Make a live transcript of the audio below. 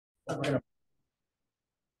Good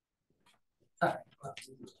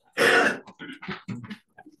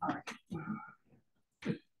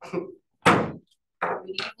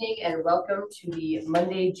evening and welcome to the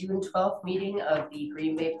Monday, June 12th meeting of the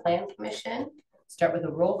Green Bay Plan Commission. Start with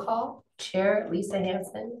a roll call. Chair Lisa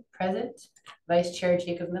Hanson, present. Vice Chair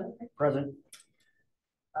Jacob Miller, present.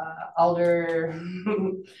 Alder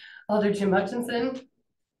Jim Hutchinson,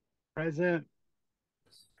 present.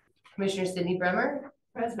 Commissioner Sidney Bremer,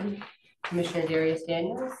 present. Commissioner Darius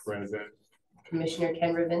Daniels, present. Commissioner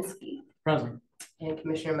Ken Ravinsky, present. And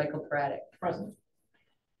Commissioner Michael Paradek, present.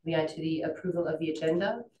 We on to the approval of the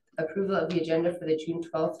agenda. Approval of the agenda for the June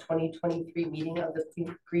 12th, 2023 meeting of the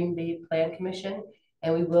Green Bay Plan Commission.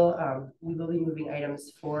 And we will be moving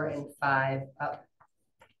items 4 and 5 up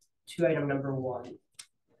to item number 1.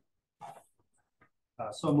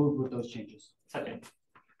 So moved with those changes. Second.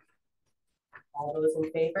 All those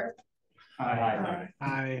in favor? Aye.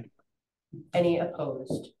 Aye. Any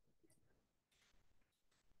opposed?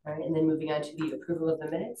 All right, and then moving on to the approval of the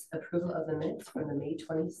minutes. Approval of the minutes from the May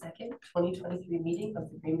 22nd, 2023 meeting of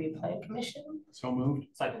the Green Bay Plan Commission. So moved.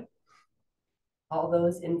 Second. All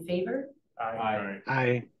those in favor? Aye.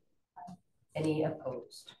 Aye. Any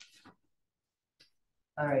opposed?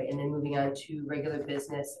 All right, and then moving on to regular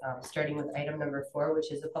business, starting with item number 4,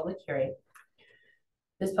 which is a public hearing.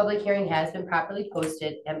 This public hearing has been properly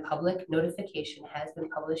posted and public notification has been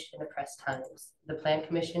published in the Press Times. The Plan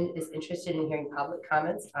Commission is interested in hearing public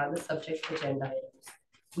comments on the subject agenda items.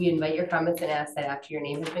 We invite your comments and ask that after your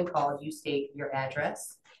name has been called, you state your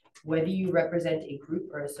address, whether you represent a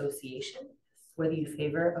group or association, whether you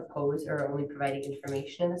favor, oppose, or are only providing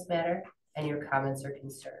information in this matter, and your comments or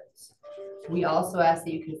concerns. We also ask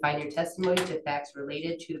that you confine your testimony to facts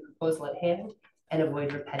related to the proposal at hand and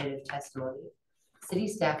avoid repetitive testimony. City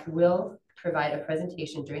staff will provide a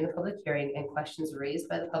presentation during the public hearing, and questions raised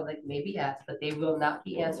by the public may be asked, but they will not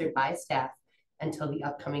be answered by staff until the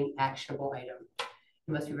upcoming actionable item.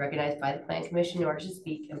 You must be recognized by the Plan Commission in order to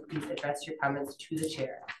speak, and please address your comments to the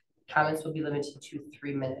chair. Comments will be limited to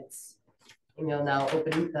 3 minutes. And we'll now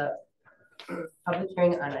open the public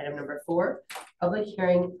hearing on item number 4, public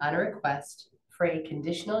hearing on a request for a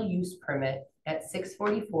conditional use permit at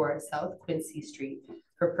 644 South Quincy Street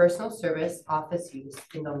for personal service office use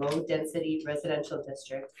in the low density residential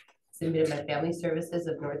district, submitted by Family Services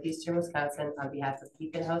of Northeastern Wisconsin on behalf of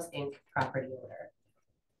Beacon House Inc. property owner.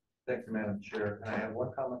 Thank you, Madam Chair. And I have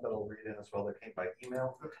one comment that I'll read in as well that came by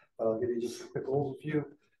email, but I'll give you just a quick overview.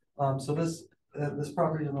 So this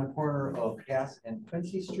property is on the corner of Cass and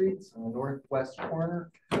Quincy Streets on the northwest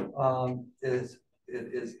corner. It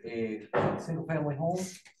is a single family home.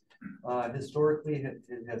 Historically,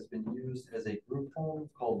 it has been used as a group home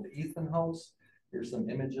called the Ethan House. Here's some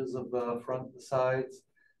images of the front, the sides.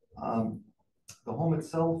 The home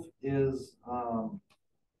itself is about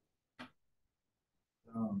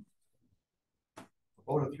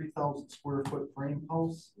a 3,000 square foot frame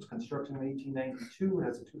house. It was constructed in 1892. It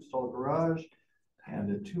has a 2-stall garage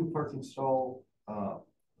and a 2 parking stall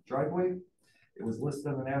driveway. It was listed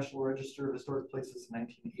on the National Register of Historic Places in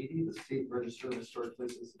 1980, the State Register of Historic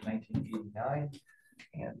Places in 1989,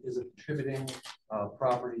 and is a contributing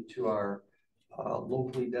property to our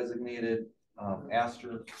locally designated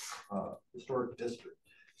Astor Historic District.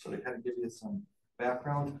 So to kind of give you some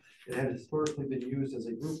background, it had historically been used as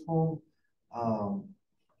a group home.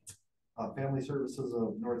 Family Services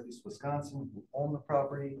of Northeast Wisconsin, who own the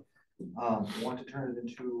property, want to turn it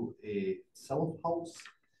into a SELF house,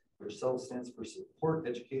 where SELF stands for Support,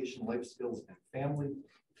 Education, Life Skills, and Family.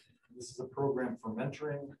 This is a program for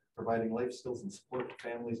mentoring, providing life skills and support to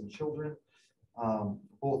families and children,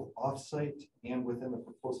 both off-site and within the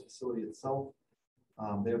proposed facility itself.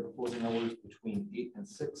 They're proposing hours between 8 and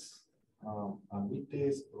 6 on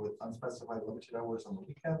weekdays, with unspecified limited hours on the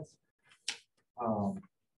weekends.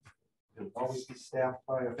 It will always be staffed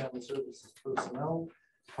by a Family Services personnel.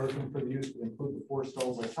 Parking for the use would include the 4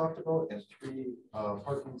 stalls I talked about and 3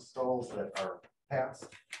 parking stalls that are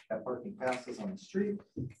passed, have parking passes on the street.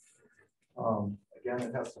 Again,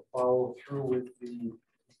 it has to follow through with the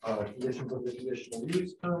conditions of the conditional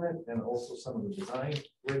use permit and also some of the design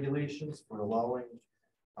regulations for allowing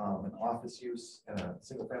an office use in a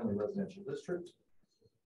single family residential district.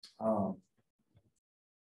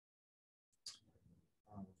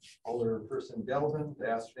 Alderperson Galvin, the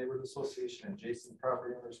Astor Neighborhood Association, and adjacent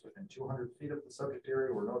property owners within 200 feet of the subject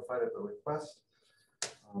area were notified of the request.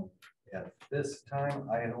 At this time,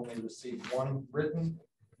 I had only received 1 written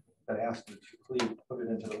that asked me to please put it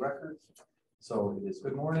into the record. So it is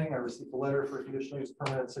good morning. I received a letter for a conditional use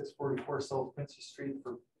permit at 644 South Quincy Street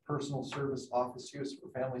for personal service office use for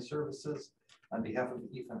Family Services on behalf of the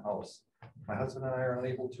Ethan House. My husband and I are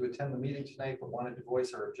unable to attend the meeting tonight, but wanted to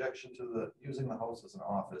voice our objection to using the house as an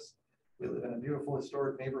office. We live in a beautiful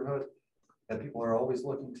historic neighborhood that people are always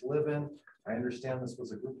looking to live in. I understand this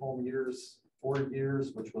was a group home for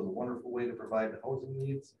years, which was a wonderful way to provide the housing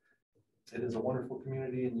needs. It is a wonderful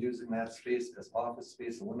community, and using that space as office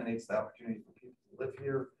space eliminates the opportunity for people to live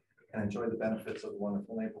here and enjoy the benefits of the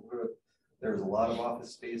wonderful neighborhood. There's a lot of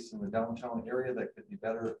office space in the downtown area that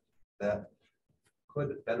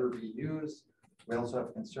could better be used. We also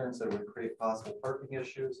have concerns that it would create possible parking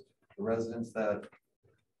issues. The residents that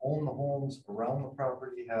own the homes around the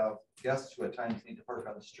property have guests who at times need to park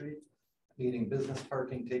on the street. Needing business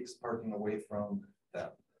parking takes parking away from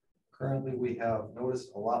them. Currently, we have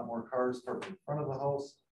noticed a lot more cars parked in front of the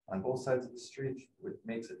house on both sides of the street, which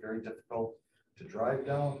makes it very difficult to drive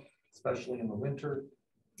down, especially in the winter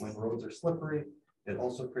when roads are slippery. It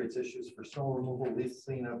also creates issues for snow removal, leaf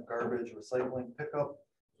cleanup, garbage, recycling, pickup.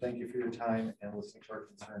 Thank you for your time and listening to our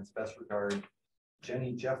concerns. Best regard,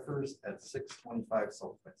 Jenny Jeffers at 625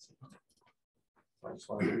 South Quincy. So I just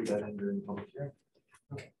wanted to read that in during the public hearing.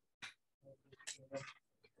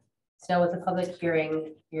 So now with the public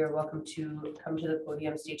hearing, you're welcome to come to the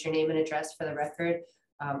podium, state your name and address for the record.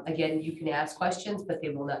 Again, you can ask questions, but they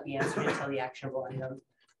will not be answered until the actionable item.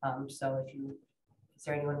 So is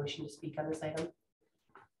there anyone wishing to speak on this item?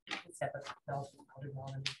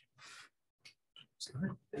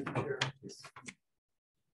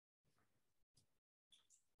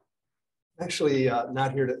 Actually,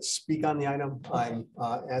 not here to speak on the item. I'm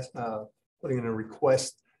putting in a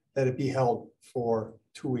request that it be held for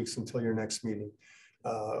 2 weeks until your next meeting.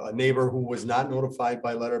 A neighbor who was not notified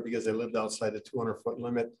by letter because they lived outside the 200-foot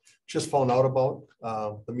limit just found out about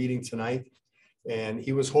the meeting tonight. And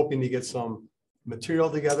he was hoping to get some material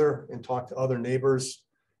together and talk to other neighbors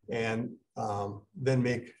and then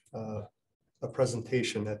make a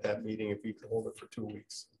presentation at that meeting if we could hold it for 2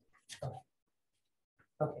 weeks.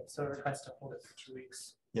 Okay, so a request to hold it for 2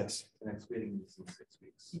 weeks. Yes. The next meeting is in 6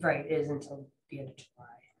 weeks. Right, it is until the end of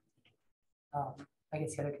July. I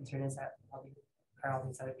guess the other concern is that are all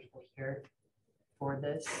these other people here for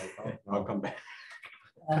this? I'll come back.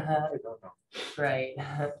 Right.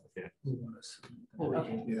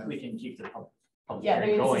 We can keep the public. Yeah, I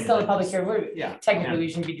mean, going it's still a and public just- hearing. Yeah. Technically, we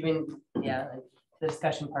shouldn't be doing, the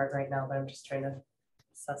discussion part right now, but I'm just trying to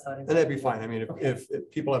suss out. And that'd be fine. I mean, if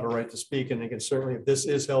people have a right to speak, and they can certainly, if this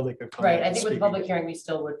is held, they could come. Right, up I and think with speak public again.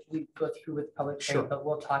 hearing, we go through with public hearing, Sure. but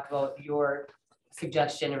we'll talk about your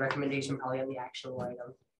suggestion and recommendation probably on the actual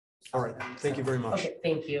item. All right, thank you very much. Okay,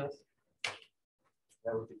 thank you.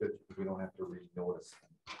 That would be good because we don't have to re-notice.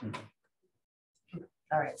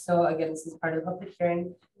 All right, so again, this is part of the public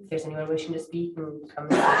hearing. If there's anyone wishing to speak, and come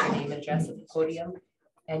and state your name and address at the podium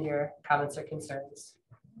and your comments or concerns.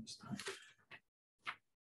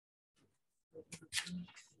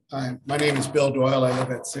 Hi, my name is Bill Doyle. I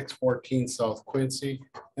live at 614 South Quincy,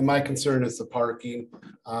 and my concern is the parking.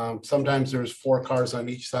 Sometimes there's 4 cars on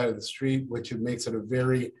each side of the street, which makes it a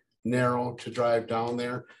very narrow to drive down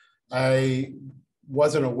there. I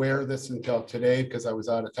wasn't aware of this until today because I was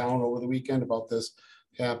out of town over the weekend about this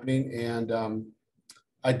happening, and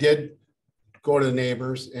I did go to the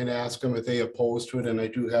neighbors and ask them if they opposed to it, and I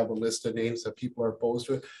do have a list of names that people are opposed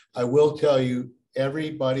to it. I will tell you,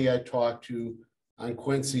 everybody I talked to on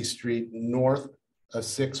Quincy Street north of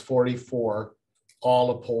 644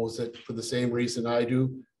 all oppose it for the same reason I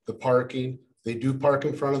do. The parking, they do park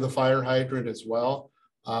in front of the fire hydrant as well.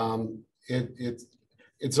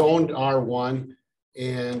 It's owned R1,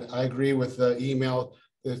 and I agree with the email.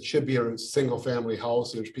 It should be a single family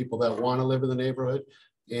house. There's people that want to live in the neighborhood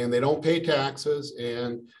and they don't pay taxes,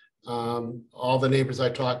 and all the neighbors I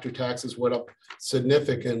talked to, taxes went up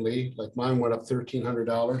significantly. Like mine went up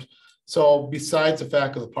 $1,300. So besides the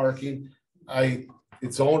fact of the parking,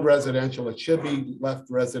 it's owned residential. It should be left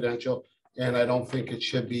residential, and I don't think it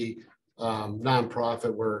should be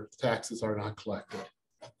nonprofit where taxes are not collected.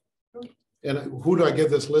 And who do I give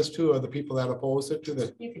this list to? Are the people that oppose it to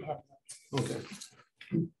the? You can have Okay.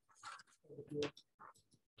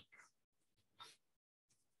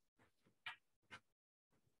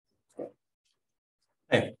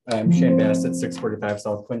 Hey, I'm Shane Bass at 645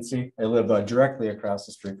 South Quincy. I live directly across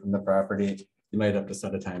the street from the property. You might have to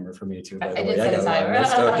set a timer for me too, by the I way. did set a got timer. long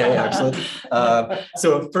list. Okay, excellent.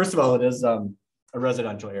 So first of all, it is a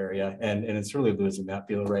residential area, and it's really losing that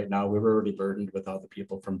feel right now. We were already burdened with all the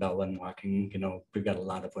people from Bellin walking. You know, we've got a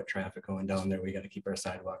lot of foot traffic going down there. We got to keep our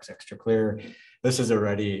sidewalks extra clear. This is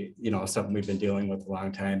already, you know, something we've been dealing with a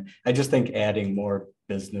long time. I just think adding more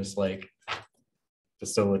business like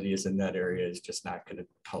facilities in that area is just not going to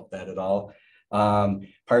help that at all.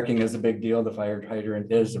 Parking is a big deal. The fire hydrant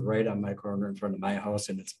is right on my corner in front of my house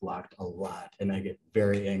and it's blocked a lot. And I get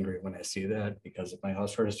very angry when I see that because if my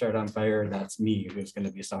house were to start on fire, that's me who's going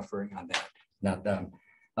to be suffering on that, not them.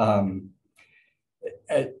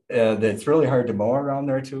 It's really hard to mow around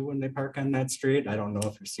there too when they park on that street. I don't know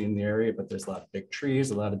if you've seen the area, but there's a lot of big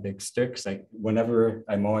trees, a lot of big sticks. Whenever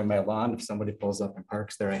I'm mowing my lawn, if somebody pulls up and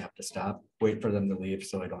parks there, I have to stop, wait for them to leave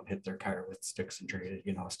so I don't hit their car with sticks and trees,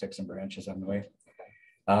 sticks and branches on the way.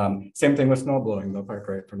 Same thing with snow blowing. They'll park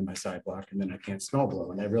right in front of my sidewalk and then I can't snow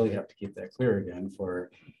blow. And I really have to keep that clear again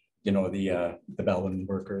for, the Bellman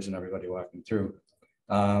workers and everybody walking through.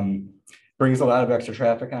 Brings a lot of extra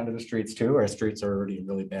traffic onto the streets too. Our streets are already in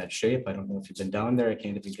really bad shape. I don't know if you've been down there. I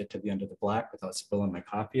can't even get to the end of the block without spilling my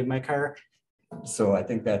coffee in my car. So I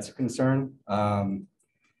think that's a concern. Having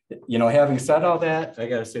said all that, I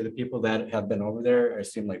gotta say the people that have been over there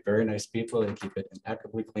seem like very nice people. They keep it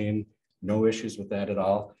impeccably clean. No issues with that at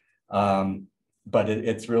all. But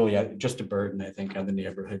it's really just a burden, I think, on the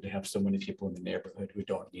neighborhood to have so many people in the neighborhood who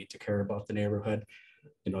don't need to care about the neighborhood.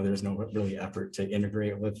 There's no really effort to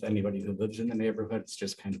integrate with anybody who lives in the neighborhood. It's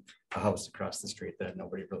just kind of a house across the street that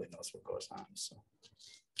nobody really knows what goes on. So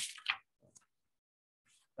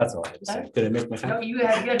that's all I have to say. Did I make my time? No, you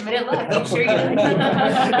had a minute left. I'm sure you did.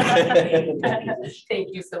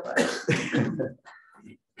 Thank you so much.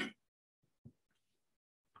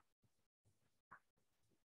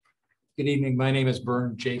 Good evening. My name is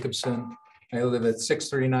Vern Jacobson. I live at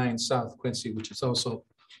 639 South Quincy, which is also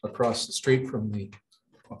across the street from the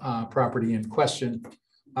property in question.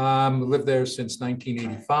 Lived there since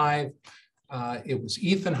 1985. It was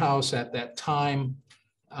Ethan House at that time,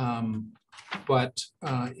 but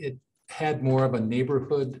it had more of a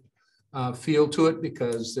neighborhood feel to it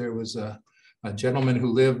because there was a gentleman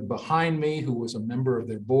who lived behind me who was a member of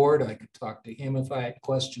their board. I could talk to him if I had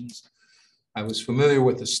questions. I was familiar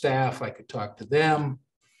with the staff. I could talk to them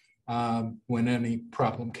when any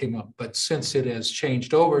problem came up. But since it has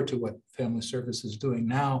changed over to what Family Service is doing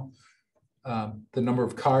now, the number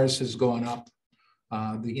of cars has gone up,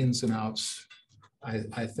 the ins and outs.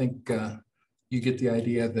 I think you get the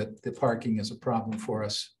idea that the parking is a problem for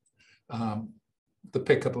us. The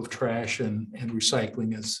pickup of trash and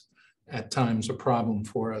recycling is at times a problem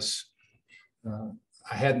for us.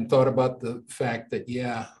 I hadn't thought about the fact that,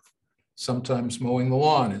 sometimes mowing the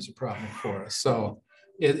lawn is a problem for us. So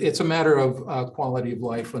it's a matter of quality of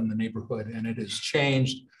life in the neighborhood, and it has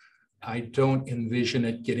changed. I don't envision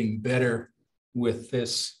it getting better with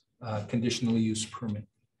this conditional use permit.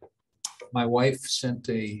 My wife sent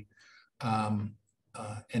an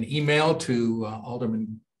email to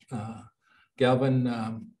Alderman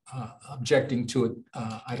Galvin objecting to it.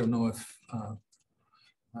 I don't know if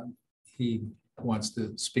he wants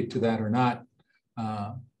to speak to that or not.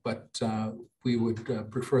 But we would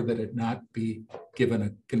prefer that it not be given a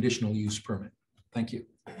conditional use permit. Thank you.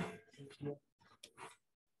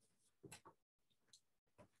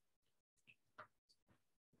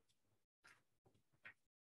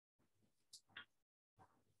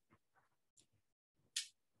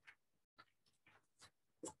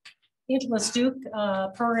 Angela Stuke,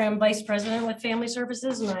 Program Vice President with Family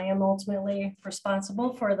Services, and I am ultimately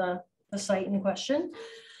responsible for the site in question.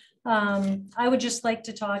 I would just like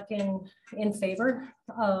to talk in favor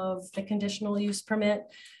of the conditional use permit.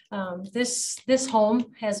 This home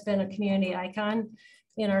has been a community icon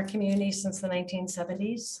in our community since the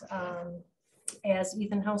 1970s. As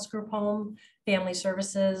Ethan House Group Home, Family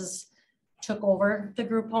Services took over the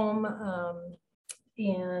group home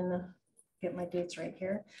in, get my dates right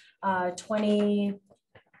here,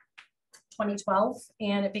 2012,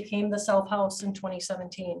 and it became the South House in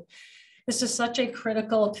 2017. This is such a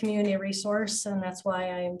critical community resource, and that's why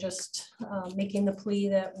I am just making the plea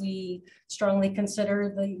that we strongly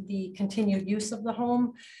consider the continued use of the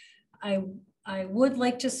home. I would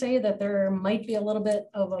like to say that there might be a little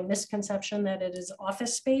bit of a misconception that it is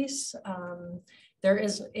office space.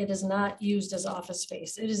 It is not used as office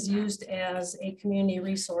space. It is used as a community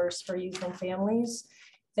resource for youth and families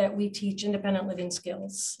that we teach independent living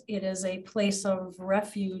skills. It is a place of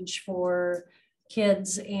refuge for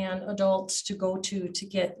kids and adults to go to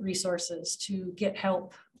get resources, to get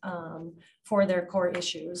help for their core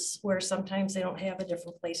issues, where sometimes they don't have a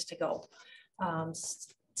different place to go.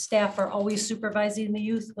 Staff are always supervising the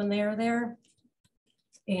youth when they are there.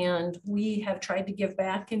 And we have tried to give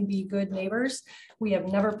back and be good neighbors. We have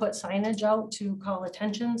never put signage out to call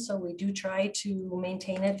attention, so we do try to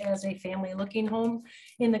maintain it as a family looking home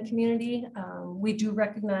in the community. We do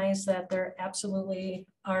recognize that there absolutely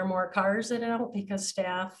are more cars in and out because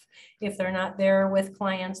staff, if they're not there with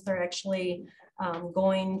clients, they're actually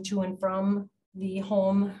going to and from the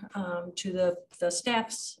home to the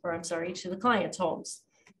staff's, or I'm sorry, to the client's homes.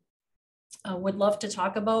 Would love to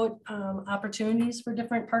talk about opportunities for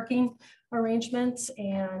different parking arrangements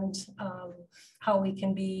and how we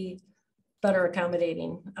can be better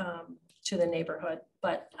accommodating to the neighborhood.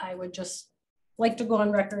 But I would just like to go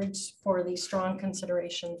on record for the strong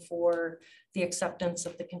consideration for the acceptance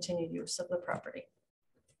of the continued use of the property.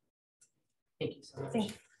 Thank you so much. Thank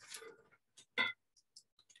you.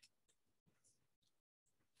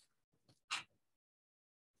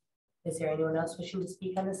 Is there anyone else wishing to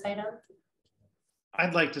speak on this item?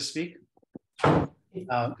 I'd like to speak.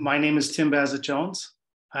 My name is Tim Bassett Jones.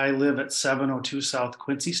 I live at 702 South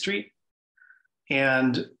Quincy Street.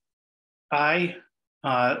 And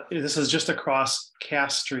this is just across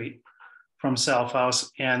Cass Street from South House.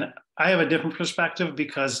 And I have a different perspective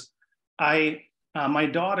because my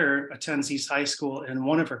daughter attends East High School, and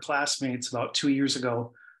one of her classmates about 2 years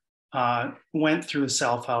ago went through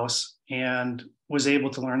South House and was able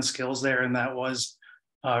to learn skills there. And that was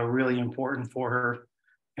really important for her.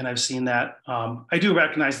 And I've seen that. I do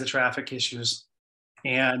recognize the traffic issues.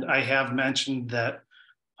 And I have mentioned that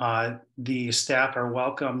the staff are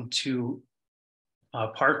welcome to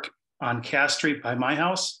park on Cass Street by my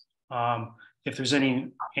house. If there's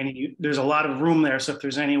there's a lot of room there. So if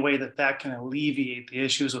there's any way that can alleviate the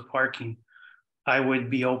issues with parking, I would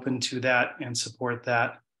be open to that and support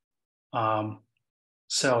that.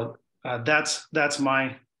 So that's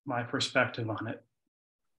my perspective on it.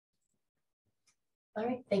 All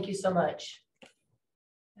right, thank you so much.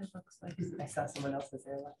 It looks like I saw someone else's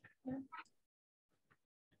there.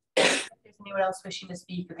 If there's anyone else wishing to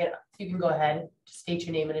speak, you can go ahead. Just state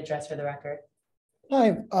your name and address for the record.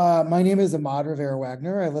 Hi, my name is Ahmad Rivera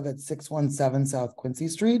Wagner. I live at 617 South Quincy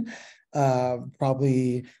Street,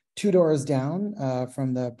 probably 2 doors down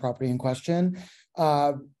from the property in question.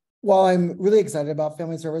 While I'm really excited about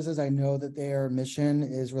Family Services, I know that their mission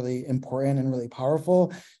is really important and really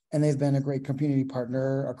powerful, and they've been a great community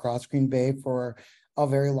partner across Green Bay for a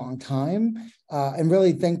very long time. I'm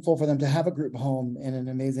really thankful for them to have a group home in an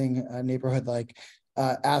amazing neighborhood like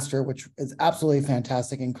Astor, which is absolutely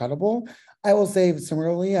fantastic, incredible. I will say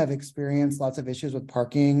similarly, I've experienced lots of issues with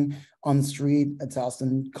parking on the street. It's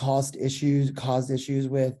also caused issues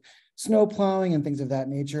with snow plowing and things of that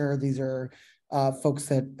nature. These are folks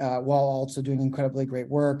that, while also doing incredibly great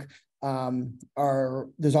work,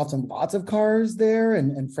 there's often lots of cars there,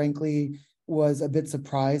 and frankly, was a bit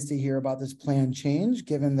surprised to hear about this plan change,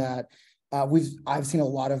 given that I've seen a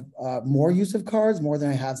lot of more use of cars, more than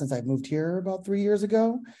I have since I moved here about 3 years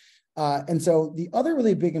ago. And so the other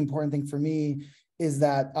really big important thing for me is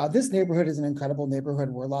that this neighborhood is an incredible neighborhood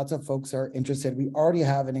where lots of folks are interested. We already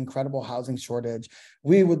have an incredible housing shortage.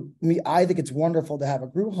 I think it's wonderful to have a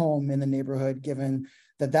group home in the neighborhood, given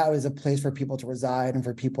that that was a place for people to reside and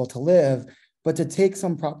for people to live. But to take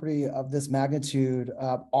some property of this magnitude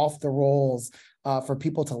off the rolls for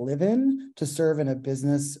people to live in, to serve in a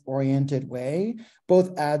business-oriented way,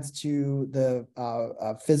 both adds to the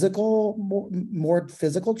more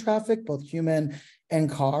physical traffic, both human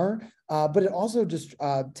and car, but it also just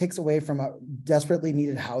takes away from a desperately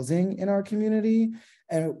needed housing in our community.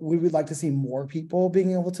 And we would like to see more people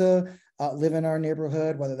being able to live in our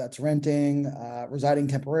neighborhood, whether that's renting, residing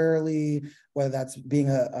temporarily, whether that's being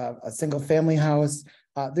a single family house.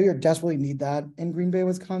 They desperately need that in Green Bay,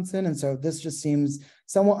 Wisconsin. And so this just seems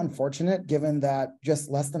somewhat unfortunate, given that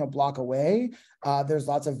just less than a block away, there's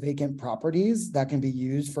lots of vacant properties that can be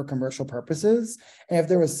used for commercial purposes. And if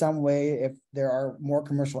there was some way, if there are more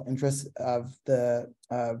commercial interests of the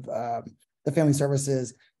Family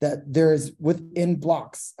Services, that there's within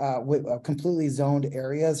blocks with completely zoned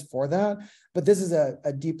areas for that. But this is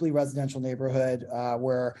a deeply residential neighborhood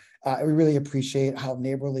where we really appreciate how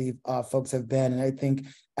neighborly folks have been. And I think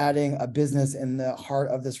adding a business in the heart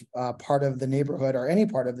of this part of the neighborhood, or any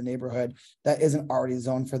part of the neighborhood that isn't already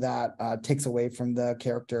zoned for that, takes away from the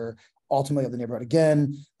character ultimately of the neighborhood.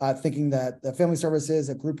 Again, thinking that the Family Services,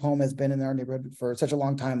 a group home, has been in our neighborhood for such a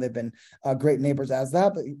long time. They've been great neighbors as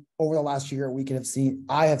that, but over the last year,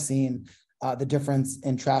 I have seen the difference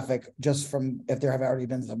in traffic just from if there have already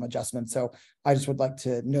been some adjustments. So I just would like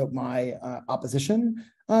to note my opposition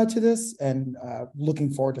to this, and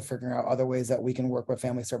looking forward to figuring out other ways that we can work with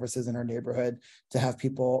Family Services in our neighborhood to have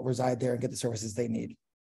people reside there and get the services they need.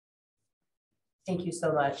 Thank you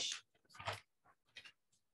so much.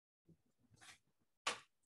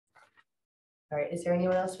 All right, is there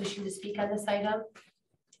anyone else wishing to speak on this item?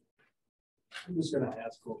 I'm just going to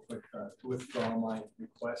ask real quick to withdraw my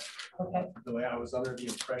request. Okay. The way I was under the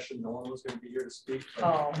impression no one was going to be here to speak.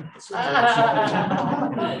 Oh.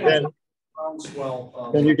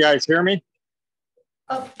 Can you guys hear me?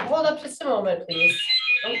 Oh, hold up just a moment, please.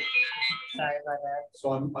 Oh, sorry about that.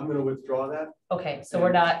 So I'm gonna withdraw that. Okay, so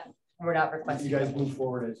we're not You requesting. guys move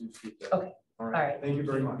forward as you see fit. Okay, All all right, right. thank you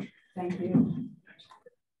very much. Thank you.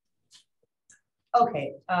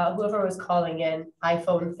 Okay, whoever was calling in,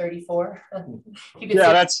 iPhone 34. You could Yeah,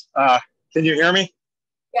 say- that's, can you hear me?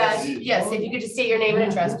 Yes, if you could just state your name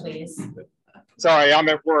and address, please. Sorry, I'm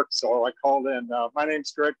at work, so I called in. My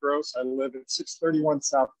name's Greg Gross. I live at 631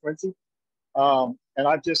 South Quincy. And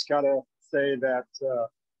I've just got to say that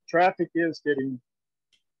traffic is getting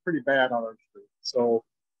pretty bad on our street. So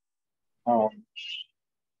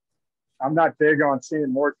I'm not big on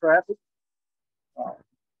seeing more traffic.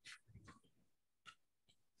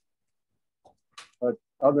 But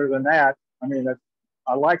other than that, I mean,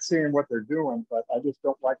 I like seeing what they're doing, but I just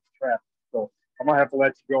don't like the traffic. So I'm gonna have to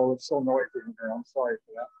let you go. It's so noisy in here. I'm sorry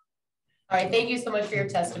for that. All right, thank you so much for your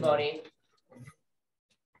testimony.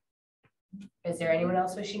 Is there anyone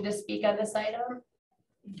else wishing to speak on this item?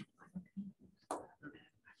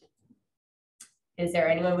 Is there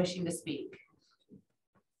anyone wishing to speak?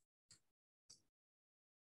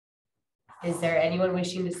 Is there anyone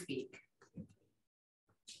wishing to speak?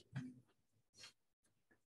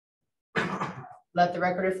 Let the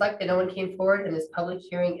record reflect that no one came forward and this public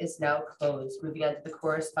hearing is now closed. Moving on to the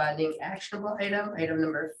corresponding actionable item, item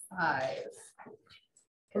number 5.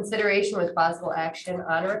 Consideration with possible action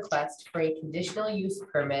on a request for a conditional use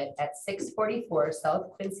permit at 644 South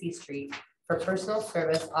Quincy Street for personal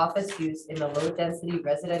service office use in the low-density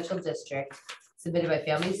residential district submitted by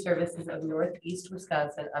Family Services of Northeast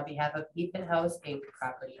Wisconsin on behalf of Ethan House Inc.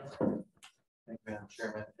 property owner. Thank you, Madam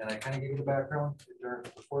Chairman. And I kind of gave you the background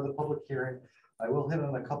before the public hearing. I will hit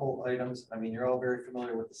on a couple items. I mean, you're all very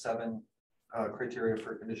familiar with the 7 criteria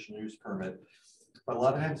for conditional use permit. But a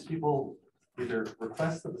lot of times people either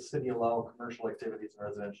request that the city allow commercial activities in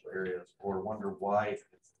residential areas or wonder why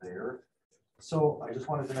it's there. So I just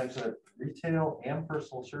wanted to mention that retail and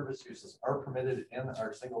personal service uses are permitted in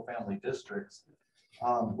our single family districts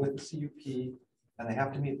with the CUP, and they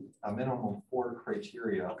have to meet a minimum of 4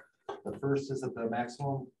 criteria. The first is that the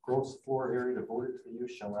maximum gross floor area devoted to the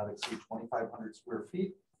use shall not exceed 2,500 square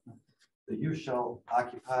feet. The use shall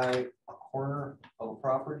occupy a corner of a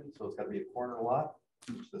property, so it's got to be a corner lot,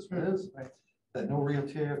 which this one is. That no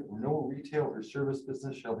retail or service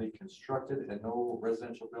business shall be constructed, and no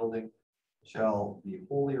residential building shall be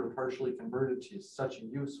wholly or partially converted to such a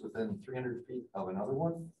use within 300 feet of another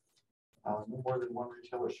one. No more than 1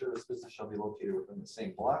 retail or service business shall be located within the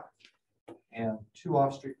same block. And 2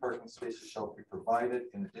 off-street parking spaces shall be provided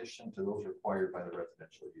in addition to those required by the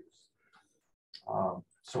residential use.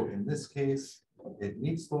 So in this case, it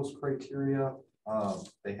meets those criteria.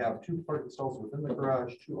 They have 2 parking stalls within the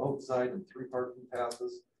garage, 2 outside, and 3 parking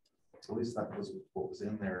passes. At least that was what was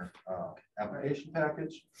in their application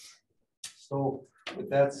package. So with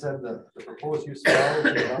that said, the proposed use follows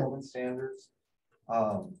the development standards,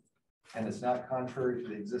 and it's not contrary to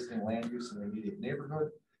the existing land use in the immediate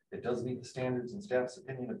neighborhood. It does meet the standards and staff's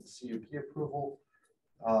opinion of the CUP approval.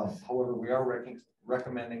 However, we are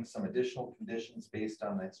recommending some additional conditions based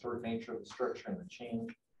on the historic nature of the structure and the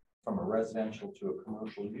change from a residential to a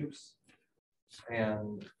commercial use.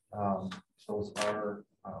 And those are,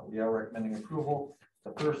 we are recommending approval.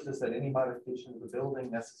 The first is that any modification of the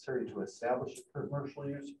building necessary to establish a commercial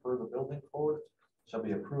use per the building code shall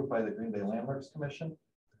be approved by the Green Bay Landmarks Commission.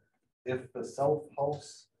 If the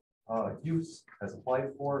self-house use as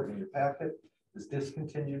applied for in your packet is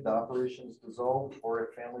discontinued, the operation is dissolved, or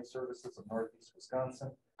if Family Services of Northeast Wisconsin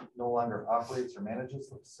no longer operates or manages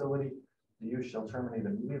the facility, the use shall terminate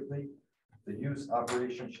immediately. The use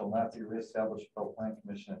operation shall not be reestablished without Plan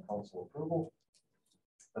Commission and Council approval.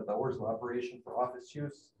 That the hours of operation for office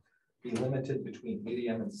use be limited between 8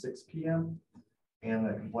 a.m. and 6 p.m. and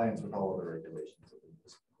that compliance with all other regulations.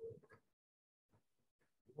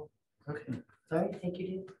 Okay, all right, thank you,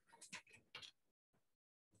 Dave.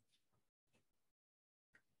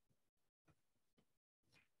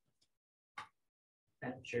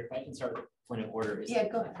 Madam Chair, if I can start with a point of order. Yeah,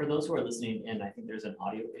 go ahead. For those who are listening in, I think there's an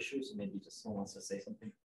audio issue, so maybe just someone wants to say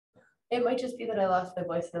something. It might just be that I lost my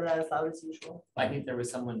voice and I'm not as loud as usual. I think there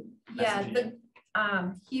was someone. Yeah, messaging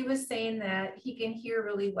in. he was saying that he can hear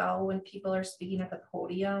really well when people are speaking at the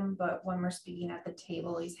podium, but when we're speaking at the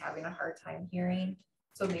table, he's having a hard time hearing.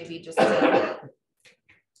 So maybe just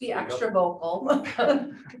be extra vocal.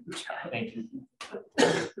 Thank you.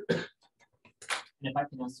 And if I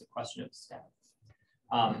can ask a question of staff.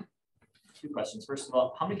 2 questions. First of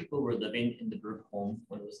all, how many people were living in the group home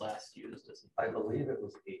when it was last used? I believe it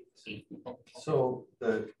was 8. 8 people. So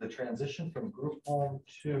the transition from group home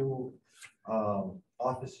to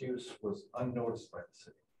office use was unnoticed by the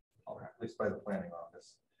city, at least by the planning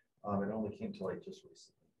office. It only came to light just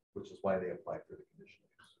recently, which is why they applied for the conditional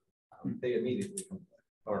use. They immediately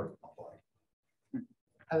applied.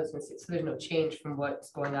 I was gonna say, so there's no change from what's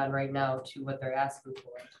going on right now to what they're asking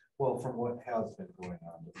for. Well, from what has been going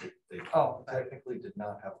on, they Oh, technically did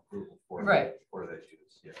not have approval for Right. for that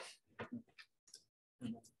use. Yes.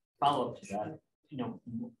 Follow up to that,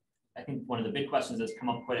 I think one of the big questions that's come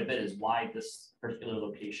up quite a bit is why this particular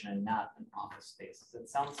location and not an office space? It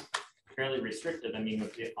sounds fairly restrictive. I mean,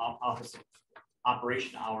 with the office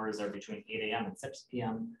operation hours are between 8 a.m. and 6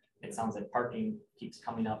 p.m. It sounds like parking keeps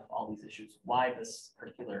coming up, all these issues. Why this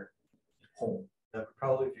particular home? That would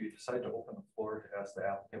probably, if you decide to open the floor to ask the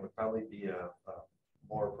applicant, would probably be a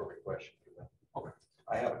more appropriate question for them. Okay.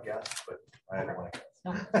 I have a guess, but I don't want to guess.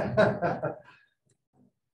 No.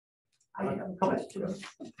 I have a question.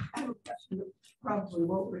 I have a question that probably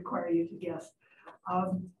won't require you to guess.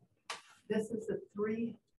 This is a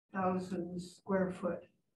 3,000 square foot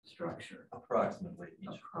structure. Approximately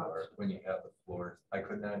each floor, when you have the floors. I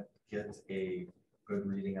could not get a good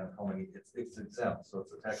reading on how many, it's exempt, so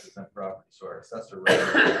it's a tax exempt property, so our assessor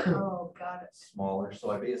Oh, got it. smaller,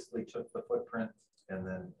 so I basically took the footprint and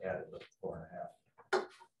then added the 4.5.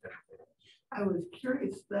 I was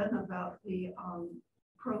curious then about the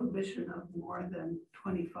prohibition of more than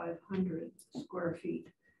 2,500 square feet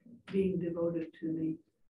being devoted to the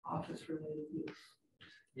office related use.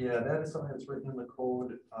 Yeah, that is something that's written in the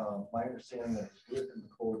code. My understanding that it's written in the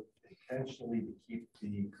code intentionally to keep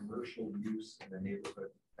the commercial use in the neighborhood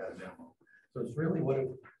at a minimum. So it's really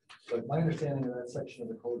but my understanding of that section of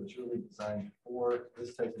the code is really designed for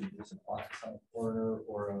this type of use, an office on a corner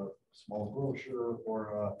or a small grocer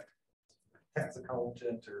or a tax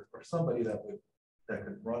accountant or somebody that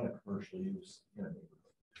could run a commercial use in a neighborhood.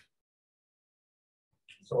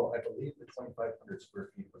 So I believe the 2,500 square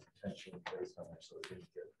feet was intentionally placed on there so it didn't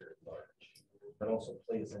get very large. That also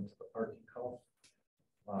plays into the parking count.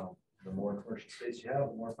 The more commercial space you have,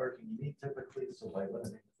 the more parking you need typically. So by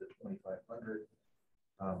limiting to 2,500,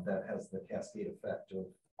 that has the cascade effect of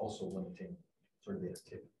also limiting sort of the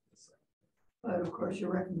activity. But of course,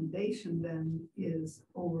 your recommendation then is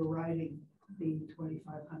overriding the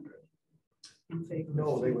 2,500 in favor.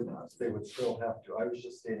 No, they would still have to. I was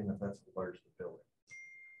just stating that that's the large the building.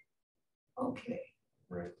 Okay.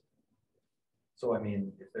 Right. So I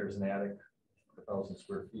mean, if there's an attic, 1,000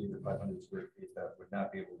 square feet or 500 square feet, that would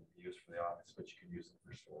not be able to be used for the office, but you can use it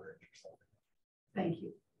for storage or something. Thank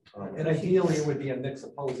you. And ideally, it would be a mix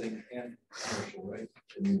of housing and commercial, right?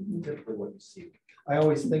 It's typically what you see. I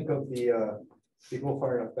always think of the, if you go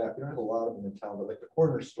far enough back, you don't have a lot of them in town, but like the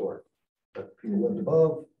corner store that people lived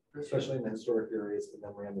above, especially in the historic areas, and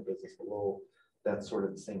then ran the business below. That's sort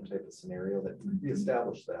of the same type of scenario that we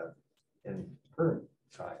established that in current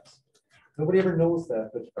times. Nobody ever knows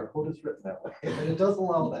that, but our code is written that way, and it does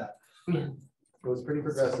allow that. It was pretty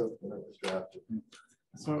progressive when it was drafted.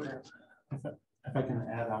 So if I can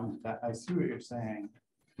add on to that, I see what you're saying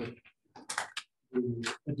with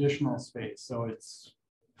the additional space. So it's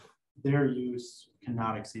their use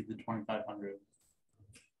cannot exceed the 2,500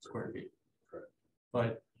 square feet. Correct.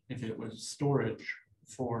 But if it was storage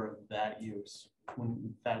for that use,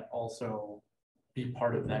 wouldn't that also be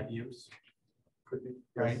part of that use? Could be,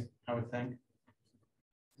 right? yes. I would think.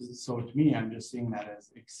 So to me, I'm just seeing that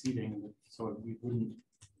as exceeding, so we wouldn't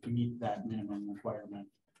meet that minimum requirement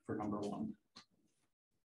for number one.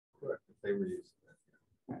 Correct, if they were using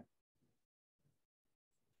that. Right.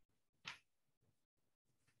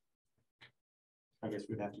 I guess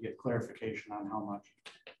we'd have to get clarification on how much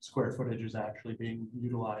square footage is actually being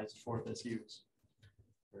utilized for this use.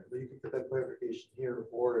 Right, but you can get that clarification here,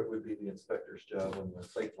 or it would be the inspector's job when the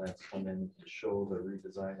site plans come in to show the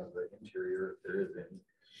redesign of the interior, if there is any,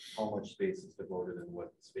 how much space is devoted and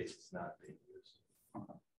what space is not being used.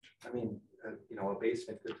 Okay. I mean, you know, a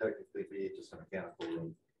basement could technically be just a mechanical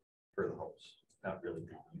room for the house, not really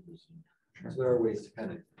being used. So there are ways to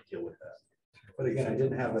kind of deal with that. But again, I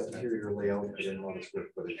didn't have an interior layout, I didn't know the square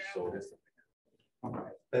footage, so it's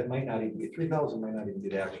Okay. that might not even be 3,000, might not even be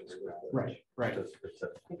the actual square footage. Right, right. It's a-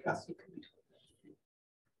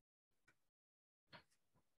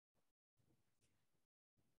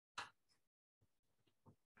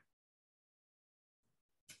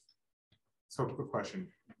 So quick question.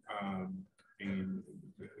 And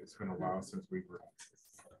it's been a while since we were,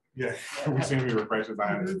 we've seen me refreshes. I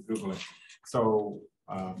had to Google it. So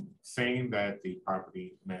saying that the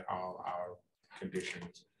property met all our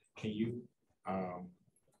conditions, can you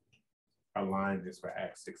align this with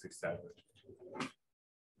Act 667?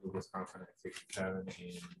 Wisconsin Act 67 and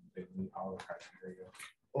they meet all the criteria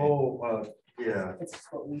Oh, yeah. It's just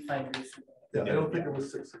what we find reasonable. Yeah, I don't think it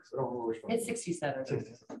was 66. I don't remember which one. It's 67.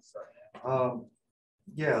 67, sorry.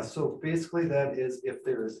 Yeah, so basically that is if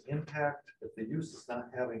there is impact, if the use is not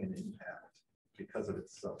having an impact because of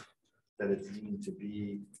itself, that it's deemed to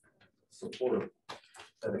be supportive.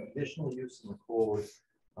 That additional use in the code,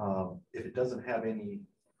 if it doesn't have any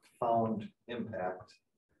found impact,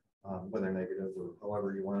 whether negative or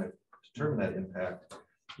however you want to determine that impact,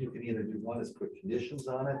 you can either do one is put conditions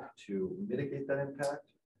on it to mitigate that impact,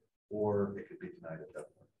 or it could be denied at that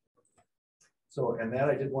point. So, and that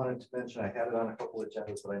I did wanted to mention, I had it on a couple of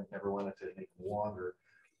agendas, but I never wanted to make them longer.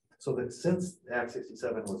 So that since Act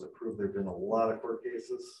 67 was approved, there've been a lot of court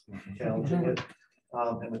cases challenging it.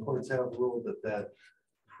 And the courts have ruled that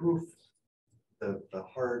proof, the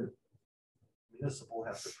hard municipal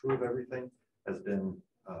has to prove everything, has been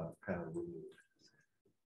kind of removed.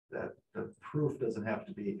 That the proof doesn't have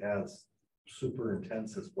to be as super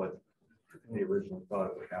intense as what they originally thought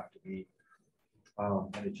it would have to be.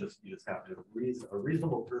 And you just have to, a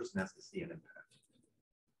reasonable person has to see an impact.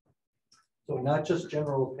 So not just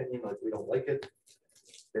general opinion, like we don't like it,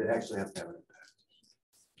 it actually has to have an impact.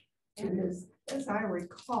 And as I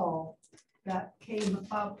recall, that came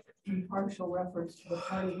up in partial reference to the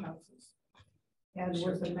party houses. And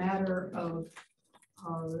was a matter of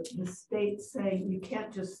the state saying you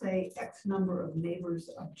can't just say X number of neighbors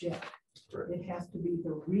object. Right. It has to be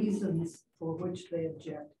the reasons for which they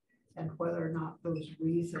object and whether or not those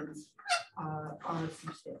reasons are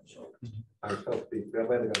substantial. I felt the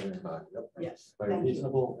by the governing body. Yep. Yes. By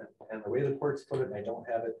reasonable, and the way the courts put it, and I don't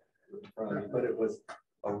have it in front of me, but it was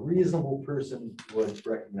a reasonable person would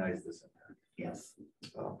recognize this impact. Yes.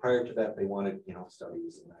 Prior to that, they wanted,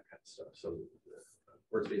 studies and that kind of stuff. So the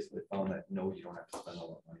courts basically found that no, you don't have to spend all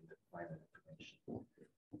that money to find that information.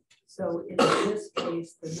 So in this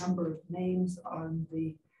case, the number of names on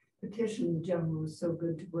the petition the gentleman was so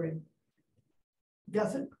good to bring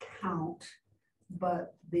doesn't count,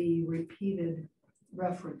 but the repeated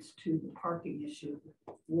reference to the parking issue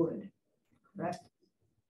would, correct?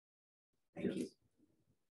 Thank you.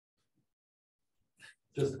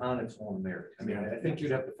 Just on its own merit. I mean, I think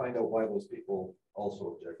you'd have to find out why those people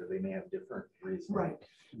also objected. They may have different reasons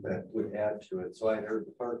that would add to it. So I had heard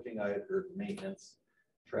the parking, I had heard maintenance,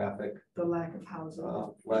 traffic, the lack of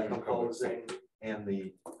housing, and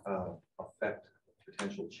the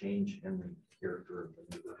potential change in the character of the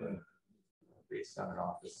neighborhood based on an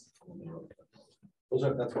office.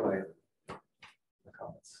 That's what I have in the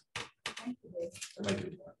comments. Thank you, Dave. There might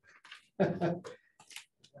be more.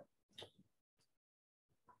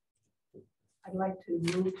 I'd like to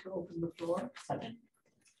move to open the floor. Second.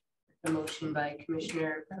 A motion by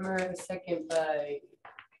Commissioner Bremer, a second by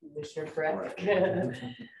Commissioner Brett.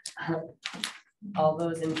 All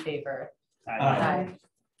those in favor? Aye.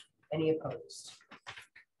 Any opposed?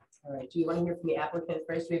 All right, do you want to hear from the applicant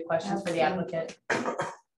first? Do we have questions for the applicant?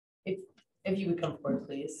 If you would come forward,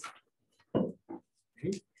 please.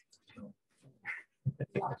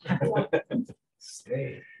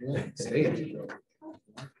 Stay.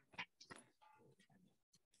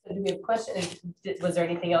 So do we have questions? Was there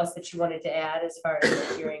anything else that you wanted to add as far as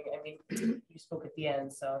the hearing? I mean, you spoke at the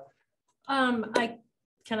end, so.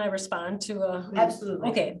 Can I respond to Absolutely.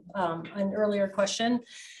 Okay, an earlier question.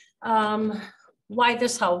 Why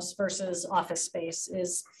this house versus office space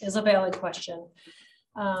is a valid question.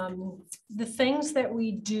 The things that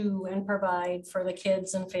we do and provide for the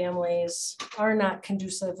kids and families are not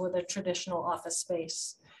conducive with a traditional office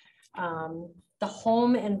space. The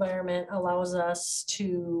home environment allows us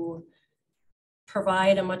to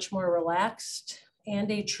provide a much more relaxed and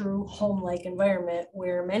a true home-like environment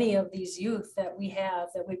where many of these youth that we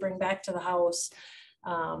bring back to the house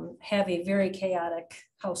have a very chaotic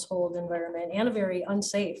household environment and a very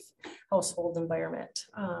unsafe household environment.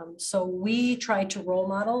 So we try to role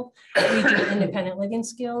model. We do independent living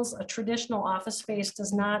skills. A traditional office space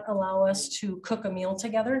does not allow us to cook a meal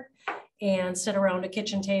together and sit around a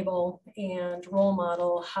kitchen table and role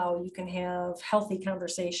model how you can have healthy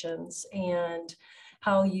conversations and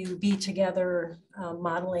how you be together,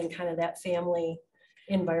 modeling kind of that family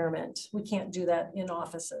environment. We can't do that in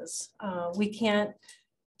offices. We can't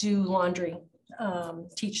do laundry,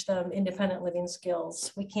 teach them independent living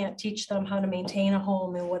skills. We can't teach them how to maintain a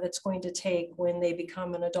home and what it's going to take when they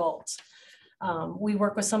become an adult. We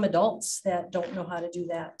work with some adults that don't know how to do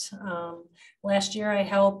that. Last year, I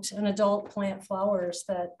helped an adult plant flowers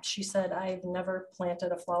that she said, I've never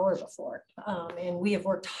planted a flower before. And we have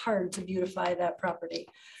worked hard to beautify that property,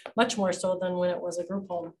 much more so than when it was a group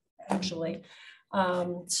home, actually.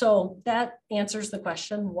 So that answers the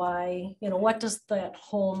question why, what does that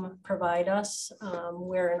home provide us,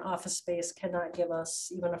 where an office space cannot give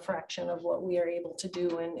us even a fraction of what we are able to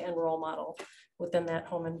do and role model within that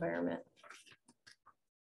home environment.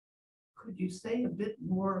 Could you say a bit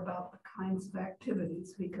more about the kinds of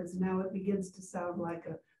activities? Because now it begins to sound like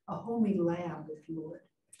a homey lab, if you would.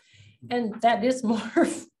 And that is more,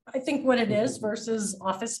 I think, what it is versus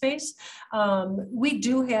office space. We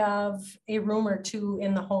do have a room or two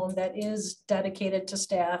in the home that is dedicated to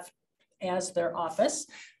staff as their office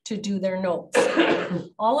to do their notes.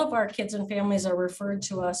 All of our kids and families are referred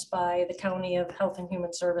to us by the County of Health and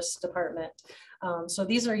Human Service Department. So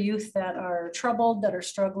these are youth that are troubled, that are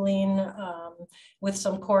struggling with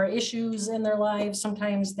some core issues in their lives.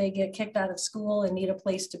 Sometimes they get kicked out of school and need a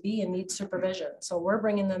place to be and need supervision. So we're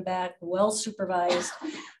bringing them back well supervised,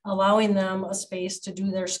 allowing them a space to do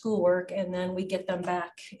their schoolwork, and then we get them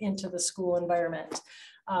back into the school environment.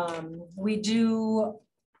 We do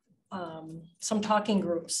some talking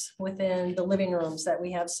groups within the living rooms that we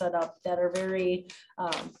have set up that are very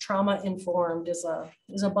trauma informed is a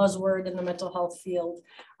buzzword in the mental health field.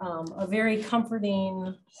 A very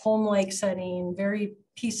comforting home-like setting, very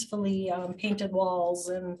peacefully painted walls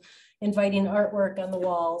and inviting artwork on the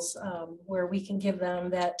walls where we can give them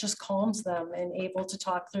that just calms them and able to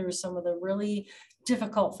talk through some of the really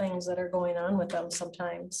difficult things that are going on with them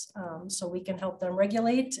sometimes. So we can help them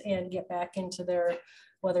regulate and get back into their,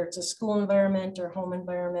 whether it's a school environment or home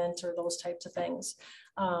environment or those types of things.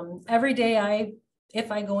 Every day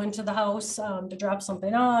if I go into the house to drop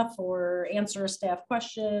something off or answer a staff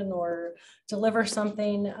question or deliver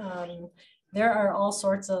something, there are all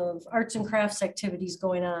sorts of arts and crafts activities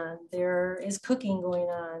going on. There is cooking going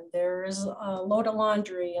on. There's a load of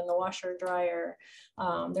laundry in the washer dryer.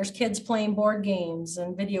 There's kids playing board games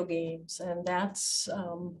and video games, and that's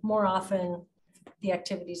more often the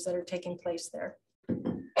activities that are taking place there.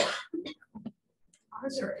 Are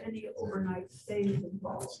there any overnight stays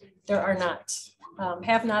involved? There are not.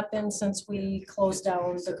 Have not been since we closed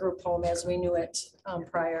down the group home as we knew it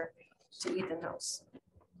prior to Ethan House.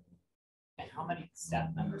 And how many staff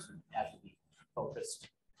members would have to be focused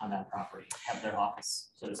on that property, have their office,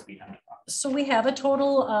 so to speak, on that property? So we have a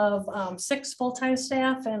total of 6 full-time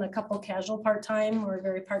staff and a couple casual part-time or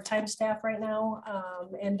very part-time staff right now.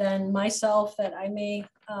 And then myself that I may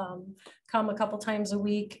come a couple times a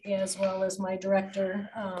week, as well as my director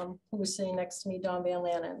who is sitting next to me, Dawn Van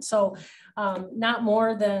Lannen. So not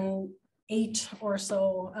more than 8 or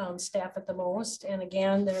so staff at the most. And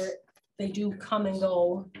again, they do come and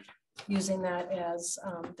go using that as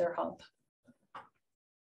their hub.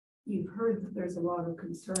 You've heard that there's a lot of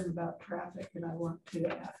concern about traffic, and I want to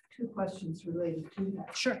ask 2 questions related to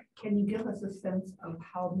that. Sure. Can you give us a sense of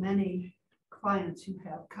how many clients you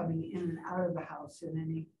have coming in and out of the house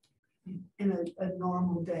in a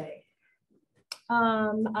normal day?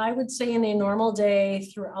 I would say in a normal day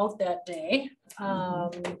throughout that day,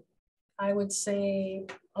 I would say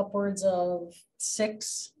upwards of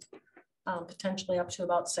 6, potentially up to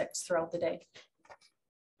about 6 throughout the day.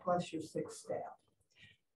 Plus your 6 staff.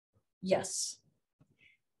 Yes.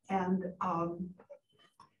 And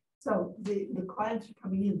so the clients are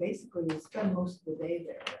coming in, basically you spend most of the day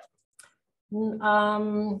there.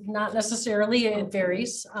 Not necessarily, it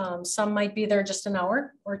varies. Some might be there just an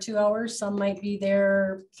hour or 2 hours. Some might be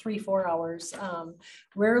there 3-4 hours.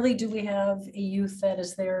 Rarely do we have a youth that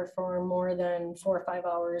is there for more than 4 or 5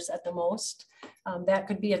 hours at the most. That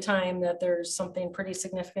could be a time that there's something pretty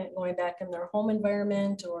significant going back in their home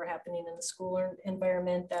environment or happening in the school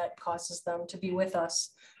environment that causes them to be with us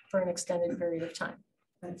for an extended period of time.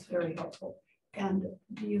 That's very helpful. And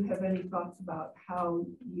do you have any thoughts about how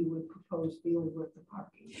you would propose dealing with the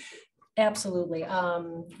parking? Absolutely.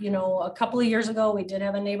 A couple of years ago, we did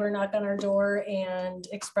have a neighbor knock on our door and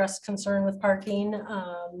express concern with parking.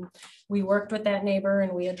 We worked with that neighbor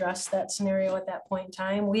and we addressed that scenario at that point in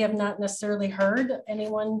time. We have not necessarily heard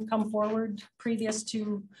anyone come forward previous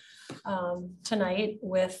to tonight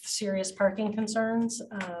with serious parking concerns.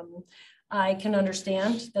 I can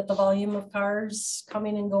understand that the volume of cars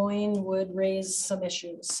coming and going would raise some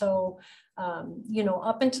issues. So,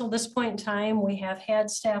 up until this point in time, we have had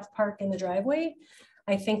staff park in the driveway.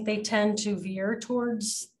 I think they tend to veer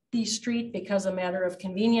towards the street because a matter of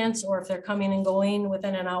convenience, or if they're coming and going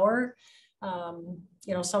within an hour,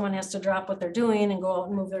 someone has to drop what they're doing and go out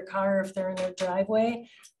and move their car if they're in their driveway.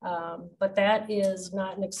 But that is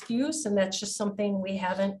not an excuse, and that's just something we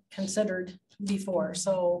haven't considered before.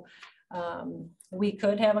 So, we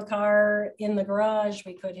could have a car in the garage.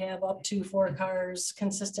 We could have up to 4 cars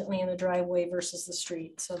consistently in the driveway versus the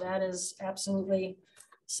street. So that is absolutely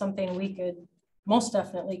something we could most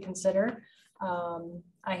definitely consider.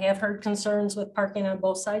 I have heard concerns with parking on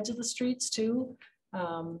both sides of the streets too.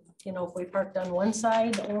 You know, if we parked on one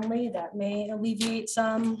side only, that may alleviate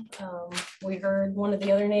some. We heard one of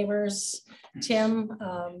the other neighbors, Tim,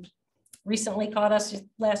 recently caught us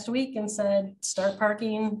last week and said, start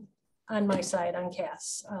parking on my side on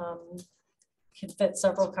Cass. Could fit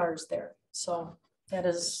several cars there. So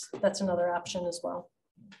that's another option as well.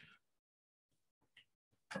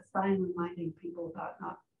 A sign reminding people about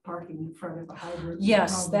not parking in front of a hydrant.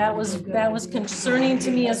 Yes, that was concerning to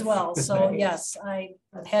me as well. So yes, I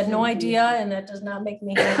had no idea, and that does not make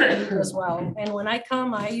me happy as well. And when I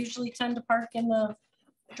come, I usually tend to park in the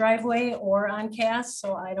driveway or on Cass,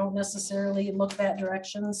 so I don't necessarily look that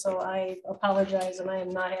direction. So I apologize, and I am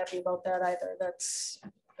not happy about that either.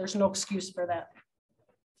 There's no excuse for that.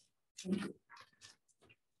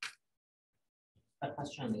 A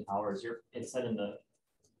question on the hours. It said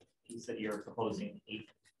you said you're proposing 8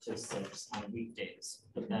 to 6 on weekdays,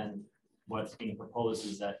 but then what's being proposed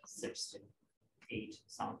is that 6 to 8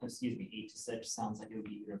 8 to 6 sounds like it would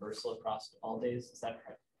be universal across all days. Is that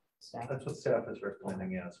correct? Staff? That's what staff is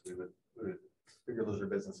recommending, yes. We would figure those are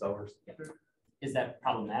business hours. Yeah. Is that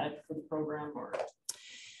problematic for the program or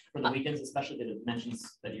for the weekends, especially that it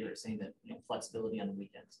mentions that you're saying that, you know, flexibility on the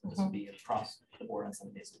weekends, this would be across the board on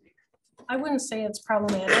 7 days a week? I wouldn't say it's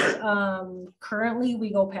problematic. Currently,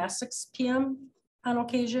 we go past 6 p.m. on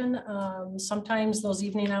occasion. Sometimes those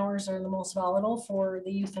evening hours are the most volatile for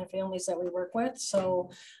the youth and families that we work with.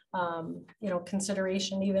 So, you know,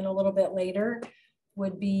 consideration even a little bit later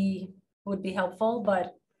would be helpful,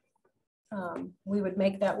 but we would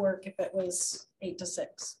make that work if it was 8 to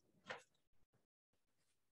 6.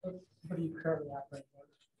 What are you currently operating,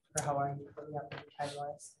 or how are you currently operating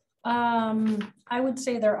time-wise? I would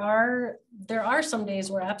say there are some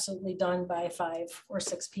days we're absolutely done by 5 or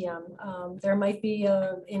 6 p.m. There might be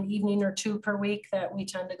an evening or two per week that we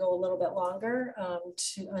tend to go a little bit longer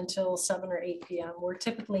until 7 or 8 p.m. We're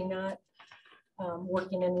typically not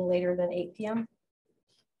working any later than 8 p.m.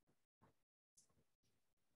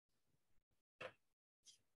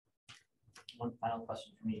 One final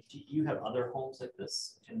question for me. Do you have other homes like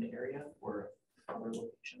this in the area or other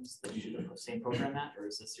locations that you do the same program at, or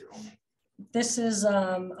is this your only? This is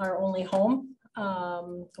our only home.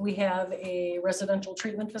 We have a residential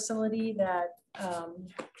treatment facility that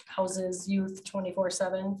houses youth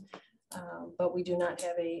 24/7, but we do not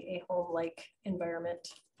have a home-like environment.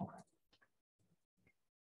 Okay.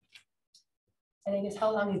 And I guess,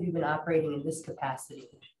 how long have you been operating in this capacity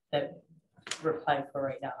that we're applying for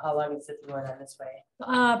right now? How long has it been going on this way?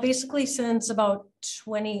 Basically since about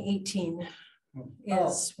 2018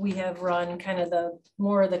 is we have run kind of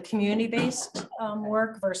more of the community-based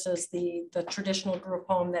work versus the traditional group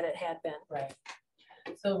home that it had been. Right.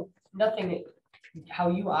 So nothing, how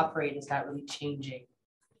you operate is not really changing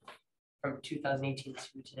from 2018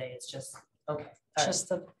 to today. It's just, okay. Just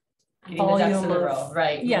the Getting the ducks in volume a row, of,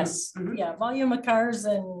 right? yes, Mhm. yeah, volume of cars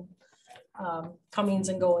and comings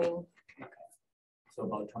and going. So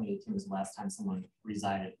about 2018 was the last time someone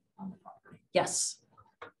resided on the property. Yes.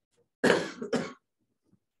 Do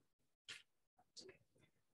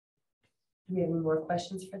we have any more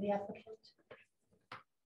questions for the applicant?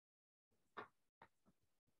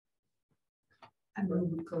 I'm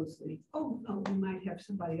moving closely. Oh, we might have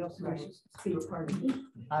somebody else who wishes to speak. Pardon me.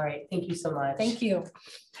 All right, thank you so much. Thank you.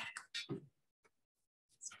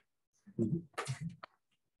 Is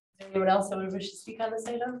there anyone else that would wish to speak on this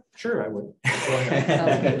item? Sure, I would.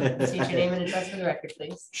 Sounds good. State your name and address for the record,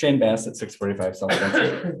 please. Shane Bass at 645 South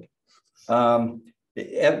Country.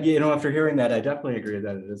 You know, after hearing that, I definitely agree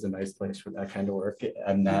that it is a nice place for that kind of work.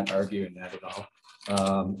 I'm not arguing that at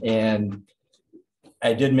all. And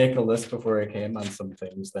I did make a list before I came on some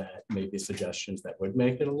things that maybe suggestions that would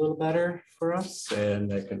make it a little better for us,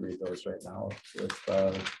 and I can read those right now if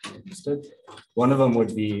you're interested. One of them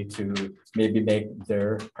would be to maybe make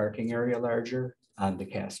their parking area larger on the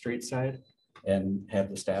Cass Street side and have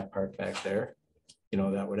the staff park back there. You know,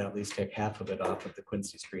 that would at least take half of it off of the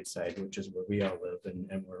Quincy Street side, which is where we all live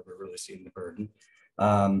and where we're really seeing the burden.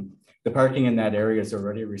 The parking in that area is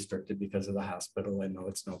already restricted because of the hospital. I know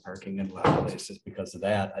it's no parking in a lot of places because of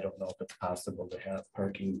that. I don't know if it's possible to have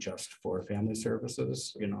parking just for family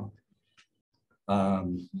services, you know.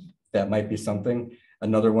 That might be something.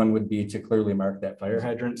 Another one would be to clearly mark that fire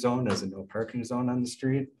hydrant zone as a no parking zone on the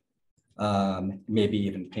street. Maybe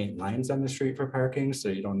even paint lines on the street for parking so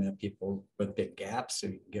you don't have people with big gaps so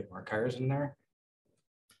you can get more cars in there.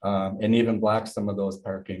 And even block some of those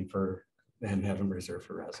parking for and have them reserved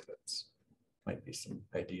for residents. Might be some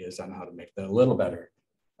ideas on how to make that a little better.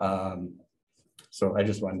 So I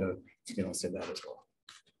just wanted to say that as well.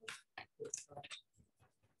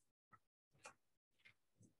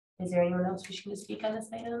 Is there anyone else wishing to speak on this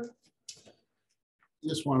item?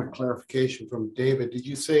 Just want a clarification from David. Did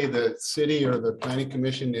you say the city or the planning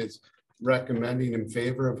commission is recommending in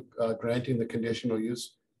favor of granting the conditional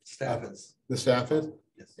use? Staff is. The staff is?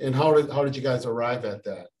 Yes. And how did you guys arrive at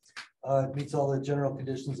that? It meets all the general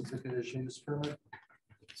conditions of the conditional use permit.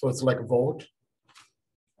 So it's like a vote?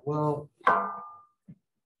 Well,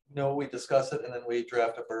 no, we discuss it and then we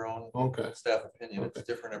draft up our own staff opinion. It's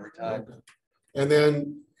different every time. Okay. And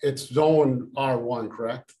then it's zone R1,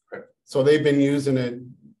 correct? Correct. So they've been using it,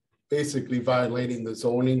 basically violating the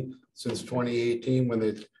zoning since 2018 when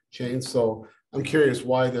they changed. So I'm curious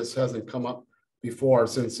why this hasn't come up before,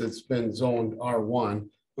 since it's been zoned R1.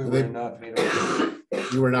 We were not made aware.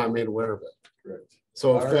 You were not made aware of it. Correct.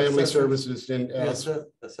 So Our family assessor- services didn't ask. The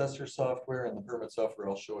assessor software and the permit software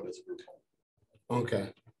all show it as a group home. Okay,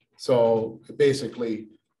 so basically,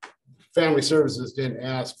 family services didn't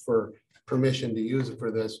ask for permission to use it for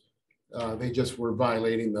this. They just were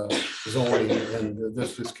violating the zoning, and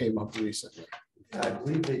this just came up recently. Yeah, I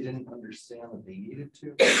believe they didn't understand that they needed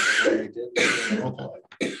to. But when they did, they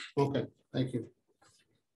Okay. Okay, thank you.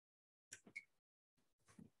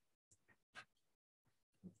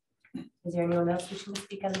 Is there anyone else wishing to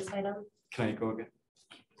speak on this item? Can I go again?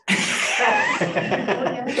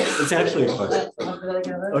 It's actually a question.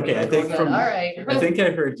 Okay, I think All right. I think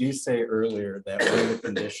I heard you say earlier that one of the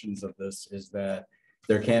conditions of this is that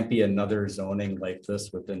there can't be another zoning like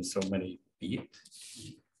this within so many feet.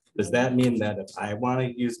 Does that mean that if I want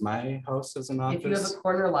to use my house as an If you have a office,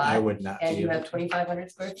 corner lot. I would not And be you able have to?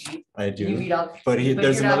 2,500 square feet. I You do, read out. but there's you're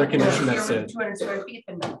not- another condition that you're said, 200 square feet,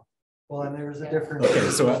 then no. Well, and there's a difference. Okay,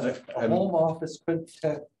 so A home office could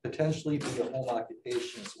potentially be a home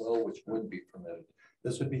occupation as well, which would be permitted.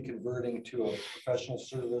 This would be converting to a professional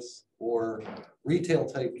service or retail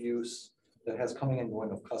type use that has coming and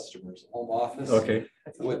going of customers. Home office. okay,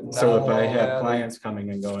 would so not if I allow have that. clients coming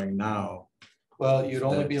and going now, Well, you'd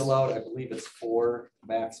only be That's- allowed, I believe it's 4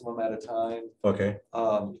 maximum at a time. okay,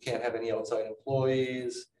 You can't have any outside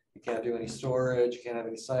employees. You can't do any storage. You can't have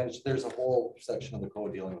any signage. There's a whole section of the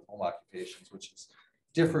code dealing with home occupations, which is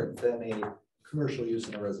different than a commercial use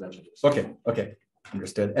in a residential use. okay,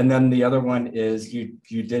 understood. And then the other one is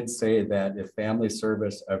you did say that if family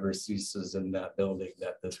service ever ceases in that building,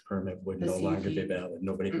 that this permit would The no longer be CUP. valid.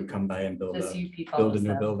 Nobody can come by and build The a CUP build a follows new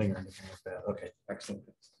that. building or anything like that. Okay, excellent.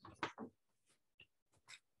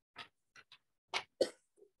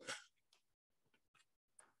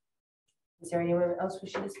 Is there anyone else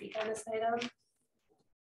wishing to speak on this item?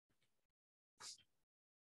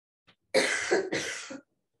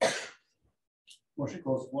 Motion to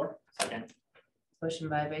close the floor. Second. Motion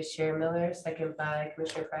by Vice Chair Miller, second by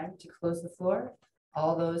Commissioner Friend to close the floor.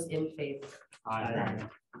 All those in favor? Aye.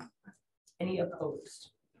 Any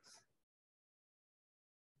opposed?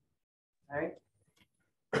 All right.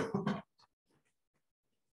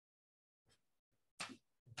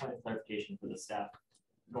 Point of clarification for the staff,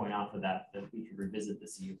 going off of that, that we could revisit the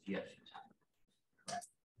CUP at any time.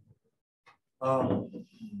 No,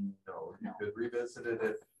 you could revisit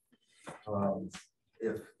it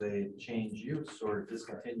if they change use or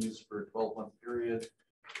discontinues for a 12-month period.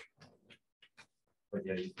 But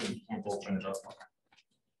yeah, you can't open it up.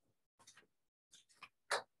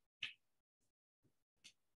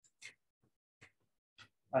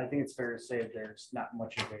 I think it's fair to say that there's not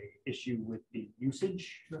much of a issue with the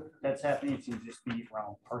usage that's happening. It seems to just be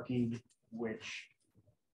around parking, which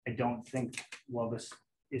I don't think, while this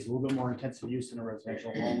is a little bit more intensive use in a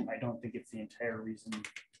residential home, I don't think it's the entire reason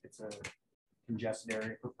it's a congested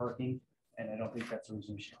area for parking. And I don't think that's the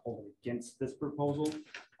reason we should hold it against this proposal.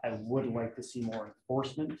 I would like to see more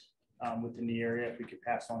enforcement within the area. If we could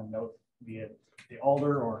pass on a note via the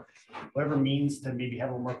alder or whatever means to maybe have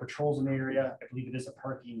a little more patrols in the area. I believe it is a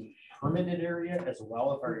parking permitted area as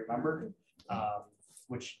well, if I remember,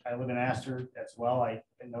 which I live in Astor as well. I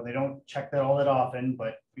know they don't check that all that often,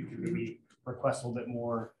 but we could maybe request a little bit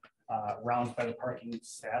more rounds by the parking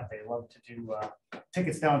staff. They love to do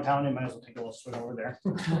tickets downtown. They might as well take a little swing over there.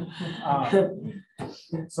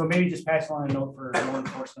 So maybe just pass on a note for more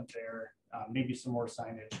enforcement there, maybe some more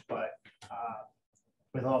signage, but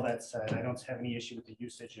with all that said, I don't have any issue with the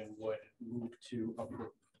usage and would move to approve.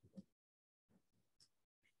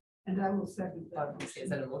 And I will second that. Is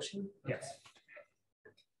that a motion? Yes.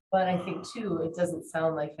 But I think too, it doesn't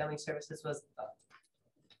sound like Family Services was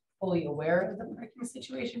fully aware of the parking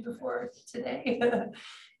situation before today.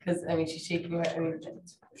 Because I mean, she's shaking her, I mean,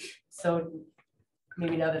 so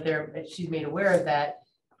maybe now that she's made aware of that,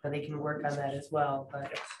 that they can work on that as well.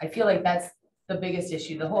 But I feel like that's the biggest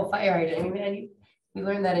issue, the whole fire hydrant. I mean, man, you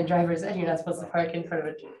learned that in driver's ed, you're not supposed to park in front of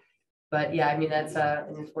it. But yeah, I mean, that's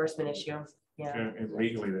an enforcement issue. Yeah. And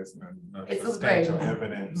legally, there's no It's substantial very-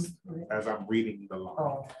 evidence as I'm reading the law.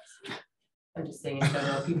 Oh, I'm just saying in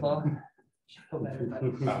general, people. should feel better about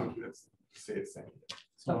it. Say it same.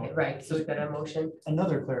 Okay, right, so we've got a motion.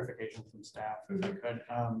 Another clarification from staff, if I could.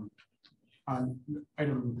 On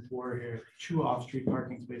item 4 here, 2 off-street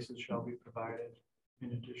parking spaces shall be provided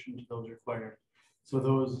in addition to those required. So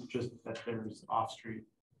those just that there's off-street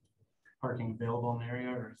parking available in the area,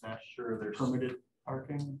 or is that Sure, there's permitted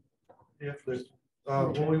parking? If there's,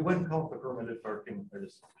 well, we wouldn't count the permitted parking, I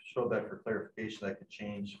just showed that for clarification, that could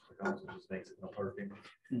change, if the council just makes it no parking.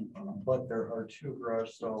 But there are 2 garage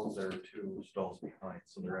stalls, there are 2 stalls behind,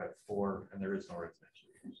 so they're at 4, and there is no residential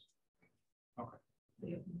use. Okay.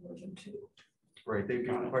 They have more than 2. Right, they'd be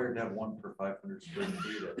required to have 1 per 500 square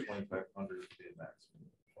feet, at 2,500 would be a maximum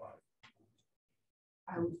of 5.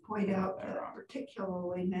 I would point out that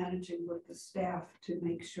particularly managing with the staff to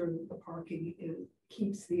make sure that the parking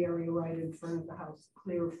keeps the area right in front of the house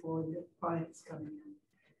clear for the clients coming in.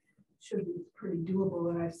 Should be pretty doable,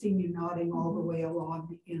 and I've seen you nodding all the way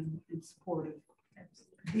along in support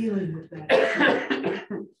of dealing with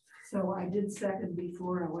that. So I did second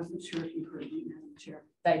before, I wasn't sure if you heard me, Madam Chair.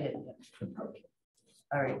 I did. Okay.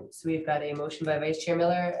 All right, so we've got a motion by Vice Chair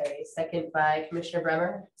Miller, a second by Commissioner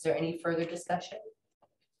Bremer. Is there any further discussion?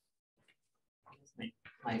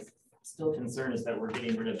 My still concern is that we're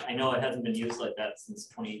getting rid of, I know it hasn't been used like that since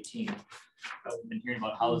 2018. But we've been hearing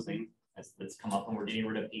about housing that's come up, and we're getting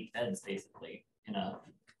rid of 8 beds basically in a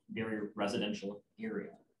very residential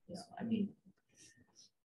area. So, I mean,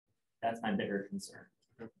 that's my bigger concern.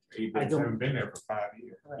 8 beds haven't been there for 5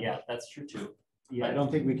 years. Yeah, that's true too. Yeah, I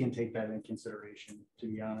don't think we can take that into consideration, to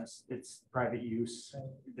be honest. It's private use.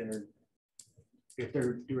 If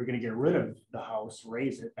they were gonna get rid of the house,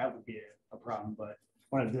 raise it, that would be a problem, but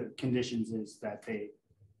one of the conditions is that they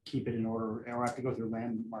keep it in order, and we'll have to go through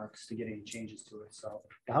landmarks to get any changes to it. So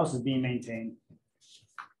the house is being maintained.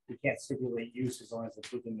 You can't stipulate use as long as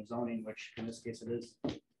it's within the zoning, which in this case it is.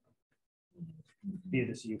 Via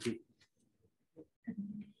the CUP.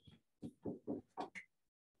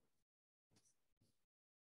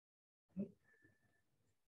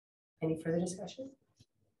 Any further discussion?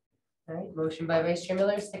 All right, motion by Vice Chair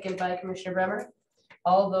Miller, second by Commissioner Bremer.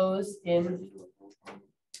 All those in.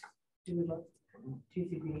 Do we vote? Do you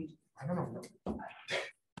think we need? I don't know.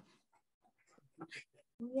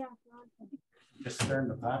 Yeah. Just stirring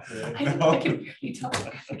the pot. I know, I can barely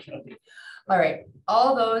talk. All right,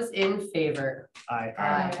 all those in favor? Aye.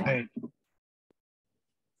 Aye.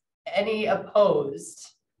 Any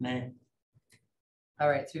opposed? Nay. All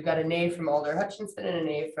right, so we've got a nay from Alder Hutchinson and a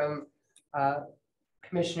nay from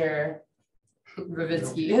Commissioner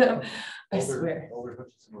Revitsky. I swear. Alder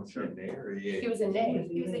Hutchinson was a nay or a yay? He was a nay.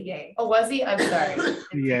 He was a yay. Oh, was he? I'm sorry.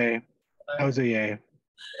 Yay. I was a yay.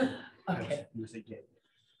 Okay. He was a yay.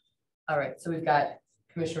 All right, so we've got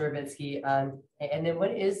Commissioner Revitsky and then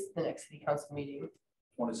when is the next city council meeting?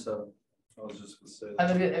 27. I was just gonna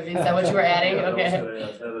say. Is that what you were adding? Yeah, Okay.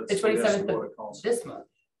 the The 27th of this month.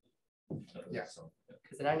 Yeah.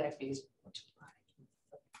 Because in our next meeting is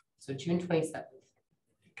so June 27th.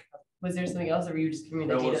 Was there something else, or were you just giving me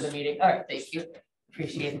the date of the meeting? All right, thank you.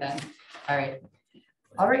 Appreciate that. All right.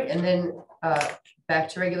 All right, and then back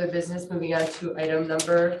to regular business, moving on to item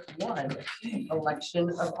number 1, election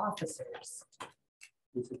of officers.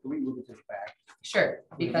 Can we move it to the back? Sure,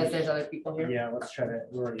 because there's other people here. Yeah, let's try to,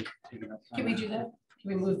 we're already taking up time. Can we do that? Can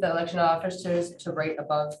we move the election of officers to right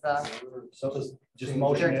above the? So just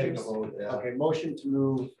motion it. Directors. Okay, motion to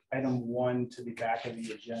move item 1 to the back of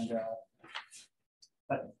the agenda.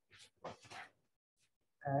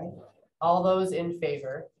 All right, all those in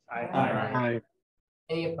favor? Aye.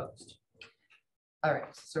 Any opposed? All right,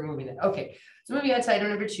 so we're moving it. Okay, so moving on to item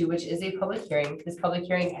number 2, which is a public hearing. This public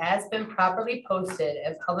hearing has been properly posted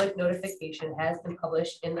and public notification has been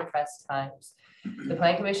published in the Press Times. The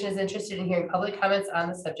Plan Commission is interested in hearing public comments on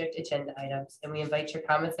the subject agenda items, and we invite your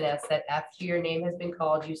comments and ask that after your name has been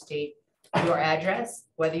called, you state your address,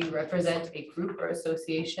 whether you represent a group or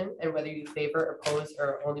association, and whether you favor, oppose, or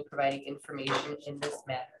are only providing information in this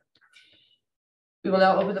matter. We will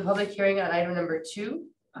now open the public hearing on item number 2,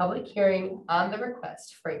 public hearing on the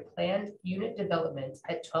request for a planned unit development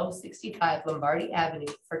at 1265 Lombardi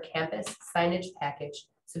Avenue for campus signage package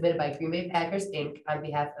submitted by Green Bay Packers, Inc. on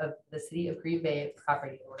behalf of the City of Green Bay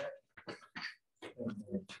property owner.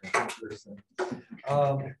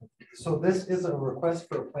 So this is a request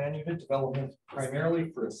for a plan unit development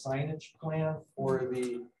primarily for a signage plan for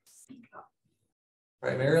the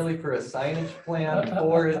primarily for a signage plan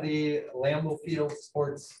for the Lambeau Field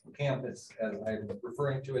Sports Campus, as I'm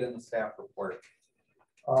referring to it in the staff report.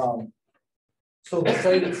 So the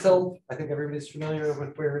site itself, I think everybody's familiar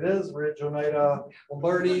with where it is. We're at Oneida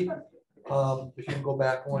Lombardi. If you can go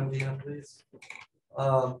back one, Dina, please.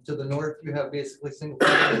 To the north, you have basically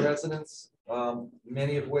single-family residents,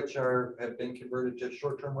 many of which have been converted to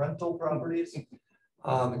short-term rental properties.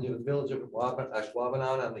 And you have the village of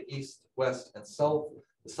Ashwaubenon on the east, west, and south.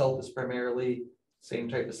 The south is primarily same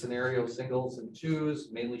type of scenario, singles and twos,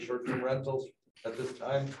 mainly short-term rentals at this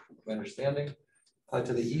time, my understanding.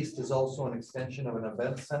 To the east is also an extension of an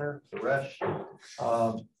event center, the Resch,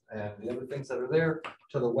 and the other things that are there.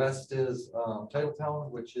 To the west is Titletown,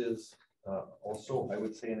 which is also, I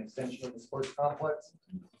would say, an extension of the sports complex.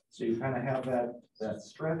 So you kind of have that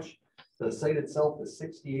stretch. The site itself is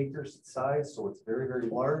 60 acres in size, so it's very, very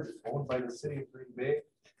large. It's owned by the city of Green Bay,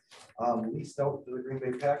 leased out to the Green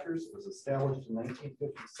Bay Packers. It was established in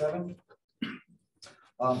 1957.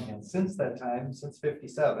 And since that time, since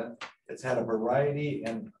 57, it's had a variety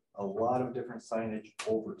and a lot of different signage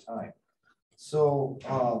over time. So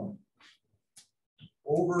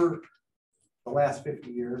over the last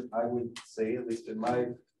 50 years, I would say, at least in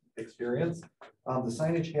my experience, the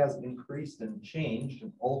signage has increased and changed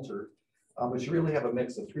and altered, but you really have a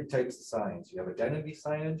mix of three types of signs. You have identity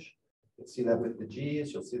signage. You'll see that with the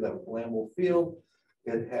G's. You'll see that with Lambeau Field.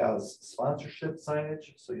 It has sponsorship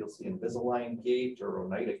signage, so you'll see Invisalign Gate or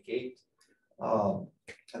Oneida Gate. And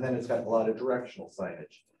then it's got a lot of directional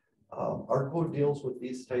signage. Our code deals with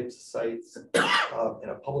these types of sites in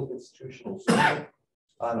a public institutional zone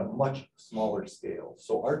on a much smaller scale.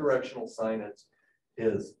 So our directional signage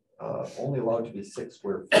is only allowed to be 6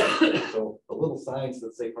 square feet. So the little signs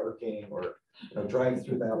that say parking or drive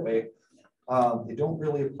through that way, they don't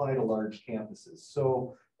really apply to large campuses.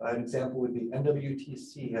 So an example would be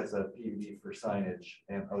NWTC has a PUD for signage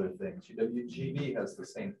and other things. UWGB has the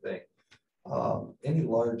same thing. Any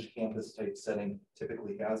large campus type setting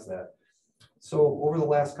typically has that. So over the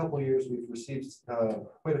last couple of years, we've received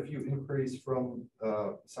quite a few inquiries from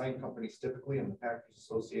sign companies, typically in the Packers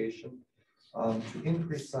Association, to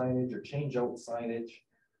increase signage or change out signage.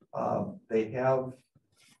 They have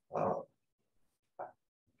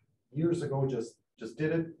years ago just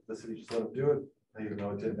did it. The city just let them do it, even though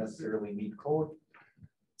it didn't necessarily meet code.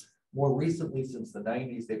 More recently, since the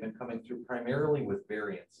 90s, they've been coming through primarily with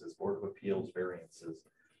variances, Board of Appeals variances.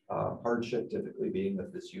 Hardship typically being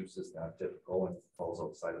that this use is not typical and falls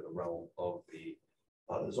outside of the realm of the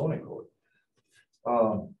zoning code.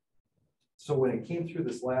 So when it came through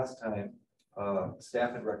this last time,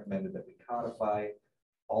 staff had recommended that we codify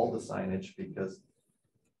all the signage because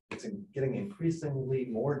it's getting increasingly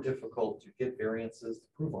more difficult to get variances to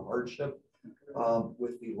prove a hardship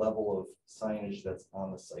with the level of signage that's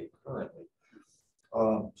on the site currently.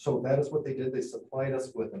 So that is what they did. They supplied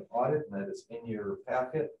us with an audit, and that is in your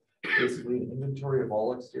packet. Basically an inventory of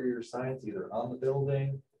all exterior signs, either on the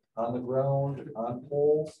building, on the ground, on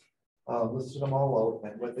poles, listed them all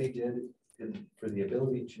out. And what they did for the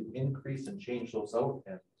ability to increase and change those out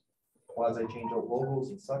and quasi change out logos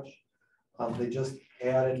and such, they just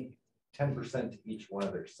added 10% to each one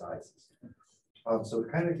of their sizes. So to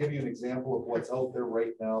kind of give you an example of what's out there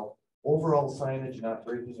right now, overall signage, not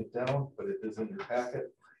breaking it down, but it is in your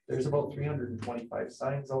packet. There's about 325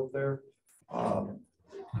 signs out there.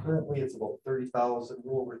 Currently, it's about 30,000, a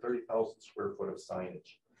little over 30,000 square foot of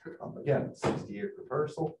signage. Again, 60-acre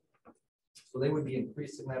parcel. So they would be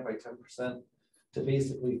increasing that by 10% to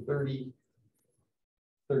basically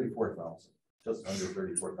 34,000, just under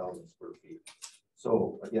 34,000 square feet.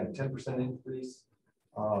 So again, 10% increase.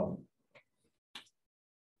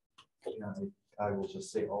 I will just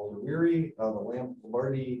say Alder Weary, the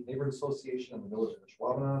Lombardi Neighborhood Association in the village of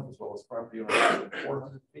Ashwaubenon, as well as property owners within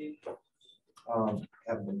 400 feet.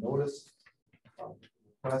 Have been noticed.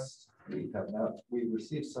 Requests. We've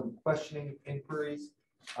received some questioning inquiries,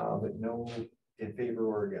 but no in favor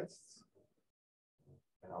or against.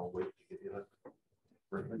 And I'll wait to give you the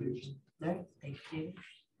recommendation. All right, thank you.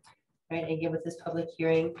 All right, again, with this public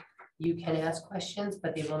hearing, you can ask questions,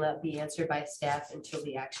 but they will not be answered by staff until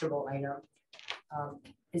the actionable item.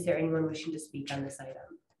 Is there anyone wishing to speak on this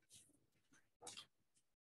item?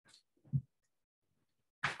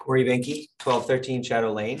 Corey Benke, 1213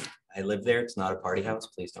 Shadow Lane. I live there. It's not a party house.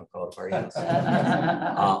 Please don't call it a party house.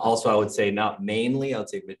 Also, I would say not mainly, I would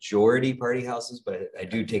say majority party houses, but I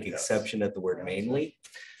do take exception at the word mainly.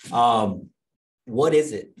 What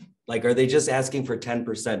is it? Like, are they just asking for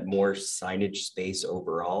 10% more signage space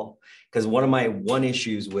overall? Because one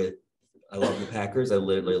issues with, I love the Packers. I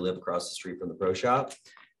literally live across the street from the pro shop.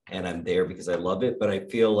 and I'm there because I love it, but I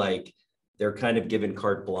feel like they're kind of given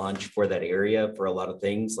carte blanche for that area for a lot of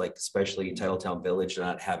things, like especially Titletown Village,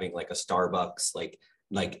 not having like a Starbucks, like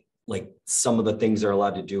some of the things they're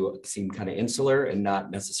allowed to do seem kind of insular and not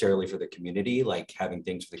necessarily for the community, like having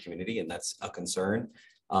things for the community, and that's a concern.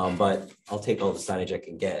 But I'll take all the signage I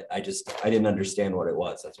can get. I didn't understand what it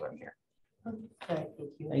was. That's why I'm here. All right, thank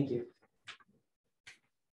you. Thank you.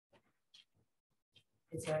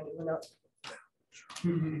 Is there anyone else?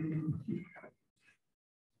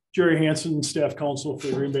 Jerry Hansen, staff counsel for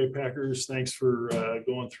the Green Bay Packers. Thanks for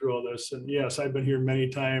going through all this. And yes, I've been here many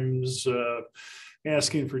times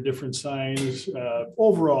asking for different signs.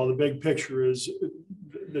 Overall, the big picture is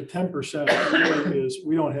the 10% is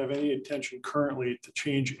we don't have any intention currently to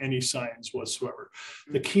change any signs whatsoever.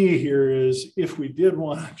 The key here is if we did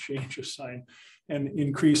want to change a sign and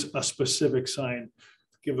increase a specific sign,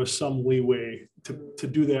 give us some leeway to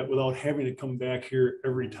do that without having to come back here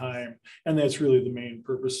every time. And that's really the main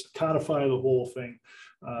purpose, codify the whole thing.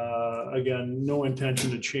 Again, no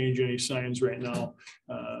intention to change any signs right now.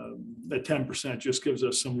 The 10% just gives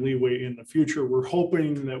us some leeway in the future. We're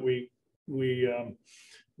hoping that we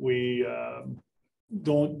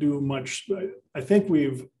don't do much. I think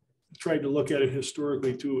we've tried to look at it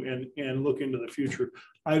historically too and look into the future.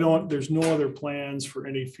 There's no other plans for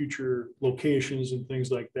any future locations and things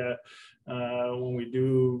like that. When we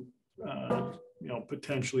do,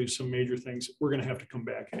 potentially some major things, we're going to have to come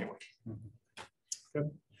back anyway. Okay.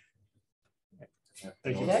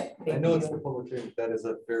 Thank you. I know it's the public hearing, but that is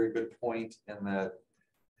a very good point, and that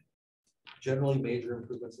generally major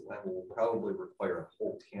improvements in that will probably require a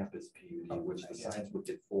whole campus PUD, which the signs would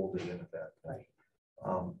get folded in at that point.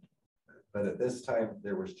 But at this time,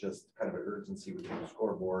 there was just kind of an urgency with the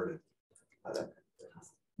scoreboard. And,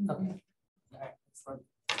 Okay. All right. Excellent.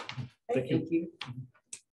 Thank you.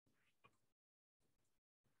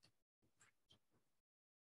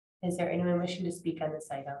 Is there anyone wishing to speak on this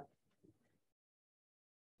item?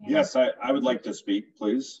 Yes, I would like to speak,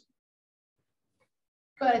 please.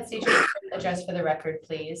 Go ahead, state your address for the record,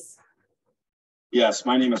 please. Yes,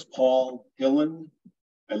 my name is Paul Hillen.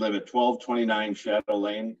 I live at 1229 Shadow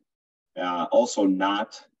Lane. Also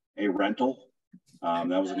not a rental. That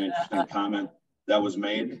was an interesting comment that was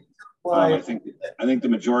made. I think the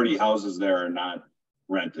majority houses there are not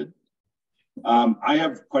rented. I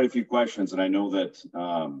have quite a few questions, and I know that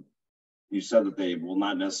you said that they will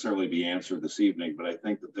not necessarily be answered this evening, but I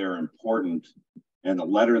think that they're important. And the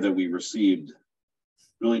letter that we received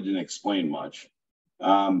really didn't explain much.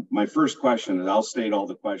 My first question, and I'll state all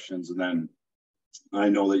the questions, and then I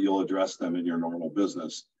know that you'll address them in your normal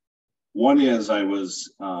business. One is I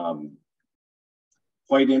was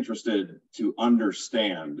quite interested to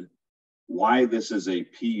understand why this is a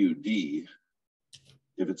PUD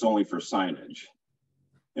if it's only for signage.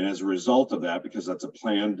 And as a result of that, because that's a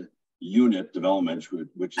planned unit development,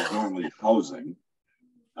 which is normally housing.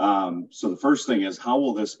 So the first thing is, how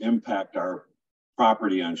will this impact our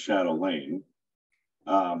property on Shadow Lane?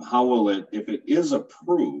 How will it, if it is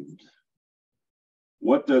approved,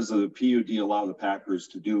 what does the PUD allow the Packers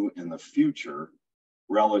to do in the future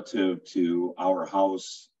relative to our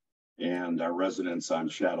house and our residents on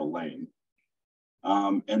Shadow Lane?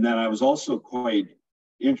 And then I was also quite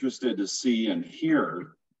interested to see and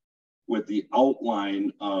hear with the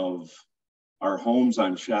outline of our homes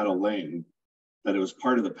on Shadow Lane that it was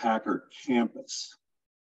part of the Packer campus.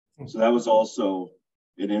 So that was also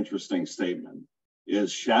an interesting statement.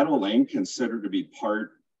 Is Shadow Lane considered to be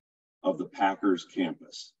part of the Packers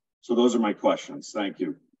campus? So those are my questions. Thank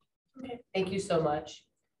you. Okay. Thank you so much.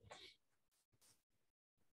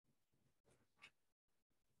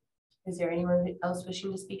 Is there anyone else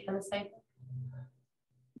wishing to speak on this item?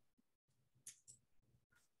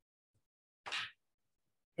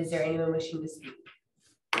 Is there anyone wishing to speak?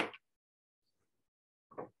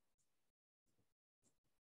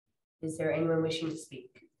 Is there anyone wishing to speak?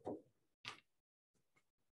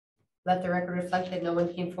 Let the record reflect that no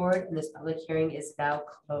one came forward and this public hearing is now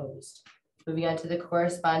closed. Moving on to the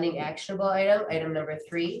corresponding actionable item, item number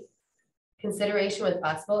 3. Consideration with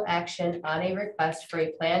possible action on a request for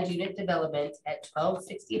a planned unit development at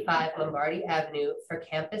 1265 Lombardi Avenue for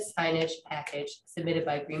campus signage package submitted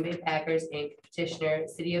by Green Bay Packers Inc. Petitioner,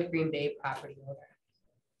 City of Green Bay property owner.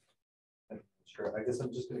 sure, I guess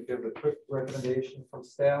I'm just going to give a quick recommendation from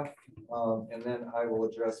staff, and then I will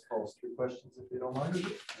address Paul's 3 questions if you don't mind.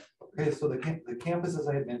 Okay, so the campus, as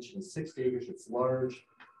I had mentioned, is 60 acres. It's large.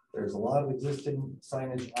 There's a lot of existing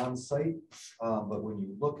signage on site, but when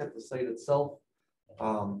you look at the site itself,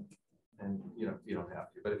 and you don't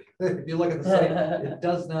have to, but if you look at the site, it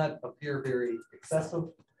does not appear very excessive.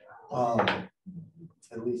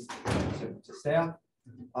 at least to staff.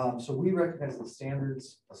 So we recognize the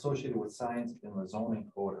standards associated with signs in the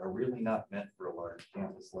zoning code are really not meant for a large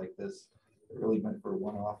campus like this. They're really meant for a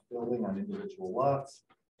one-off building on individual lots.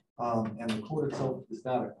 And the code itself is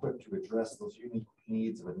not equipped to address those unique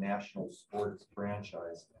needs of a national sports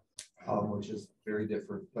franchise, which is very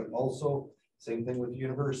different. But also, same thing with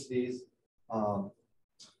universities.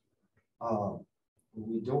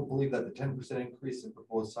 We don't believe that the 10% increase in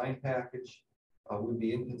proposed sign package would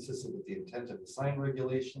be inconsistent with the intent of the sign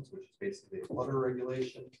regulations, which is basically a clutter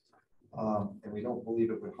regulation. And we don't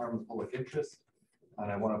believe it would harm the public interest. And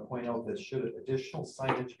I want to point out that should additional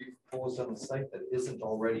signage be proposed on the site that isn't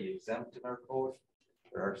already exempt in our code,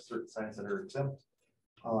 there are certain signs that are exempt,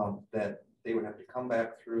 that they would have to come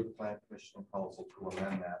back through the Plan Commission and Council to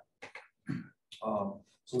amend that.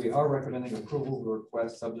 So we are recommending approval of the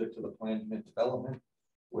request subject to the planned mid development,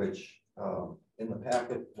 which in the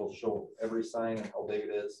packet will show every sign and how big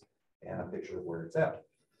it is and a picture of where it's at.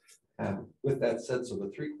 And with that said, so the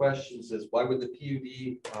three questions is, why would the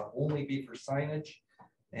PUD only be for signage?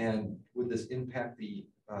 And would this impact the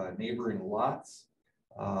neighboring lots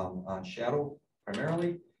on Shadow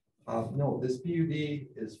primarily? No, this PUD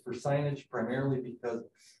is for signage primarily because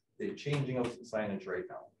they're changing out some signage right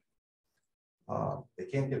now. They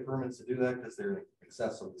can't get permits to do that because they're in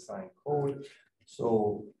excess of the sign code.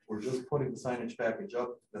 So we're just putting the signage package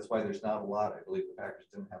up. That's why there's not a lot. I believe the package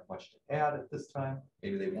didn't have much to add at this time.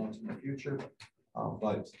 Maybe they won't in the future.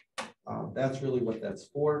 But that's really what that's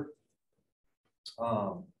for.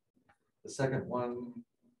 The second one,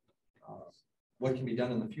 what can be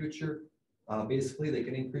done in the future? Basically, they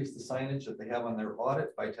can increase the signage that they have on their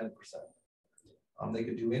audit by 10%. They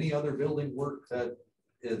could do any other building work that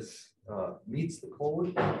is meets the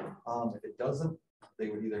code. If it doesn't, they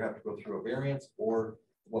would either have to go through a variance, or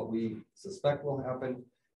what we suspect will happen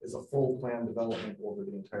is a full plan development over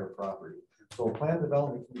the entire property. So a plan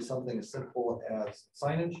development can be something as simple as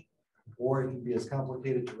signage, or it can be as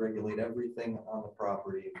complicated to regulate everything on the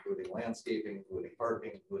property, including landscaping, including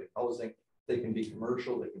parking, including housing. They can be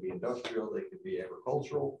commercial, they can be industrial, they can be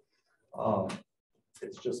agricultural.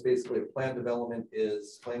 It's just basically a plan development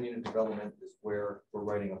is, plan unit development is where we're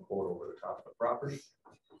writing a code over the top of the property.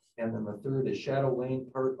 And then the third is Shadow Lane,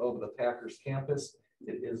 part of the Packers campus.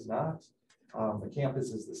 It is not. The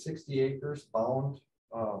campus is the 60 acres bound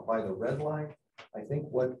by the red line. I think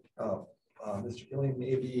what Mr. Killian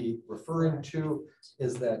may be referring to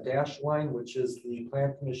is that dashed line, which is the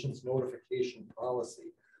Plan Commission's notification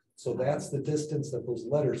policy. So that's the distance that those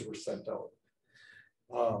letters were sent out.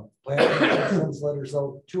 Plan Commission sends letters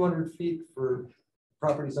out 200 feet for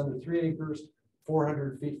properties under 3 acres,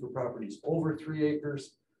 400 feet for properties over 3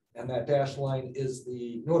 acres. And that dashed line is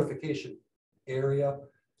the notification area.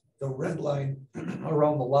 The red line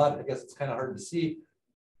around the lot, I guess it's kind of hard to see.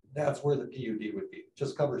 That's where the PUD would be,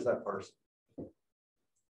 just covers that parcel.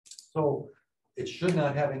 So it should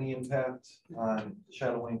not have any impact on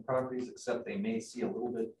Shadow Lane properties, except they may see a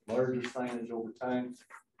little bit larger signage over time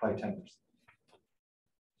by 10%.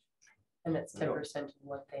 And that's 10% of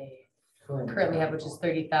what they currently have, which is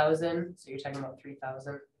 30,000. So you're talking about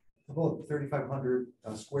 3,000. About 3,500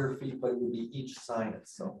 square feet, but it would be each sign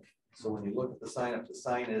itself. So when you look at the sign, if the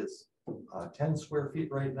sign is 10 square feet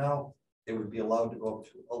right now, it would be allowed to go up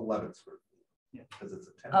to 11 square feet. Because it's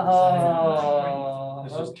a 10%. Oh,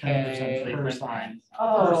 It's just okay. 10% per sign.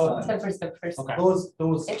 Oh, 10% per sign.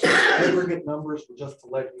 Those aggregate numbers were just to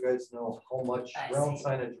let you guys know how much ground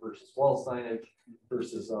signage versus wall signage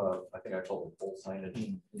versus I think I called it full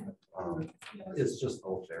signage. It's just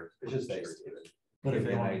out there. It's just there. But if Give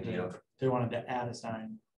they you an wanted, idea. they wanted to add a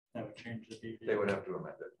sign, that would change the PUD. They would have to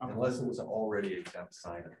amend it unless it was an already exempt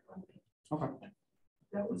sign. Okay.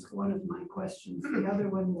 That was one of my questions. The other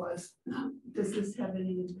one was, does this have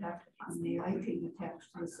any impact on the lighting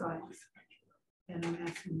attached to the signs? And I'm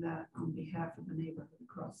asking that on behalf of the neighborhood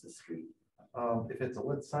across the street. If it's a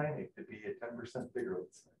lit sign, it could be a 10% bigger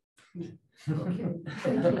lit sign. Okay.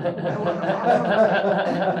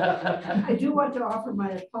 I do want to offer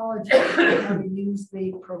my apology for having used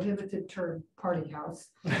the prohibited term party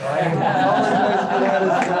house. I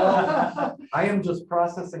am just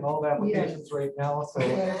processing all the applications right now, so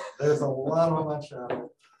there's a lot of much.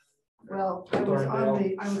 Well,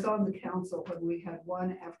 I was on the council when we had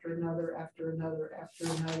one after another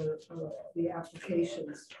the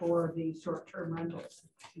applications for the short-term rentals,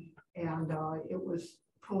 and it was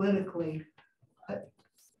politically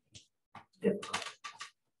difficult.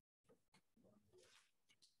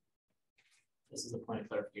 This is a point of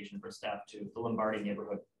clarification for staff too. The Lombardi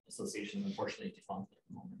Neighborhood Association unfortunately defunct at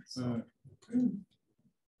the moment. So.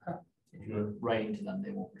 If you're writing to them,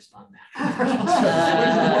 they won't respond back.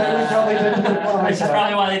 Which Which is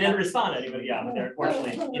probably why they didn't respond to anybody, yeah, but they're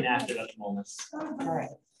unfortunately inactive at the moment. All right.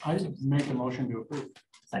 I make a motion to approve.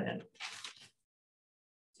 Second.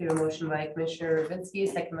 To a motion by Commissioner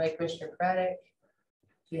Ravinsky, second by Commissioner Craddock.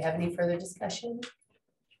 Do you have any further discussion?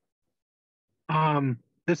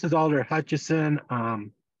 This is Alder Hutchison.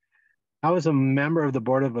 I was a member of the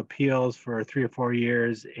Board of Appeals for 3 or 4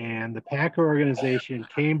 years, and the Packer organization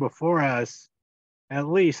came before us at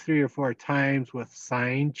least 3 or 4 times with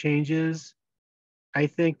sign changes. I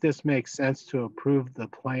think this makes sense to approve the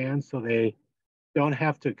plan so they don't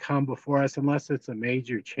have to come before us unless it's a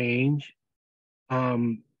major change.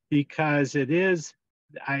 Because it is,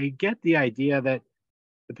 I get the idea that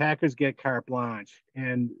the Packers get carte blanche,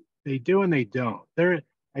 and they do and they don't.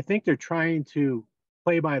 I think they're trying to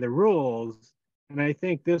play by the rules, and I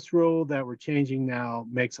think this rule that we're changing now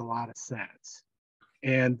makes a lot of sense.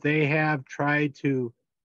 And they have tried to,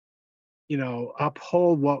 you know,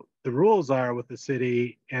 uphold what the rules are with the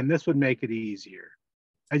city, and this would make it easier.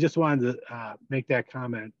 I just wanted to make that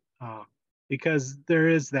comment because there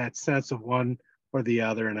is that sense of one or the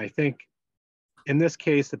other, and I think in this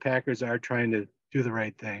case, the Packers are trying to do the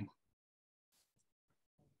right thing.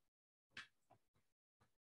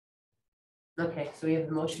 Okay, so we have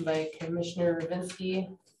the motion by Commissioner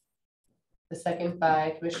Ravinsky, the second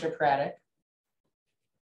by Commissioner Craddock.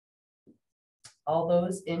 All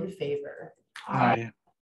those in favor? Aye.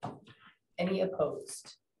 Any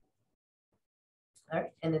opposed? All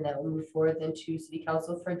right, and then that will move forward then to City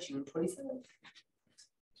Council for June 27th.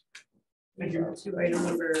 Thank you. To item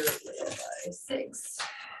number 6,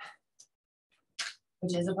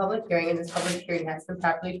 which is a public hearing, and this public hearing has been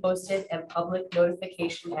properly posted and public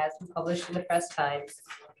notification has been published in the Press Times.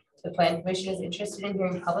 The Plan Commission is interested in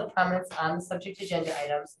hearing public comments on the subject agenda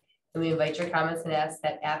items, and we invite your comments and ask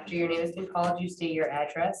that after your name has been called, you state your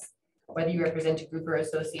address, whether you represent a group or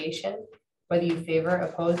association, whether you favor,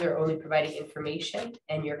 oppose, or only providing information,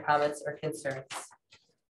 and your comments or concerns.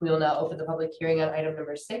 We will now open the public hearing on item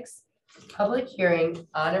number 6. Public hearing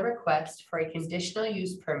on a request for a conditional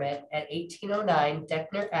use permit at 1809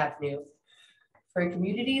 Deckner Avenue for a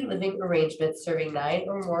community living arrangement serving 9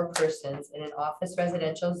 or more persons in an office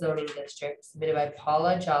residential zoning district submitted by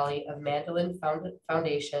Paula Jolly of Mandolin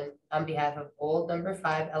Foundation on behalf of Old Number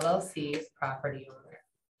 5 LLC property owner.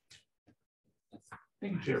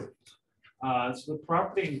 Thank you. So the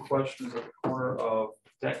property in question is at the corner of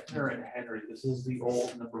Deckner and Henry. This is the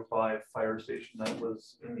old Number 5 fire station that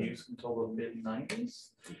was in use until the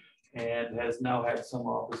mid-90s and has now had some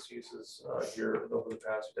office uses here over the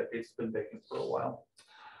past decades. It's been vacant for a while.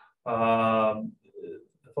 The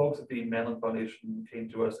folks at the Mandolin Foundation came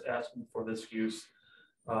to us asking for this use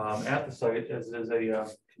at the site as it is a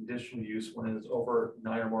conditional use when it is over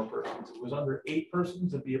 9 or more persons. If it was under 8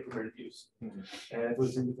 persons, it'd be a permitted use. And if it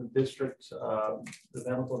was in different districts, the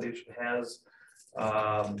Mandolin Foundation has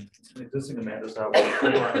an existing Amanda's House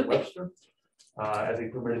in Webster as a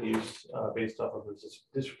permitted use based off of the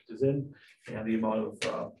district is in and the amount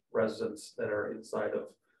of residents that are inside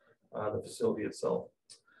of the facility itself.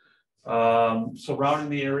 Surrounding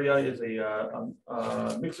the area is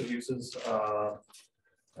a mix of uses.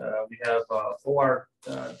 We have OR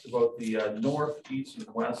to both the north, east, and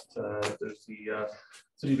west. There's the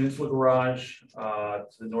City Municipal Garage to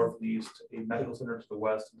the north and east, a medical center to the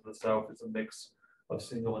west and to the south. It's a mix of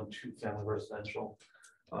single and 2-family residential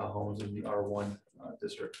homes in the R1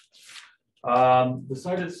 district. The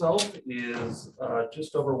site itself is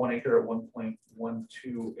just over 1 acre at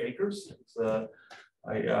 1.12 acres. It's a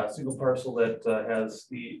single parcel that has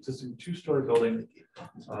the existing 2-story building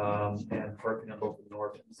and parking on both the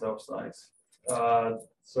north and south sides.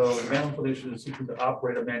 So the Mandolin Foundation is seeking to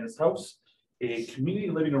operate Amanda's House, a community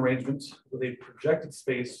living arrangement with a projected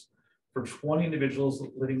space for 20 individuals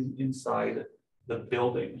living inside the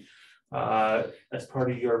building. As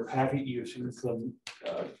part of your packet, you've seen some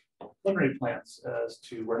preliminary plans as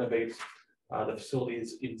to renovate the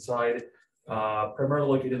facilities inside, primarily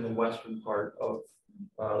located in the western part of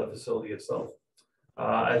the facility itself.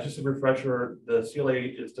 As just a refresher, the CLA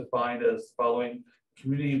is defined as following: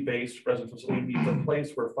 community-based residential facility means a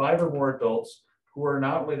place where 5 or more adults who are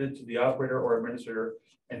not related to the operator or administrator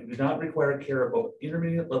and do not require care above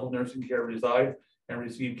intermediate level nursing care reside and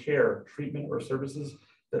receive care, treatment, or services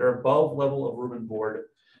that are above level of room and board,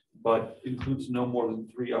 but includes no more than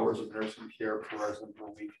 3 hours of nursing care per resident per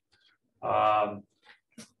week.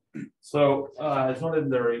 As noted in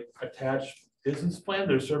their attached business plan,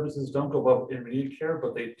 their services don't go above intermediate care,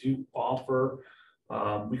 but they do offer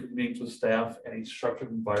weekly meetings with staff and a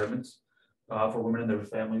structured environment for women and their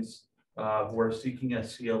families who are seeking a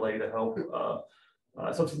CLA to help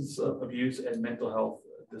substance abuse and mental health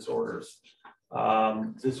disorders.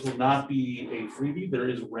 This will not be a freebie. There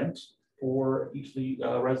is rent for each of the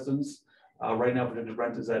residents. Right now, the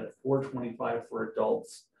rent is at $425 for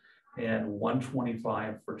adults and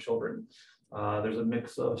 $125 for children. There's a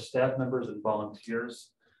mix of staff members and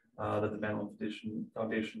volunteers that the Mandolin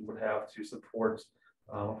Foundation would have to support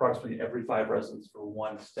approximately every 5 residents for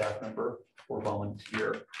 1 staff member or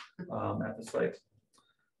volunteer at the site.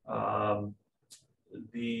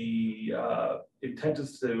 The intent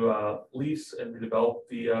is to lease and redevelop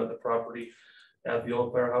the property at the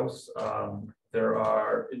old firehouse. There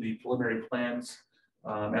are, in the preliminary plans,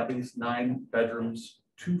 at least 9 bedrooms,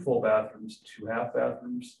 2 full bathrooms, 2 half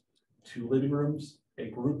bathrooms, 2 living rooms, a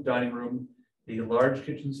group dining room, a large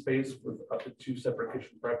kitchen space with up to 2 separate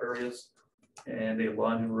kitchen prep areas, and a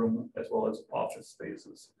laundry room, as well as office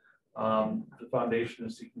spaces. The foundation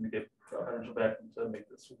is seeking to get financial backing to make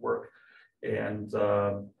this work, and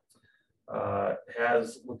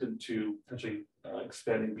has looked into potentially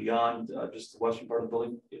expanding beyond just the western part of the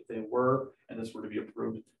building. If they were, and this were to be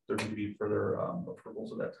approved, there need to be further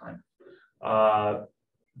approvals at that time.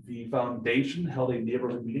 The foundation held a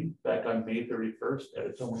neighborhood meeting back on May 31st at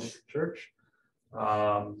its own church.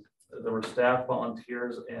 There were staff,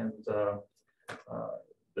 volunteers, and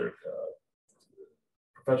their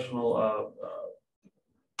professional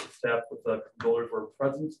staff with the controllers were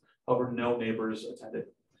present. However, no neighbors attended.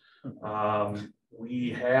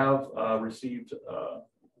 We have received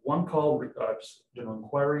 1 call, general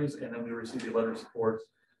inquiries, and then we received a letter of support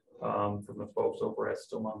from the folks over at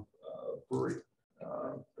Stillmont Brewery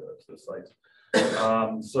to the site.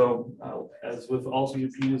 As with all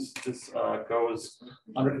CUPs, this goes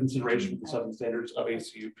under consideration with the 7 standards of a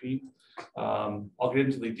CUP. I'll get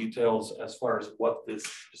into the details as far as what this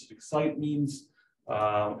specific site means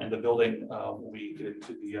and the building when we get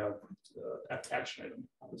into the action item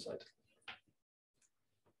on the site.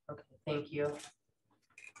 Okay, thank you.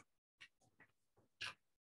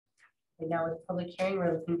 And now with public hearing,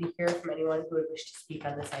 we're looking to hear from anyone who would wish to speak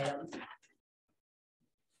on this item.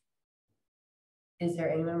 Is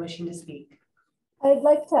there anyone wishing to speak? I'd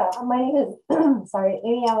like to, my name is, sorry,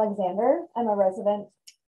 Amy Alexander. I'm a resident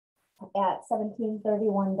at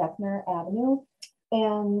 1731 Deckner Avenue.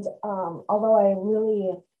 And although I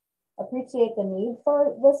really appreciate the need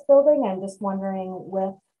for this building, I'm just wondering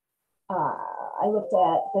with, I looked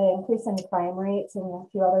at the increase in crime rates and a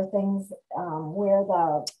few other things where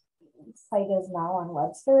the site is now on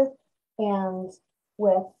Webster, and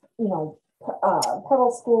with, you know,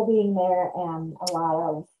 Preble School being there and a lot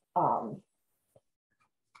of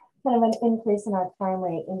kind of an increase in our crime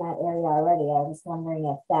rate in that area already. I was wondering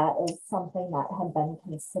if that is something that had been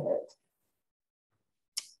considered.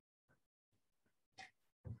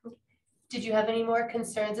 Did you have any more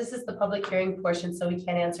concerns? This is the public hearing portion, so we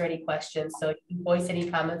can't answer any questions. So if you voice any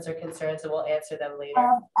comments or concerns, and we'll answer them later.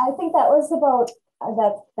 I think that was about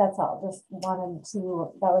that's all. Just wanted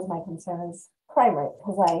to, that was my concern is crime rate,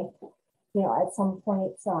 because you know, at some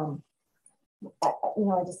points, you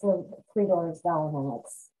know, I just live 3 doors down, and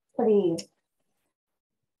it's pretty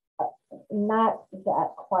not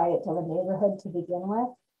that quiet of a neighborhood to begin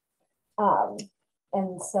with.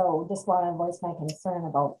 And so just want to voice my concern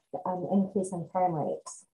about an increase in crime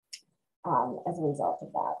rates as a result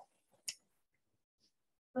of that.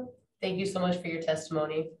 Thank you so much for your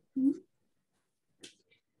testimony. Mm-hmm.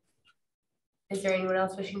 Is there anyone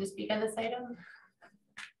else wishing to speak on this item?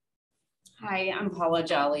 Hi, I'm Paula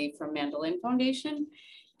Jolly from Mandolin Foundation.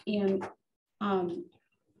 And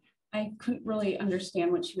I couldn't really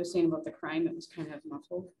understand what she was saying about the crime. It was kind of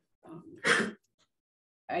muffled.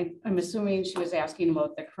 I'm assuming she was asking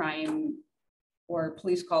about the crime or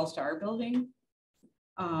police calls to our building.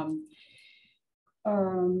 That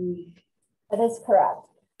is correct.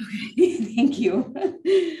 Okay, thank you.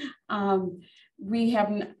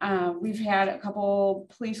 We've had a couple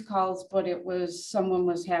police calls, but it was someone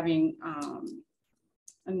was having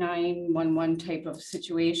a 911 type of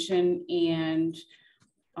situation, and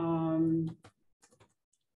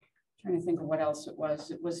trying to think of what else it was.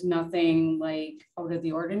 It was nothing like out of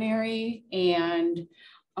the ordinary. And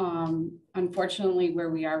unfortunately, where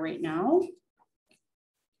we are right now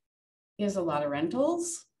is a lot of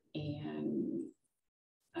rentals, and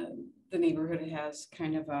the neighborhood has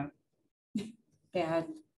kind of a bad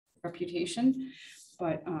reputation.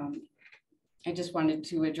 But I just wanted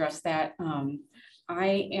to address that.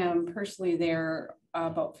 I am personally there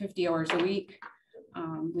about 50 hours a week.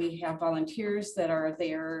 We have volunteers that are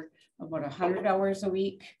there about 100 hours a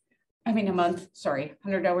week. I mean, a month, sorry,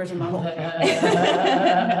 $100 a month.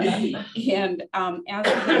 And as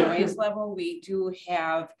for the noise level, we do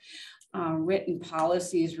have written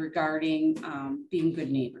policies regarding being good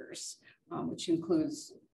neighbors, which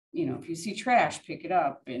includes, you know, if you see trash, pick it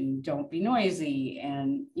up and don't be noisy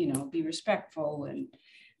and, you know, be respectful and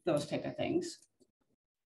those type of things.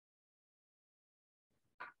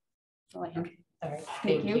 That's all I have. All right,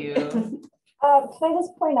 thank you. Can I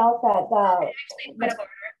just point out that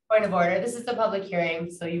Point of order. This is a public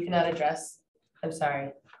hearing, so you cannot address. I'm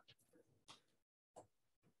sorry.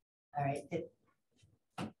 All right.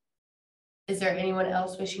 Is there anyone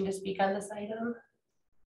else wishing to speak on this item?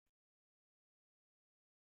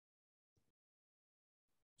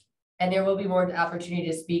 And there will be more opportunity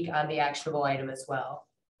to speak on the actionable item as well.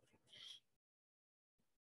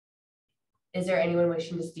 Is there anyone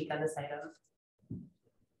wishing to speak on this item?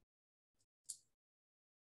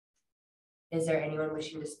 Is there anyone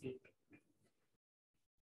wishing to speak?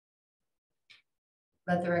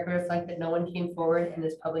 Let the record reflect that no one came forward and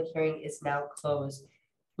this public hearing is now closed.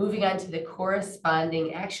 Moving on to the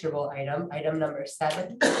corresponding actionable item, item number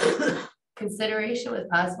 7. Consideration with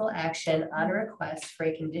possible action on a request for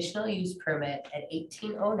a conditional use permit at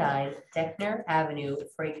 1809 Deckner Avenue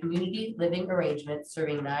for a community living arrangement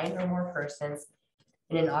serving 9 or more persons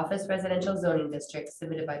in an office residential zoning district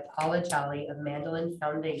submitted by Paula Jolly of Mandolin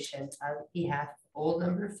Foundation on behalf of Old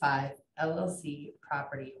Number 5 LLC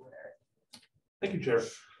property owner. Thank you, Chair.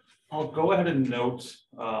 I'll go ahead and note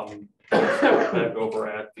back over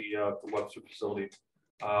at the Webster facility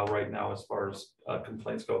right now as far as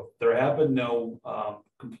complaints go. There have been no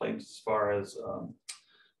complaints as far as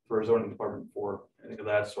for zoning department for anything of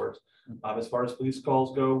that sort. As far as police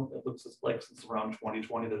calls go, it looks like since around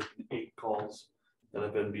 2020, there's been 8 calls that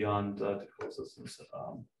have been beyond technical assistance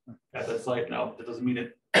at that site. Now, that doesn't mean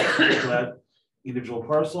it for that individual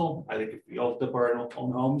parcel. I think if we all dip our own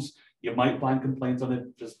homes, you might find complaints on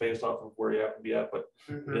it just based off of where you happen to be at, but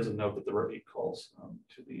it is a note that there were 8 calls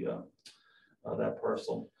to the that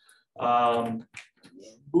parcel.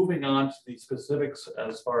 Moving on to the specifics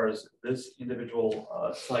as far as this individual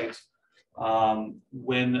site,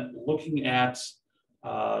 when looking at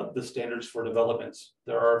the standards for developments,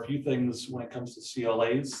 there are a few things when it comes to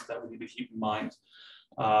CLAs that we need to keep in mind.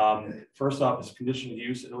 First off is conditional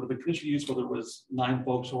use. It would have been conditional use whether it was 9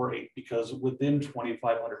 folks or 8, because within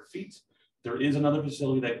 2,500 feet, there is another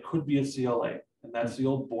facility that could be a CLA, and that's the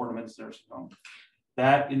old Borneman's nursing home.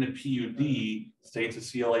 That in the PUD states a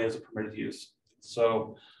CLA is a permitted use.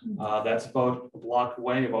 So that's about a block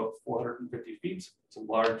away, about 450 feet. It's a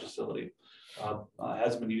large facility.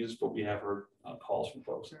 Hasn't been used, but we have heard calls from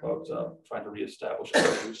folks about trying to reestablish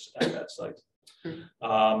use at that site.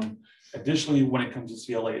 Additionally, when it comes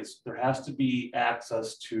to CLAs, there has to be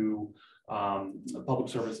access to public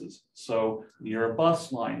services. So near a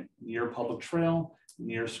bus line, near a public trail,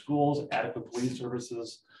 near schools, adequate police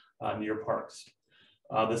services, near parks.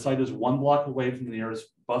 The site is 1 block away from the nearest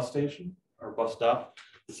bus station or bus stop.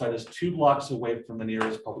 The site is 2 blocks away from the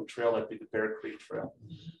nearest public trail, that'd be the Bear Creek Trail.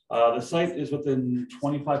 The site is within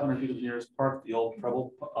 2,500 feet of the nearest park, the old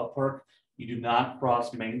Preble Park. You do not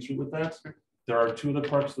cross Main Street with that. There are 2 other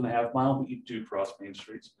parks in the half mile, but you do cross Main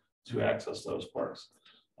Street to access those parks.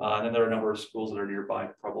 And then there are a number of schools that are nearby.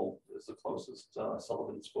 Preble is the closest,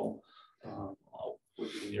 Sullivan School,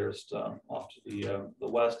 which is the nearest off to the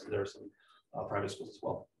west. There are some private schools as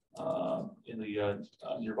well in the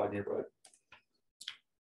nearby neighborhood.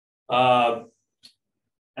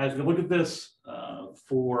 As we look at this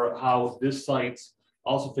for how this site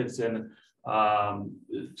also fits in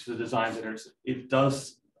to the design standards, it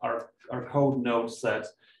does, our code notes that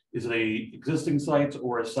is it a existing site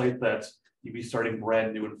or a site that you'd be starting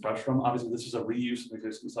brand new and fresh from. Obviously, this is a reuse of an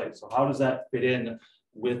existing site. So how does that fit in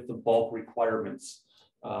with the bulk requirements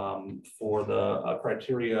for the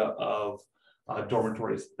criteria of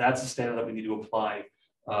dormitories? That's the standard that we need to apply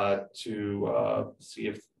to see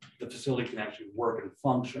if the facility can actually work and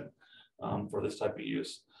function for this type of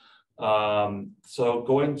use. So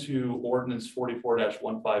going to ordinance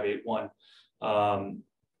 44-1581,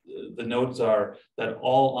 the notes are that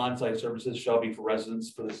all on-site services shall be for residents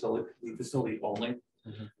for the facility only.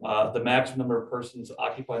 The maximum number of persons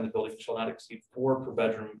occupying the building shall not exceed 4 per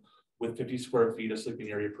bedroom with 50 square feet of sleeping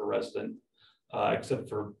area per resident, except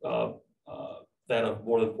for that of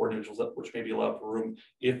more than 4 individuals, which may be allowed per room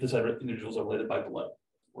if the said individuals are related by blood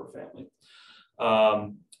or family.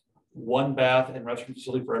 1 bath and restroom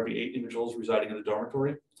facility for every 8 individuals residing in the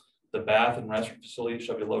dormitory. The bath and restroom facility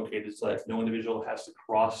shall be located so that no individual has to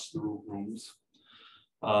cross through rooms.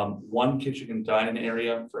 1 kitchen and dining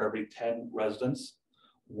area for every 10 residents.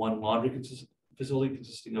 1 laundry facility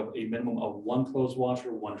consisting of a minimum of 1 clothes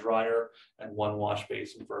washer, 1 dryer, and 1 wash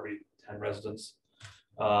basin for every 10 residents.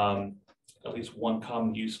 At least 1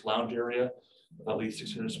 common use lounge area of at least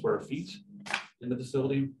 600 square feet in the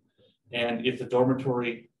facility. And if the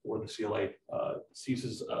dormitory or the CLA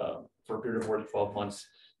ceases for a period of more than 12 months,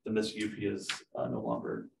 then this UP is no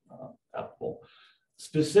longer applicable.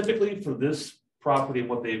 Specifically for this property and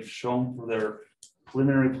what they've shown for their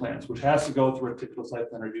preliminary plans, which has to go through a typical site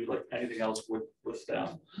plan review like anything else with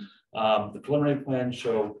staff. The preliminary plans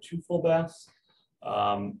show 2 full baths.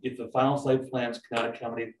 If the final site plans cannot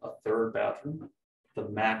accommodate a 3rd bathroom, the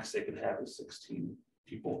max they could have is 16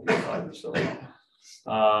 people inside the facility.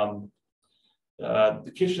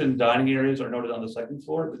 The kitchen and dining areas are noted on the 2nd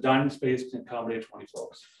floor. The dining space can accommodate 20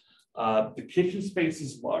 folks. The kitchen space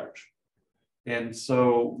is large. And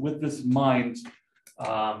so with this in mind,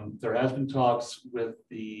 there has been talks with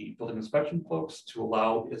the building inspection folks to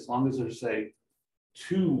allow, as long as there's say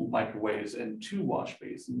 2 microwaves and 2 wash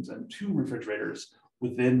basins and 2 refrigerators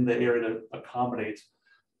within the area to accommodate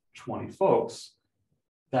 20 folks,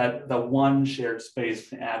 that the 1 shared space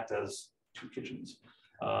can act as 2 kitchens.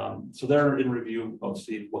 So they're in review of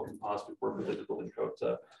seeing what can possibly work within the building code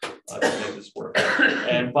to make this work.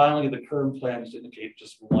 And finally, the current plans indicate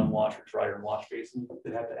just 1 washer, dryer, and wash basin.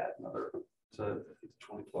 They'd have to add another to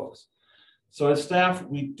 20 folks. So as staff,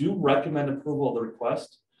 we do recommend approval of the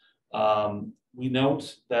request. We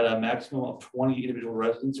note that a maximum of 20 individual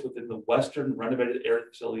residents within the western renovated area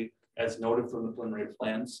facility, as noted from the preliminary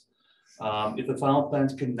plans. If the final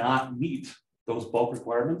plans cannot meet those bulk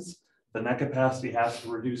requirements, then that capacity has to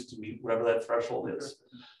reduce to meet whatever that threshold is.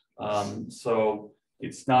 So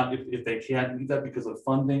it's not, if they can't meet that because of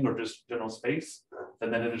funding or just general space,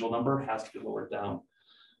 then that individual number has to be lowered down.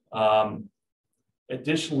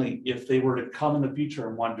 Additionally, if they were to come in the future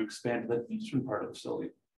and wanted to expand to the eastern part of the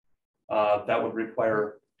facility, that would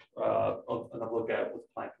require another look at with the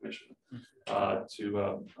Plan Commission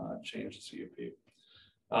to change the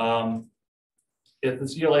CUP. If the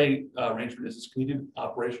CLA arrangement is discontinued,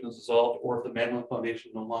 operation is dissolved, or if the Mandolin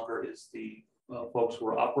Foundation no longer is the folks who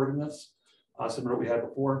are operating this, similar to what we had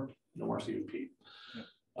before, no more CUP.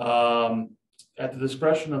 At the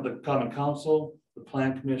discretion of the Common Council, the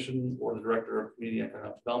Plan Commission, or the Director of Community and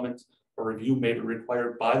Economic Development, a review may be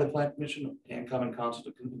required by the Plan Commission and Common Council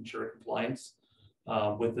to ensure compliance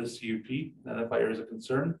with this CUP, identify areas of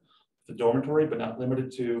concern, the dormitory, but not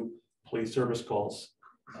limited to police service calls,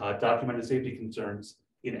 documented safety concerns,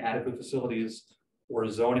 inadequate facilities, or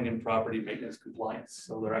zoning and property maintenance compliance.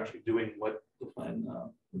 So they're actually doing what the plan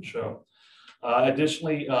would show.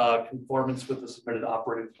 Additionally, conformance with the submitted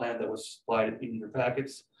operating plan that was supplied in your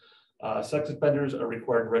packets. Sex offenders are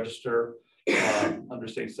required to register under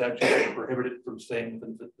state statute, are prohibited from staying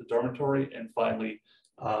within the dormitory, and finally,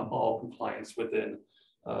 all compliance within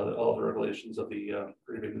all the regulations of the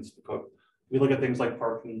Green Bay Municipal Code. We look at things like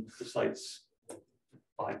parking, the sites,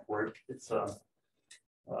 fine for it. It's can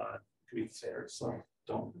be fair, so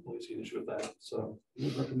don't really see an issue with that. So we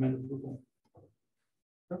would recommend approval.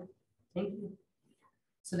 Thank you.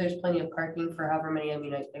 So there's plenty of parking for however many. I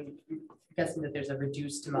mean, I'm guessing that there's a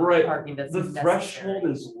reduced amount of parking that's the necessary. threshold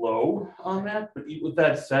is low on that, but with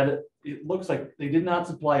that said, it looks like they did not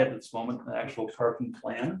supply at this moment the actual parking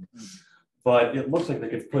plan, but it looks like they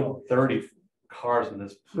could put 30 cars in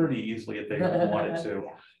this pretty easily if they wanted to.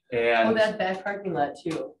 And that back parking lot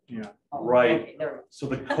too. Yeah. Oh, Right. okay, never mind. So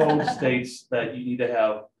the code states that you need to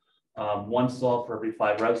have 1 stall for every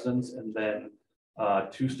 5 residents, and then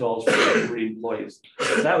 2 stalls for 3 employees.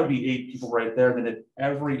 So that would be 8 people right there. And then if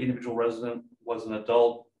every individual resident was an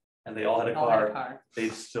adult and they all had a car,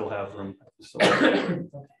 they'd still have room. Okay.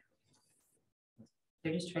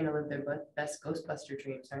 They're just trying to live their best Ghostbuster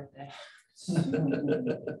dreams, aren't they?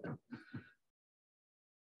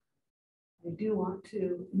 I do want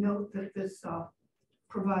to note that this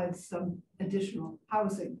provides some additional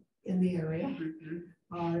housing in the area.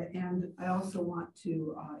 And I also want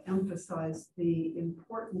to emphasize the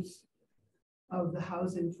importance of the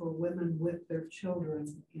housing for women with their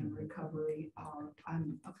children in recovery.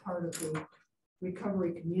 I'm a part of the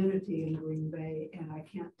recovery community in Green Bay, and I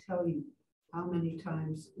can't tell you how many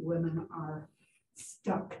times women are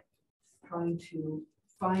stuck trying to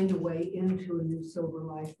find a way into a new sober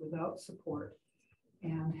life without support,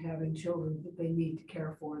 and having children that they need to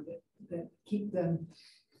care for that keep them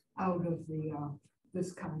out of the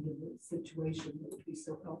this kind of a situation that would be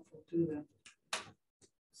so helpful to them.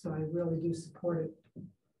 So I really do support it.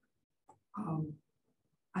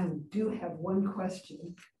 I do have one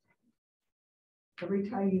question. Every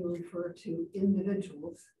time you refer to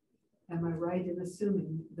individuals, am I right in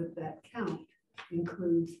assuming that that count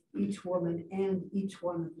includes each woman and each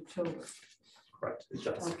one of the children. Correct, it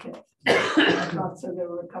does. Okay. I thought so. There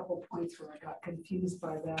were a couple points where I got confused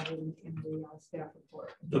by that in the staff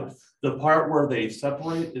report. The part where they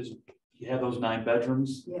separate is you have those 9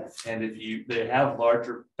 bedrooms. Yes. And if they have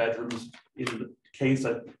larger bedrooms, in the case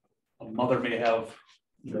that a mother may have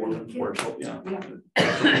more than 4 children,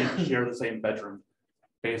 so they share the same bedroom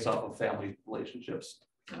based off of family relationships.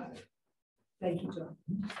 Got it. Thank you, John.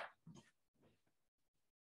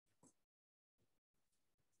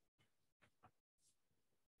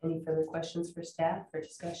 Any further questions for staff or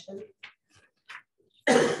discussion?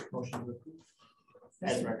 Motion to approve.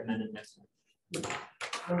 As recommended next time.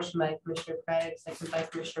 Motion by Commissioner Craddock, second by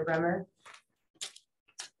Commissioner Bremer.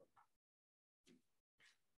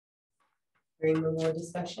 Hearing no more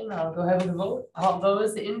discussion, I'll go ahead with a vote. All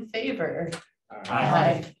those in favor?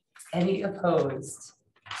 Aye. Any opposed?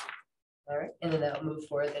 All right, and then that'll move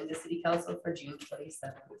forward then to City Council for June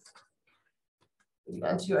 27th. Moving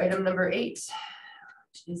on to item number 8,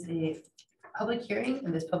 which is a public hearing,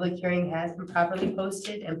 and this public hearing has been properly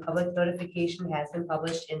posted and public notification has been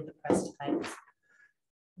published in the Press Times.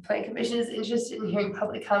 The Planning Commission is interested in hearing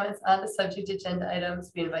public comments on the subject agenda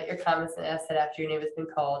items. We invite your comments and ask that after your name has been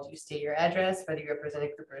called, you state your address, whether you represent a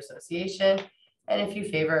group or association, and if you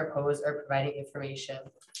favor, oppose, or providing information.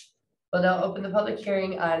 We'll now open the public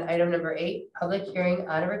hearing on item number 8, public hearing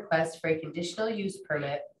on a request for a conditional use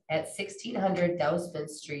permit at 1600 Dousman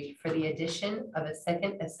Street for the addition of a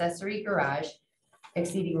second accessory garage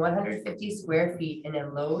exceeding 150 square feet in a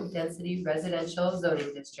low-density residential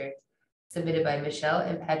zoning district, submitted by Michelle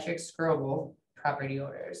and Patrick Scroble, property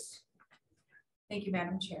owners. Thank you,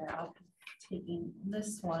 Madam Chair. I'll be taking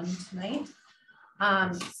this one tonight.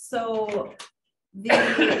 So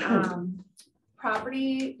the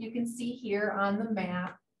property you can see here on the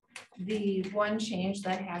map, the one change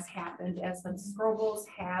that has happened as the Scrobles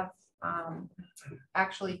have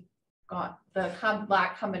actually gone, the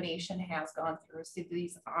lot combination has gone through. So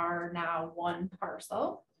these are now one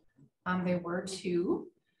parcel. They were 2.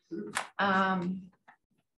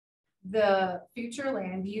 The future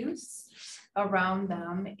land use around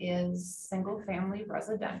them is single family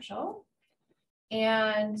residential.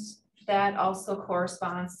 And that also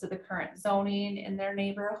corresponds to the current zoning in their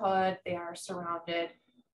neighborhood. They are surrounded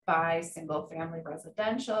by single family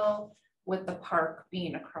residential with the park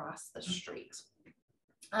being across the street.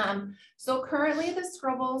 So currently the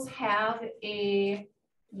Scrubbles have a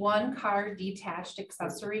 1-car detached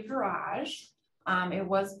accessory garage. It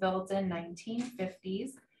was built in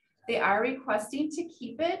 1950s. They are requesting to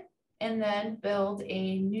keep it and then build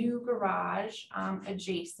a new garage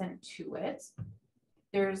adjacent to it.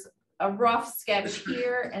 There's a rough sketch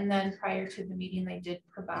here, and then prior to the meeting, they did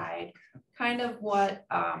provide kind of what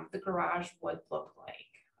the garage would look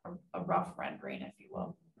like, a rough rendering, if you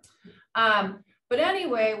will. But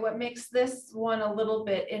anyway, what makes this one a little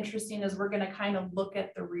bit interesting is we're going to kind of look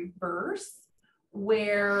at the reverse,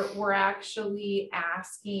 where we're actually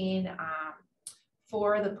asking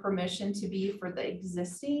for the permission to be for the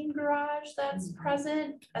existing garage that's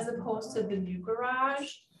present as opposed to the new garage.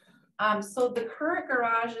 So the current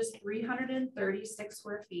garage is 336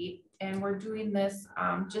 square feet, and we're doing this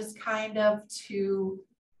just kind of to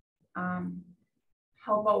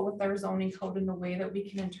help out with our zoning code in the way that we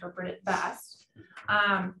can interpret it best.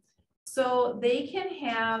 So they can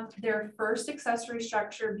have their first accessory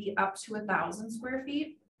structure be up to 1,000 square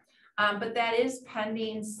feet, but that is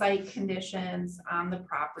pending site conditions on the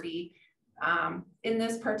property. In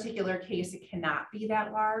this particular case, it cannot be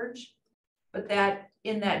that large, but that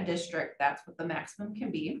in that district, that's what the maximum can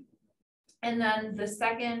be. And then the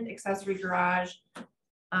second accessory garage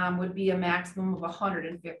would be a maximum of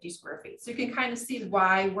 150 square feet. So you can kind of see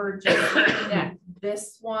why we're just looking at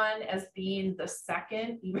this one as being the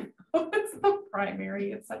second, even though it's the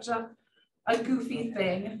primary. It's such a goofy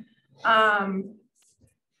thing. And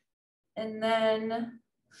then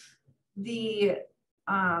the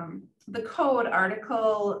code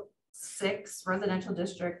article 6 residential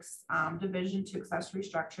districts division to accessory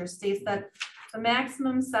structures states that the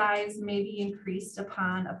maximum size may be increased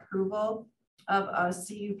upon approval of a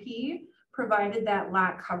CUP, provided that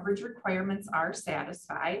lot coverage requirements are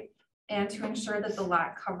satisfied. And to ensure that the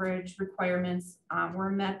lot coverage requirements were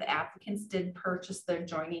met, the applicants did purchase the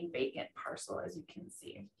adjoining vacant parcel, as you can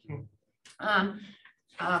see.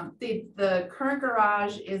 The current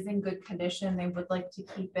garage is in good condition. They would like to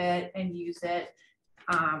keep it and use it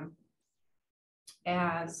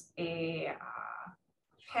as a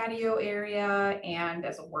patio area and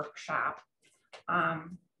as a workshop.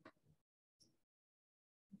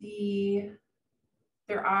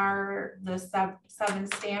 There are the seven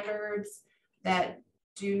standards that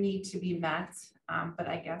do need to be met. But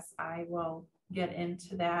I guess I will get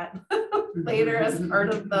into that later as part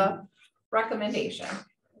of the recommendation.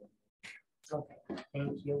 Okay,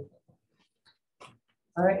 thank you.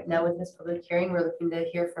 All right, now with this public hearing, we're looking to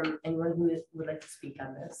hear from anyone who would like to speak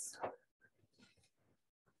on this.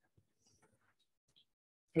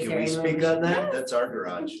 Is Can there we anyone speak who- on that? That's our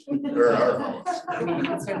garage or our house. I mean, you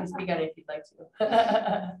can certainly speak on it if you'd like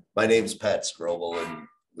to. My name's Pat Strobel and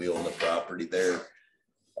we own the property there.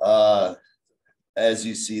 As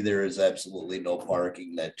you see, there is absolutely no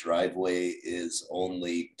parking. That driveway is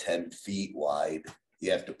only 10 feet wide.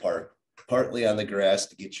 You have to park partly on the grass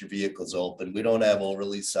to get your vehicles open. We don't have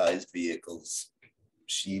overly sized vehicles.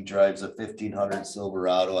 She drives a 1500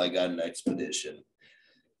 Silverado. I got an Expedition.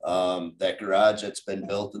 That garage that's been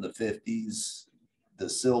built in the 50s, the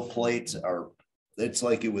sill plates are, it's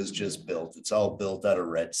like it was just built. It's all built out of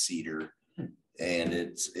red cedar and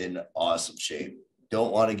it's in awesome shape.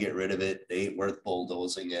 Don't want to get rid of it. They ain't worth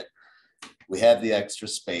bulldozing it. We have the extra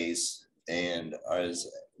space and as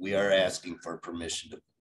we are asking for permission to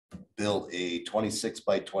build a 26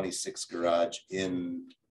 by 26 garage in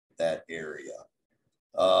that area.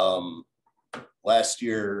 Last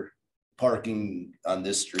year, parking on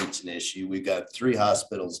this street's an issue. We got 3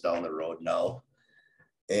 hospitals down the road now.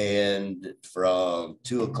 And from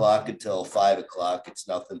 2 o'clock until 5 o'clock, it's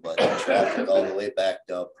nothing but traffic all the way backed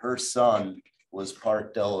up. Her son was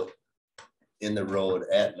parked out in the road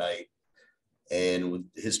at night and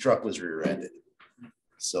his truck was rear-ended.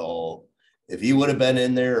 So if he would have been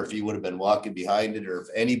in there, or if he would have been walking behind it, or if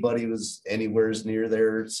anybody was anywhere near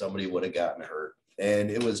there, somebody would have gotten hurt. And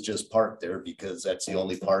it was just parked there because that's the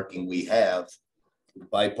only parking we have.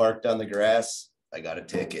 If I parked on the grass, I got a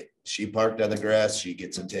ticket. She parked on the grass, she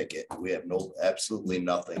gets a ticket. We have absolutely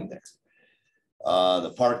nothing there.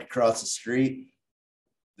 The park across the street,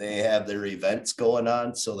 they have their events going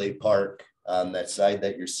on, so they park on that side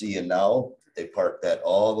that you're seeing now. They park that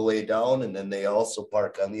all the way down, and then they also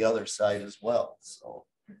park on the other side as well. So,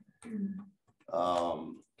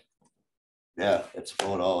 yeah, that's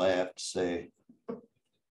about all I have to say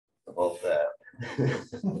about that.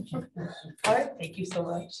 All right, thank you so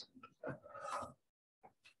much.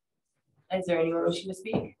 Is there anyone wishing to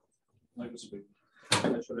speak? I can speak. I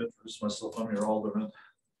should introduce myself. I'm your alderman.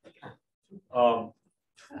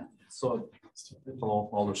 So, hello,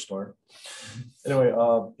 Alder Stewart. Anyway,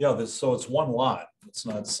 yeah, so it's one lot. It's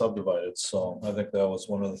not subdivided. So I think that was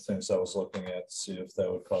one of the things I was looking at to see if that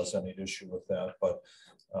would cause any issue with that. But,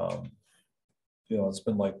 you know, it's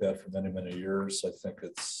been like that for many, many years. I think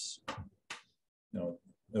it's, you know,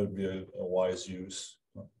 it would be a wise use,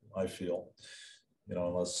 I feel. You know,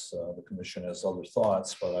 unless the commission has other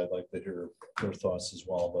thoughts, but I'd like to hear their thoughts as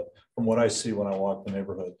well. But from what I see when I walk the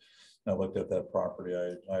neighborhood, I looked at that property,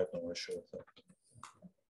 I have no issue with it.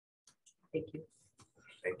 Thank you.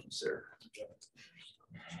 Thank you, sir.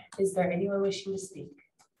 Is there anyone wishing to speak?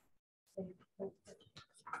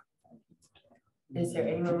 Is there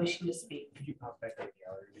anyone wishing to speak? Could you pop back up the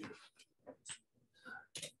gallery?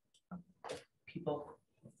 People.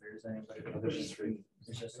 If there's anybody that lives in the street.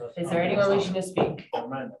 Is there anyone wishing to speak?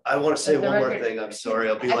 I want to say Let the one more record- thing. I'm sorry.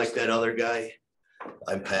 I'll be like that other guy.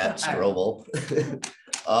 I'm Pat Strobel.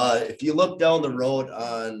 If you look down the road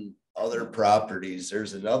on other properties,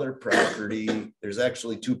 there's another property. There's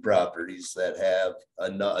actually 2 properties that have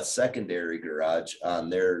a secondary garage on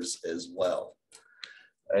theirs as well.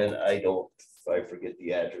 And I forget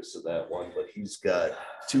the address of that one, but he's got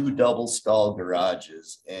 2 double stall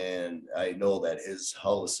garages. And I know that his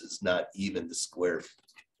house is not even the square.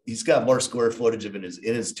 He's got more square footage in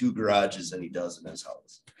his 2 garages than he does in his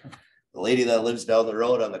house. The lady that lives down the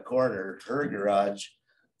road on the corner, her garage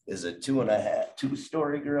is a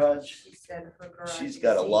 2.5-2-story garage. She's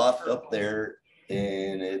got a loft up there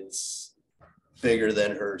and it's bigger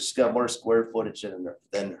than hers. She's got more square footage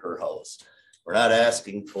than her house. We're not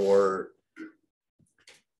asking for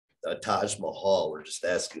a Taj Mahal. We're just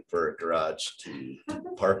asking for a garage to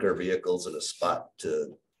park our vehicles in a spot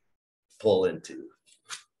to pull into.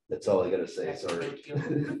 That's all I gotta say, sorry.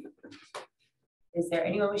 Is there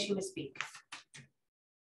anyone wishing to speak?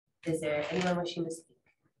 Is there anyone wishing to speak?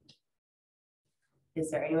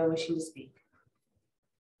 Is there anyone wishing to speak?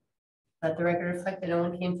 Let the record reflect that no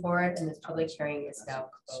one came forward and this public hearing is now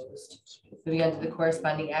closed. Moving on to the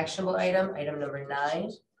corresponding actionable item, item number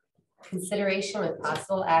 9. Consideration with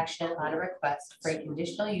possible action on a request for a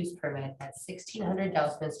conditional use permit at 1600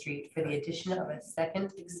 Dousman Street for the addition of a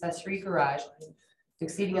second accessory garage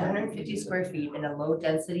exceeding 150 square feet in a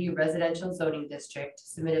low-density residential zoning district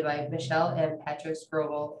submitted by Michelle and Patrick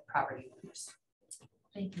Strobel, property owners.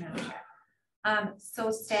 Thank you, Madam Chair. So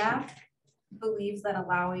staff believes that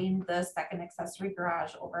allowing the second accessory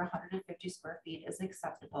garage over 150 square feet is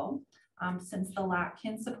acceptable, since the lot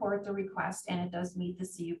can support the request and it does meet the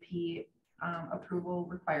CUP approval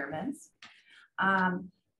requirements.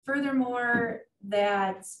 Furthermore,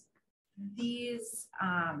 that these,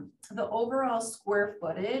 the overall square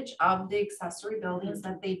footage of the accessory buildings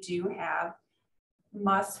that they do have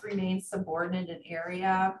must remain subordinate in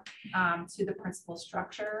area to the principal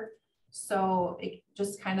structure. So it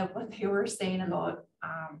just kind of what they were saying about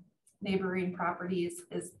neighboring properties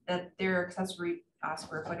is that their accessory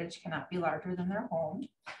square footage cannot be larger than their home.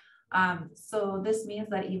 So this means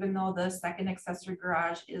that even though the second accessory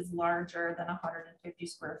garage is larger than 150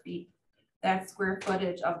 square feet, that square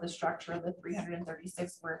footage of the structure, the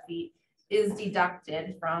 336 square feet, is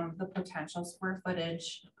deducted from the potential square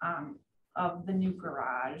footage of the new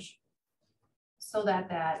garage, so that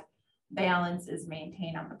that balance is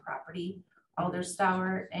maintained on the property.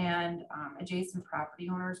 Alderstower and adjacent property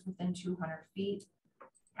owners within 200 feet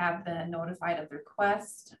have been notified of the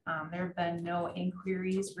request. There have been no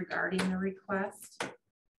inquiries regarding the request.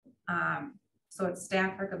 So it's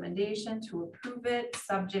staff recommendation to approve it,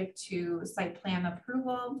 subject to site plan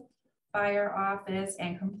approval by our office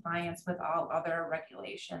and compliance with all other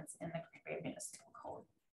regulations in the Green Bay Municipal Code.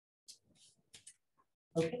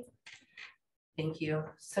 Okay, thank you.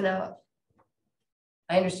 So now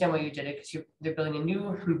I understand why you did it, because they're building a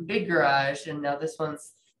new big garage, and now this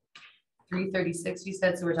one's 336, you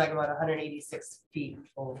said, so we're talking about 186 feet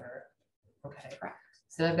over. Okay,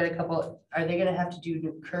 so I've got a couple. Are they gonna have to do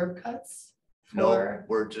new curb cuts? No,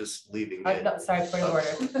 we're just leaving it. No, sorry, point of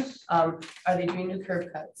order. Are they doing new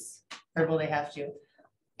curb cuts, or will they have to?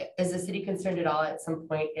 Is the city concerned at all at some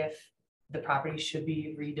point if the property should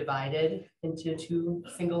be redivided into 2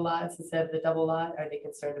 single lots instead of the double lot? Are they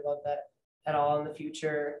concerned about that at all in the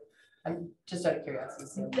future? I'm just out of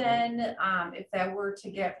curiosity. Then if that were to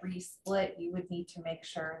get resplit, you would need to make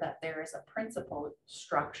sure that there is a principal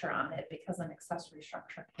structure on it, because an accessory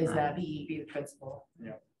structure Is cannot that be the principal?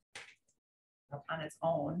 Yeah. On its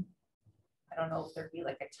own. I don't know if there'd be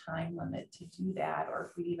like a time limit to do that, or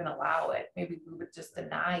if we'd even allow it. Maybe we would just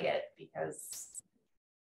deny it because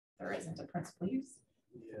there isn't a principal use.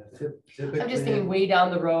 I'm just thinking way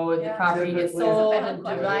down the road, the property gets Typically- sold and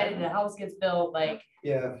divided and the house gets built, like.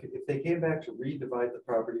 Yeah, if they came back to redivide the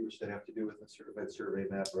property, which they have to do with a certified survey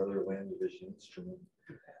map or other land division instrument,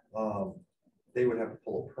 they would have to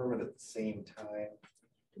pull a permit at the same time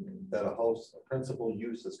that a principal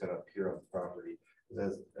use is gonna appear on the property.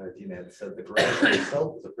 As Dina had said, the garage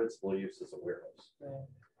itself is a principal use as a warehouse.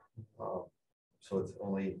 So it's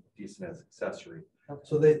only decent as accessory.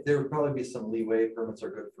 So there would probably be some leeway. Permits are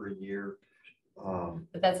good for a year.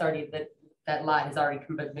 But that's already, that lot has already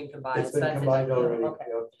been combined. It's so been that's combined it. already. Okay.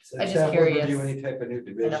 Yep. I'm just Staff would curious. review any type of new I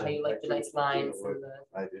division. know how you like the nice lines. and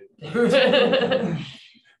I do. the-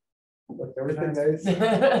 Look, everything nice.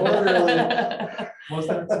 Was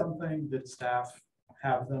that something, did staff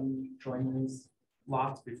have them join these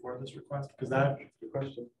lots before this request? Because that, good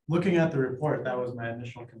question. Looking at the report, that was my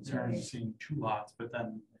initial concern, seeing 2 lots, but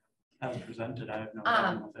then as presented, I have no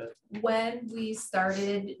problem with it. When we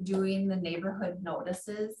started doing the neighborhood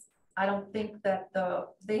notices, I don't think that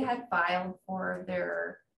they had filed for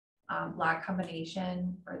their lot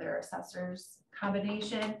combination or their assessor's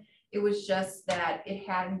combination. It was just that it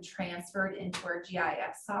hadn't transferred into our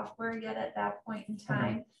GIS software yet at that point in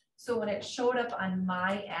time. So when it showed up on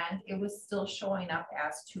my end, it was still showing up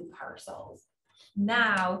as 2 parcels.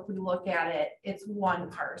 Now, if we look at it, it's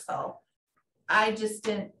 1 parcel. I just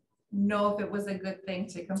didn't know if it was a good thing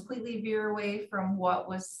to completely veer away from what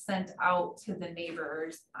was sent out to the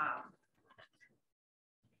neighbors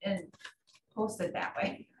and post it that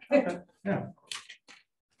way. Yeah.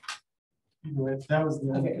 Anyway, that was the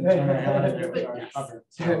only concern I had. It was already covered.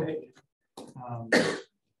 So,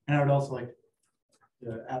 and I would also like,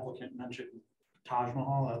 the applicant mentioned Taj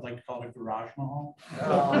Mahal. I'd like to call it a Garage Mahal.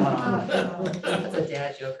 That's a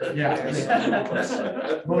dad joke. Yeah.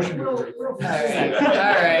 Motion to approve. All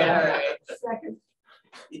right. Second.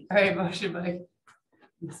 All right, motion by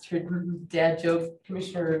Mr. Dad Joke,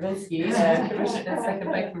 Commissioner Ravinsky,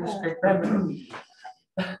 second by Commissioner Bremer.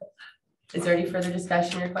 Is there any further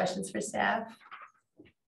discussion or questions for staff?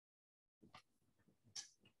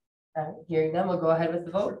 Hearing none, we'll go ahead with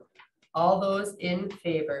the vote. All those in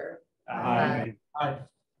favor? Aye. Aye.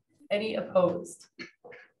 Any opposed?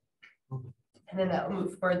 And then that will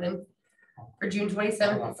move forward then for June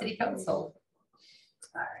 27th, City Council.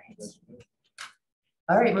 All right.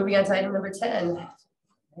 All right, moving on to item number 10.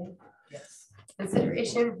 Yes.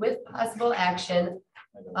 Consideration with possible action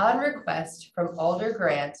On request from Alder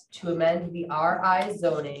Grant to amend the RI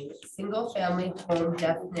zoning, single-family home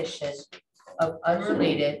definition of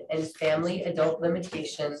unrelated and family adult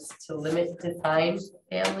limitations to limit defined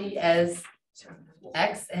family as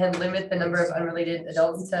X and limit the number of unrelated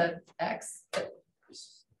adults to X.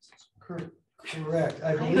 Correct.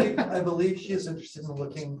 I believe she is interested in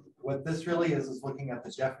looking, what this really is looking at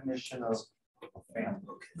the definition of family.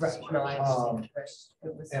 Right, no, I understand.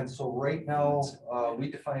 It was- And so right now,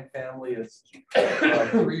 we define family as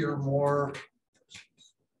three or more,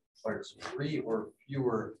 or 3 or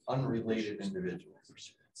fewer unrelated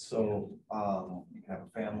individuals. So you can have a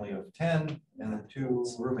family of 10 and then 2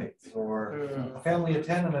 roommates, or a family of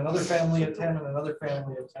 10 and another family of 10 and another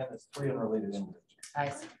family of 10 is 3 unrelated individuals. I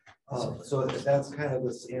see. So that's kind of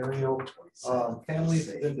the scenario.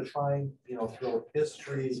 Families have been defined, throughout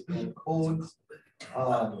history and codes.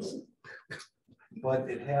 But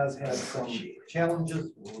it has had some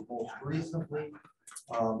challenges most recently.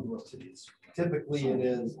 Typically, it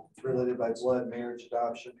is related by blood, marriage,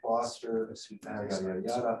 adoption, foster, yada, yada,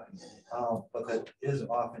 yada. But that is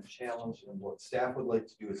often challenged, and what staff would like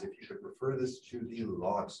to do is if you could refer this to the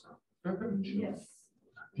law. Yes,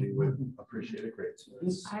 We would appreciate it greatly.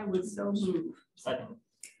 I would so move. Second.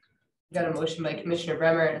 Got a motion by Commissioner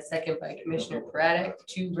Bremer and a second by Commissioner Braddock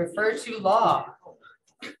to refer to law.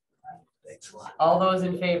 All those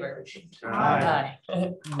in favor? Aye.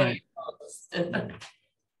 Any opposed?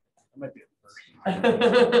 Might be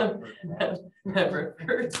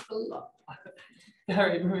Refer to law. All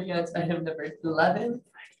right, moving on to item number 11.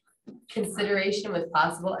 Consideration with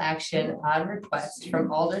possible action on request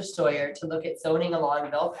from Alder Sawyer to look at zoning along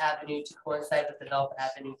Velp Avenue to coincide with the Velp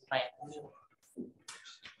Avenue plan.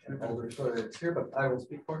 And Alder Sawyer is here, but I will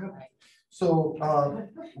speak for him. So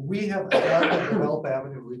we have adopted the Velp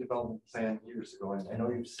Avenue redevelopment plan years ago, and I know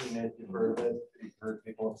you've seen it, you've heard of it, you've heard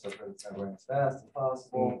people have said that it's not going as fast as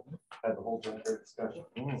possible. Had the whole gender discussion,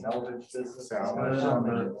 salvage business.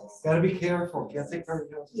 Gotta be careful, can't say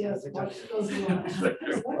careful. Yes.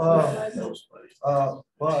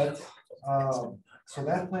 So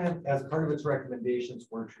that plan, as part of its recommendations,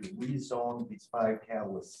 were to rezone these 5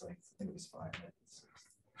 catalyst sites. I think it was 5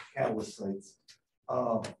 catalyst sites.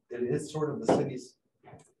 It is sort of the city's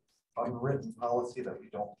unwritten policy that we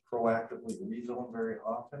don't proactively rezone very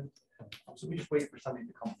often. So we just wait for somebody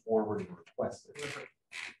to come forward and request it.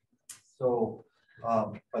 So,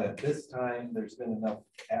 but at this time, there's been enough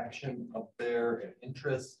action up there and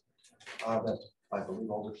interest that I believe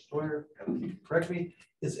Alder Sawyer, correct me,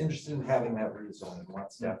 is interested in having that rezoned and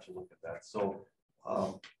wants staff to look at that. So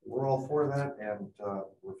we're all for that and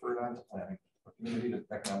refer it on to planning, community to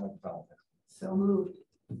economic development. So moved.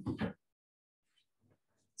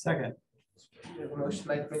 Second. We have a motion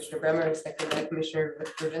by Commissioner Bremer, a second by Commissioner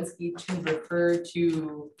Werzinski to refer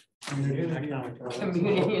to community and economic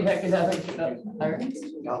development. All right.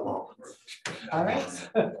 All right.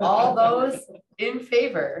 All those in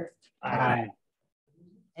favor? Aye.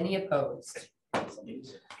 Any opposed?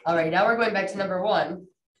 All right, now we're going back to number 1,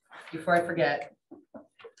 before I forget.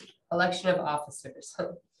 Election of officers.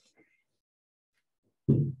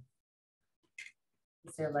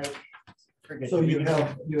 Is there like? So you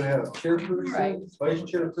have chairperson, Right. vice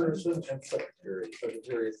chairperson, and secretary.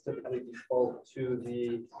 Secretary is typically default to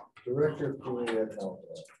the director of community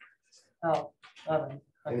development. Oh, okay.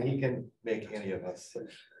 And he can make any of us.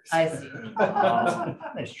 I see.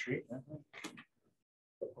 Nice treat.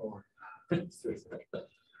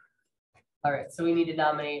 All right, so we need to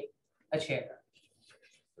nominate a chair.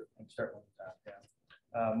 Start with that,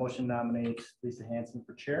 yeah. Motion nominates Lisa Hanson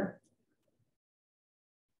for chair.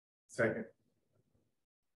 Second.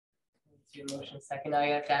 Do a motion second. Now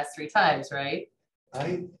you have to ask 3 times, right?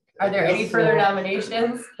 Are there any further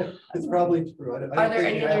nominations? It's probably true. Are there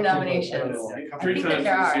any other nominations? I think that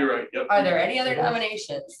there are. Are there any other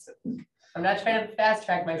nominations? I'm not trying to fast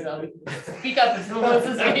track myself. Speak up if someone wants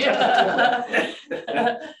to speak.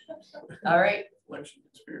 All right.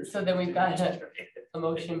 So then we've got a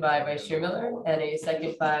motion by Vice Chair Miller and a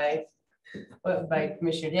second by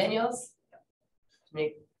Commissioner Daniels.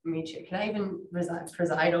 Make me chair. Can I even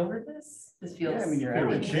preside over this? This feels. Yeah, I mean, you're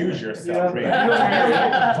recuse yourself.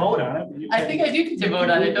 Vote on it. I think I do get to vote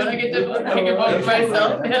on it. Don't I get to vote? I can vote for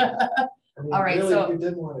myself. All right, really, so. if you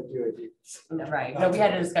didn't want to do it. No, right, no, we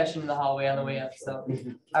had a discussion in the hallway on the way up, so,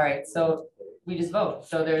 all right, so we just vote,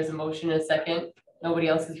 so there's a motion and a second, nobody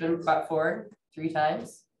else has been brought forward 3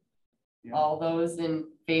 times. All those in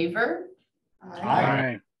favor?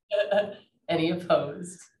 Aye. Any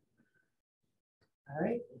opposed? All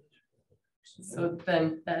right, So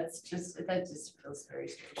then that just feels very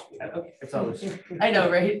strange. to me, but okay. It's always. I know,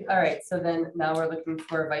 right? All right, so then now we're looking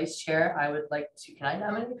for a vice chair. I would like to, can I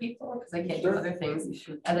nominate people? Because I can't do other things.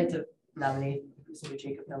 I'd like to nominate Mr.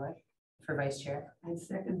 Jacob Miller for vice chair. I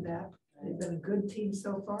second that. They've been a good team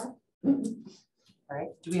so far. All right,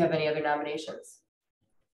 do we have any other nominations?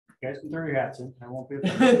 You guys can throw your hats in. I won't be.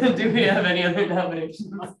 Do we have any other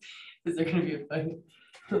nominations? Is there gonna be a fight?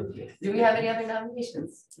 Do we have any other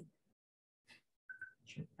nominations?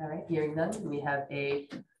 All right, hearing none, we have a,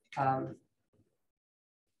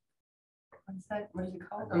 what's that, what is it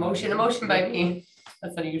called? A motion by me,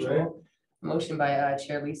 that's unusual. A motion by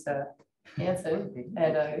Chair Lisa Hanson,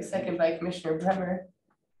 and a second by Commissioner Bremer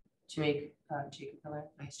to make Jacob Miller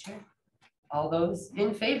vice chair. All those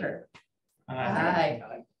in favor? Aye.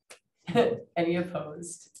 Any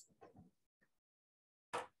opposed?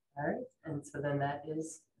 All right, and so then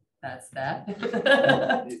that's that. Do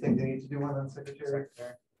you think they need to do one on secretary?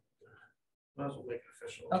 Might as well make it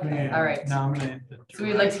official. Okay, all right. Nominate. So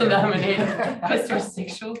we'd like to nominate Mr.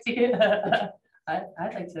 Sexualty. I'd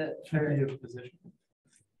like to. Should be a position.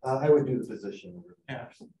 I would do the position. Yeah,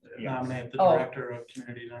 nominate the Oh. director of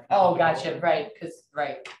community. Oh, gotcha, right, because,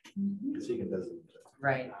 right, Because he can designate.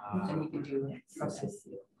 right, and you can do. Okay.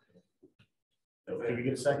 Can we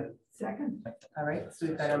get a second? Second. All right, so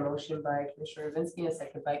we've got a motion by Commissioner Ravinsky and a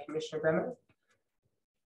second by Commissioner Bremer.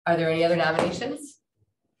 Are there any other nominations?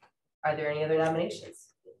 Are there any other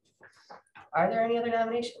nominations? Are there any other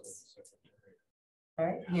nominations? All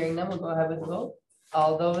right, hearing none, we'll go ahead with the vote.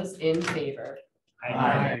 All those in favor?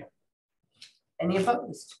 Aye. Any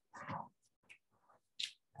opposed?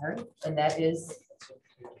 All right, and that is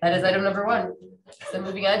item number 1. So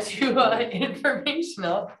moving on to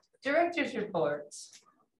informational director's reports.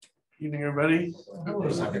 Evening, everybody.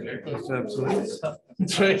 That's absolutely.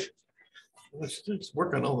 That's right. Let's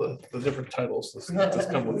work on all the different titles. Let's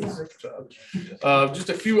come with this job. Just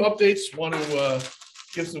a few updates. Want to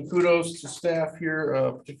give some kudos to staff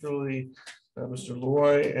here, particularly Mr.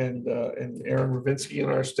 Leroy and Aaron Ravinsky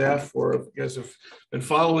and our staff for, you guys have been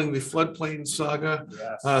following the floodplain saga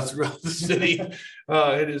throughout the city.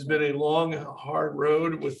 It has been a long, hard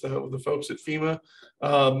road with the folks at FEMA.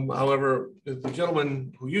 However, the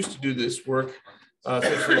gentleman who used to do this work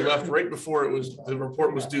essentially left right before the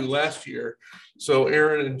report was due last year. So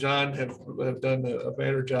Aaron and John have done a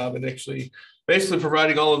better job in actually basically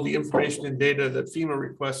providing all of the information and data that FEMA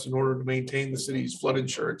requests in order to maintain the city's flood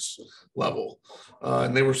insurance level.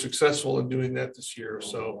 And they were successful in doing that this year.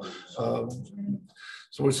 So,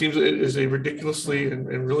 so it seems it is a ridiculously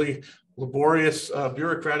and really laborious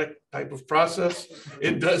bureaucratic type of process.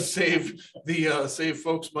 It does save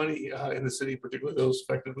folks money in the city, particularly those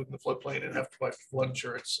affected with the floodplain and have to buy flood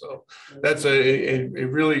insurance. So that's a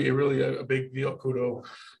really big deal.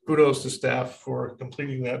 Kudos to staff for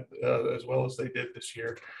completing that as well as they did this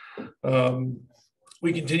year.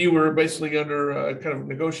 We continue, we're basically under kind of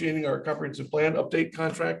negotiating our comprehensive plan update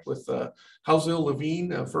contract with Housel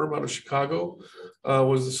Levine, a firm out of Chicago,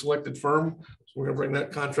 was the selected firm. So we're gonna bring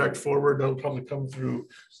that contract forward. That'll probably come through,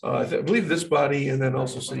 I believe this body and then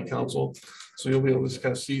also city council. So you'll be able to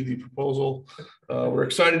kind of see the proposal. We're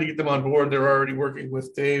excited to get them on board. They're already working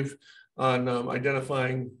with Dave on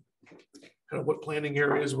identifying kind of what planning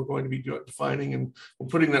areas we're going to be defining, and we're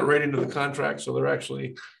putting that right into the contract. So they're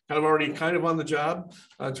actually already on the job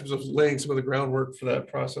in terms of laying some of the groundwork for that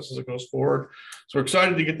process as it goes forward. So we're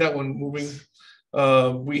excited to get that one moving.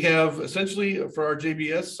 We have essentially for our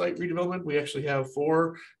JBS site redevelopment, we actually have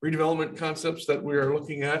 4 redevelopment concepts that we are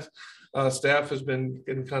looking at. Staff has been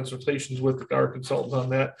in consultations with our consultant on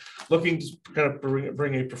that, looking to kind of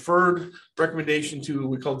bring a preferred recommendation to,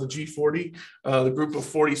 we call it the G40, the group of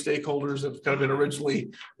 40 stakeholders that have kind of been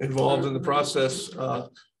originally involved in the process.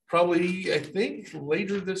 Probably, I think,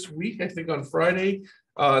 later this week, I think on Friday,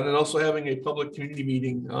 and then also having a public community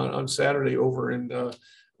meeting on Saturday over in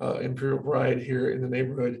Imperial Bride here in the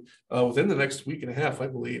neighborhood within the next week and a half, I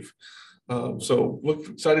believe. So look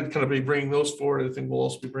excited to kind of be bringing those forward. I think we'll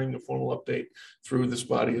also be bringing a formal update through this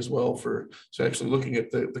body as well for actually looking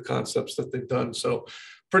at the concepts that they've done. So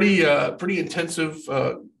pretty intensive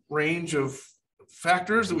range of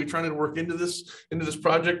factors that we try to work into this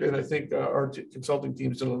project, and I think our consulting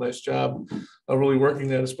team's done a nice job really working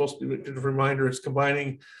that. It's supposed to be a reminder. It's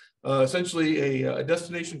combining essentially a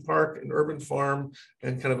destination park, an urban farm,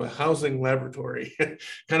 and kind of a housing laboratory,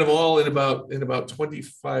 kind of all in about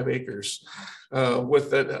 25 acres.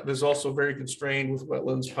 With that, there's also very constrained with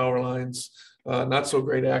wetlands, power lines, not so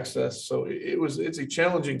great access. So it's a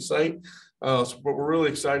challenging site, but we're really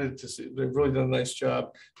excited to see they've really done a nice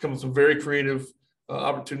job. Come with some very creative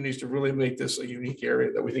opportunities to really make this a unique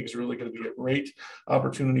area that we think is really going to be a great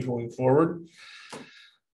opportunity going forward.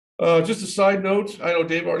 Just a side note, I know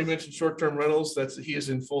Dave already mentioned short-term rentals. He is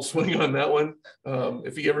in full swing on that one.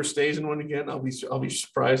 If he ever stays in one again, I'll be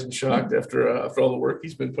surprised and shocked after all the work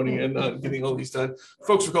he's been putting in on getting all these done.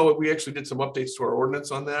 Folks recall that we actually did some updates to our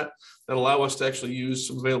ordinance on that allow us to actually use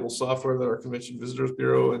some available software that our Convention Visitors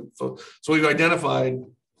Bureau, and so we've identified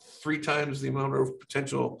 3 times the amount of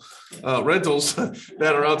potential rentals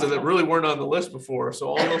that are out there that really weren't on the list before. So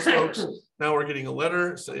all those folks, now we're getting a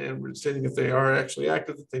letter stating if they are actually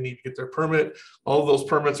active, that they need to get their permit. All of those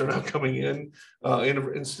permits are now coming in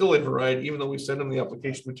and still in variety, even though we send them the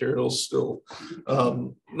application materials, still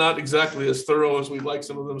not exactly as thorough as we'd like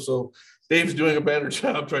some of them. So Dave's doing a better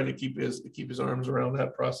job trying to keep his arms around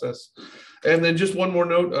that process. And then just one more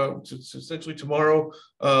note, essentially tomorrow,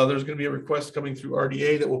 there's going to be a request coming through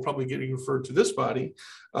RDA that will probably get referred to this body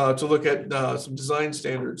to look at some design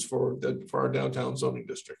standards for our downtown zoning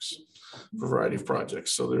districts for a variety of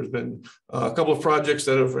projects. So there's been a couple of projects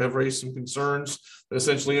that have raised some concerns that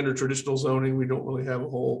essentially under traditional zoning, we don't really have a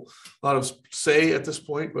whole lot of say at this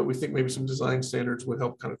point, but we think maybe some design standards would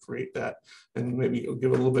help kind of create that and maybe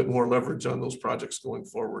give a little bit more leverage on those projects going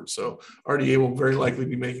forward. So RDA will very likely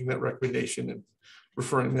be making that recommendation and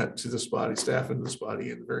referring that to this body, staff and this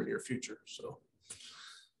body in the very near future. So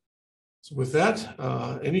with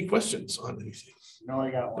that, any questions on anything? No,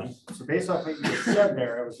 I got one. So based off what you said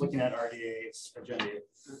there, I was looking at RDA's agenda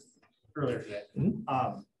earlier today.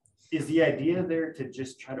 Is the idea there to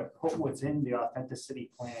just try to put what's in the authenticity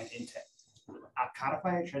plan into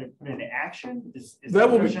codify it, try to put it into action? Is that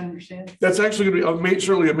what I understand? That's actually going to be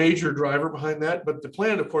certainly a major driver behind that. But the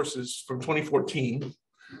plan, of course, is from 2014.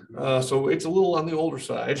 So it's a little on the older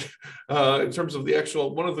side in terms of the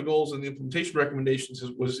actual, one of the goals in the implementation recommendations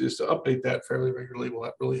is to update that fairly regularly. Well,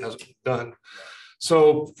 that really hasn't been done.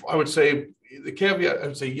 So I would say the caveat, I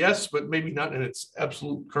would say yes, but maybe not in its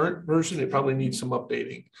absolute current version. It probably needs some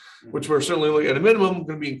updating, which we're certainly at a minimum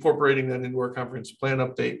going to be incorporating that into our comprehensive plan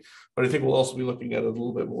update. But I think we'll also be looking at it a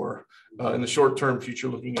little bit more in the short term future,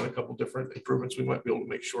 looking at a couple different improvements we might be able to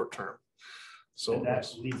make short term. So and that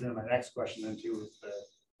leads into my next question then too, with the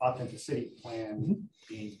authenticity plan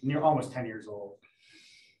being almost 10 years old.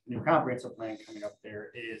 New comprehensive plan coming up there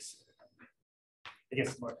is, I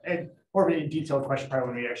guess, more of a detailed question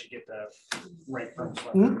probably when we actually get the right firm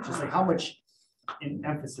selected. Just like how much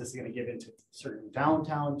emphasis is going to give into certain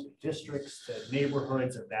downtown to districts to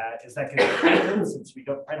neighborhoods of that? Is that going to, since we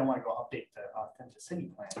I don't want to go update the authenticity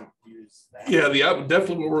plan, use that? Yeah,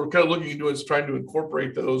 definitely what we're kind of looking into is trying to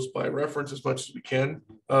incorporate those by reference as much as we can.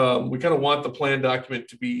 We kind of want the plan document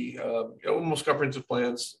to be most comprehensive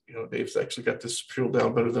plans. Dave's actually got this peeled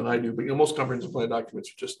down better than I do, but most comprehensive plan documents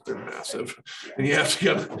are just, they're massive, and you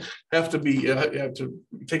have to be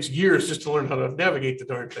it takes years just to learn how to navigate the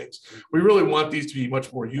darn things. We really want these to be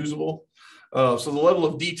much more usable. So the level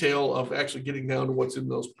of detail of actually getting down to what's in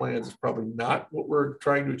those plans is probably not what we're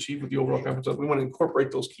trying to achieve with the overall comprehensive. We want to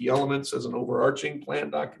incorporate those key elements as an overarching plan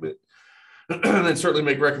document, and then certainly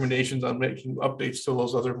make recommendations on making updates to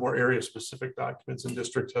those other more area specific documents and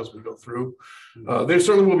districts as we go through. They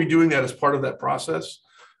certainly will be doing that as part of that process.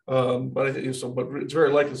 But I think so, but it's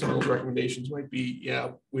very likely some of those recommendations might be,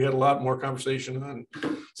 we had a lot more conversation on,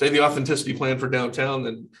 say, the authenticity plan for downtown,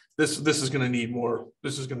 then this is going to need more.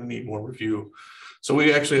 This is going to need more review. So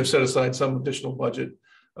we actually have set aside some additional budget.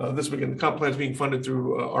 This weekend, the comp plan is being funded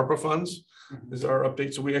through ARPA funds. Is our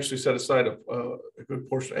update. So we actually set aside a good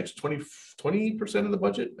portion, actually 20% of the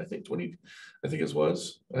budget. I think it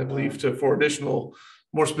was, I believe, for additional,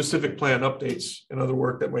 more specific plan updates and other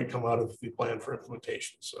work that might come out of the plan for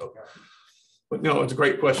implementation. So, but no, it's a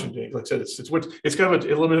great question, Jake. Like I said, it's kind of a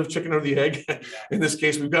little bit of chicken or the egg. In this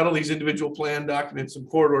case, we've got all these individual plan documents and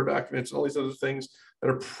corridor documents and all these other things that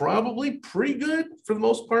are probably pretty good for the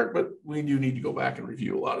most part, but we do need to go back and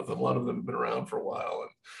review a lot of them. A lot of them have been around for a while.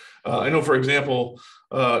 And I know, for example,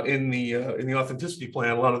 in the authenticity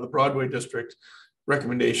plan, a lot of the Broadway district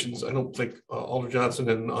recommendations, I don't think Alder Johnson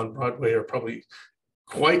and on Broadway are probably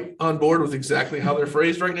quite on board with exactly how they're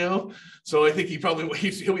phrased right now. So I think he'll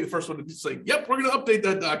be the first one to be saying, yep, we're going to update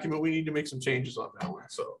that document. We need to make some changes on that one.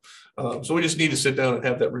 So we just need to sit down and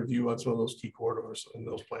have that review on some of those key corridors and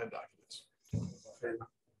those plan documents.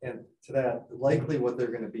 And to that, likely what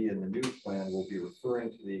they're going to be in the new plan will be referring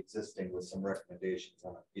to the existing with some recommendations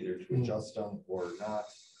on it, either to adjust them or not,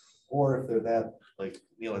 or if they're that, like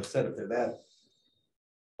Neil had said, if they're that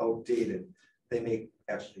outdated, they may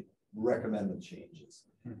actually recommend the changes.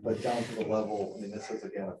 But down to the level, I mean, this is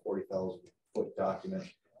again a 40,000 foot document.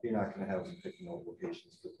 you're not gonna have them picking out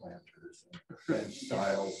locations for planters and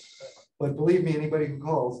styles. But believe me, anybody who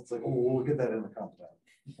calls, it's like, oh, we'll get that in the comp plan.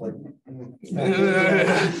 Like,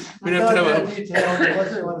 we'd have to have a detail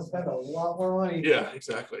unless you want to spend a lot more money. Yeah,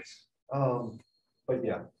 exactly. But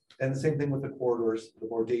yeah, and the same thing with the corridors, the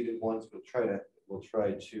more dated ones, we'll try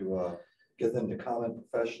to get them to comment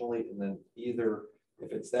professionally, and then either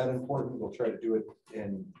if it's that important, we'll try to do it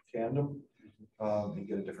in tandem and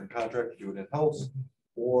get a different contract to do it in-house,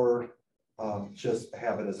 or just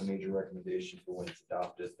have it as a major recommendation for when it's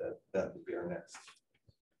adopted. That would be our next,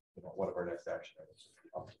 one of our next action items,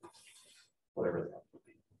 whatever that would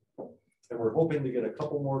be. And we're hoping to get a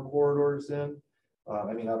couple more corridors in.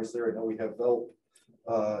 I mean, obviously, right now we have Belt,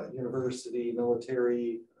 University,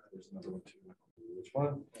 Military. There's another one too. Which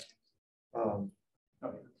one?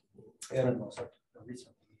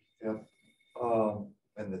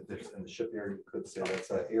 And there's in the shipyard, you could say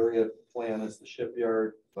that's an area plan is the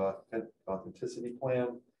shipyard, authenticity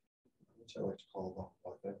plan, which I like to call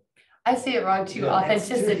that. I say it wrong too, Yeah,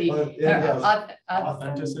 authenticity.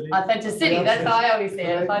 Authenticity. Authenticity, that's how I always say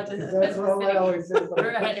it. That's what I always say.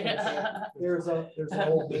 Right. There's an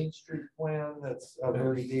old Main Street plan that's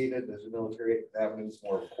already dated. There's a Military Avenue, it's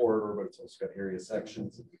more of a corridor, but it's also got area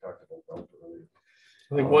sections that we talked about earlier.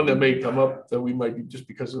 I think one that may come up that we might be, just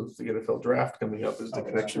because of the NFL draft coming up, is the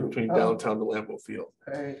connection between downtown to Lambeau Field.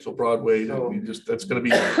 Right. So Broadway, that's gonna be,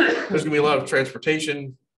 there's gonna be a lot of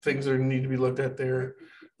transportation things that need to be looked at there.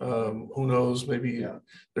 Who knows, maybe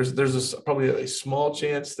there's probably a small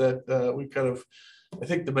chance that we kind of, I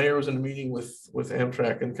think the mayor was in a meeting with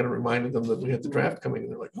Amtrak and kind of reminded them that we had the draft coming,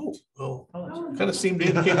 and they're like, oh, kind of seemed to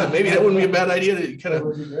indicate that maybe that wouldn't be a bad idea to kind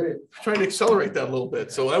of try to accelerate that a little bit.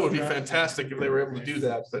 So that would be fantastic if they were able to do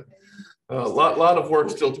that, but a lot of work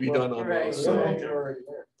still to be done on those. So,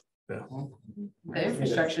 yeah. The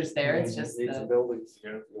infrastructure's there, it's just the buildings.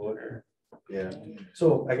 Yeah.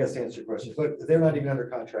 So I guess to answer your question, but they're not even under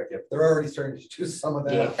contract yet. They're already starting to do some of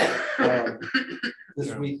that.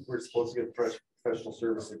 This week, we're supposed to get the professional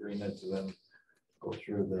service agreement to then go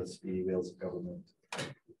through the speedy wheels of government.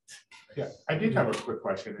 Yeah, I did have a quick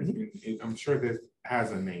question. I'm sure this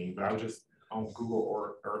has a name, but I was just on Google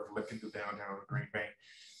or looking through downtown Green Bay.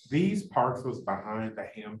 These parks was behind the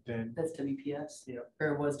Hampton. That's WPS,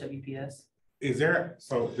 or was WPS. Is there,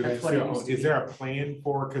 so do they still, is there a plan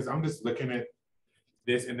for, because I'm just looking at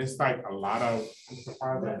this and it's like a lot of, I'm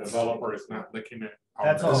surprised the developer is not looking at.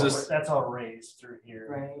 That's all raised through here.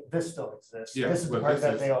 Right. This still exists. Yeah, This is the but part this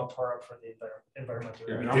that is- they all tore up for the environmental.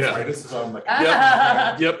 Yeah, and I'm sorry, this is all like.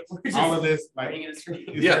 Yep. All of this, like. is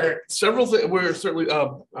there- Several things. We're certainly I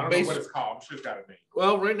don't know what it's called. I'm sure it's got a name.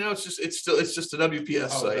 Well, right now it's just a WPS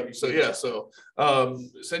site. WPS. So yeah,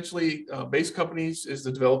 essentially Base Companies is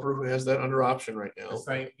the developer who has that under option right now. The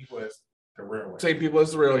same people as the railway. Same people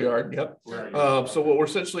as the rail yard. Yep. Right. So what we're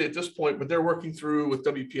essentially at this point, but they're working through with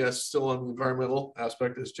WPS still on the environmental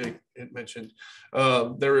aspect, as Jake had mentioned.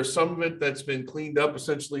 There is some of it that's been cleaned up,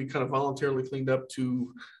 essentially kind of voluntarily cleaned up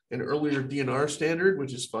to an earlier DNR standard,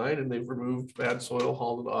 which is fine. And they've removed bad soil,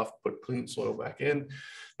 hauled it off, put clean soil back in.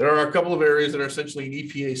 There are a couple of areas that are essentially an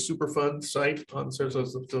EPA Superfund site on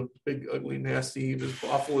the big, ugly, nasty, as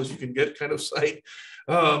awful as you can get kind of site.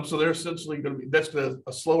 So they're essentially going to be, that's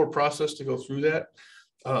a slower process to go through that.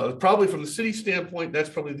 Probably from the city standpoint, that's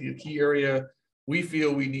probably the key area. We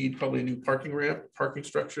feel we need probably a new parking ramp, parking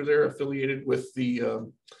structure there affiliated with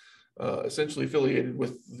the, essentially affiliated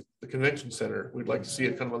with the convention center. We'd like to see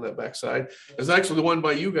it kind of on that backside. It's actually the one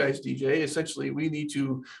by you guys, DJ. Essentially, we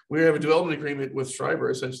have a development agreement with Schreiber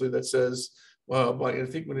essentially that says, I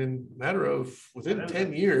think within a matter of within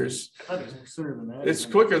 10 years, it's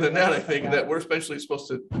quicker than that, I think, that we're especially supposed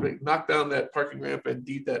to knock down that parking ramp and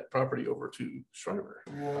deed that property over to Schreiber.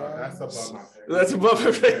 That's above my pay. That's above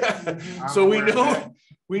our pay. So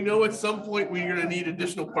we know at some point we're going to need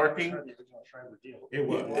additional parking. It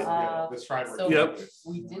was, the Schreiber. So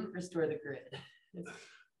we didn't restore the grid.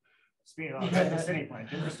 Speaking of the city plan,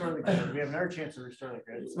 didn't restore the grid. We have another chance to restore the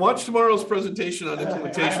grid. Watch tomorrow's presentation on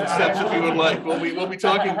implementation steps if you would like. We'll be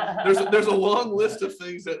talking. There's a long list of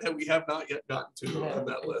things that we have not yet gotten to on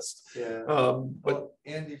that list. Yeah. But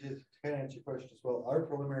Andy, to kind of answer your question as well, our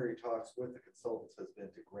preliminary talks with the consultants has been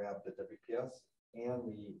to grab the WPS and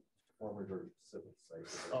the former Georgia Pacific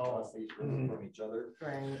sites across each river from each other.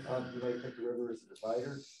 Right. You might think the river is a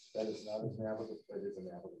divider. That is not as navigable, but it is a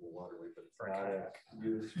navigable waterway, but it's not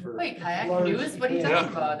used for. Wait, kayak canoes? What are you talking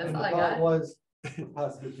about? That's all I got. Was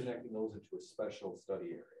possibly connecting those into a special study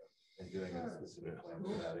area and doing a specific plan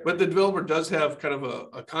for that area. But the developer does have kind of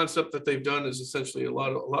a concept that they've done is essentially a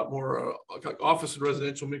lot more office and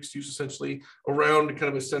residential mixed use essentially around kind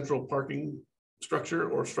of a central parking structure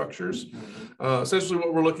or structures. Essentially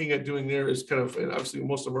what we're looking at doing there is kind of, and obviously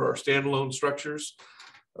most of our standalone structures.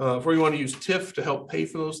 If we want to use TIF to help pay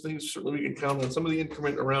for those things, certainly we can count on some of the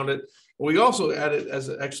increment around it. But we also add it as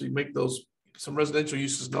actually make those some residential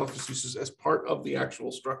uses and office uses as part of the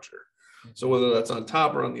actual structure. So whether that's on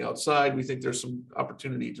top or on the outside, we think there's some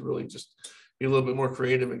opportunity to really just be a little bit more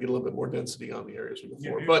creative and get a little bit more density on the areas we go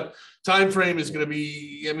forward. But time frame is going to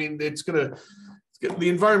be, I mean, the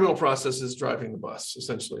environmental process is driving the bus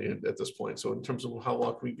essentially at this point. So in terms of how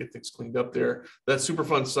long can we get things cleaned up there, that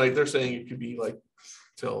Superfund site, they're saying it could be like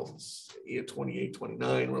till 28,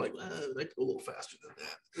 29. We're like, they could go a little faster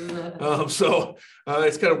than that. So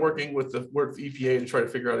it's kind of working with the EPA to try to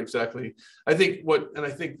figure out exactly. I think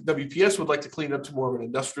WPS would like to clean up to more of an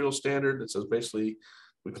industrial standard that says basically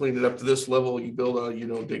we clean it up to this level, you build on, you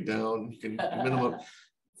don't dig down, you can minimum.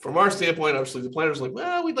 From our standpoint, obviously the planners are like,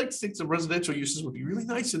 well, we'd like to think some residential uses would be really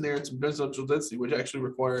nice in there and some residential density, which actually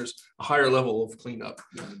requires a higher level of cleanup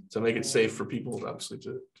to make it safe for people obviously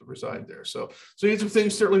to reside there. So these are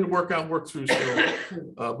things certainly to work through still,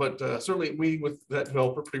 but certainly meeting with that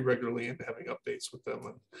developer pretty regularly and having updates with them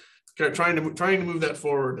and trying to move that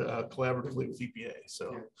forward collaboratively with EPA.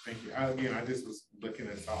 So thank you. Again, I just was looking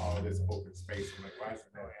at all this open space. I'm like, why is it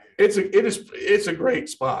not? It's a great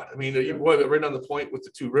spot. I mean, right on the point with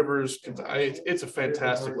the two rivers. It's a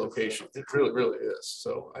fantastic location. It really is.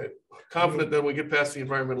 So I'm confident that when we get past the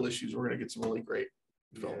environmental issues, we're going to get some really great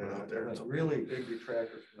development out there. It's a really big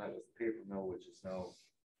detractor from that with the paper mill, which is now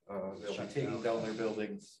they'll be taking down their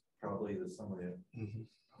buildings probably this summer.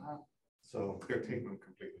 So they're taking them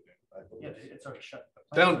completely down. Yeah, it's already shut.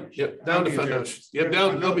 Down to foundations.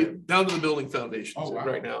 They'll be down to the building foundations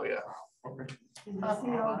right now. Yeah. Okay. And I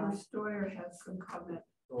see Alder Stoyer has some comment.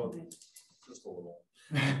 Just a little.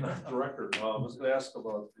 Director, I was going to ask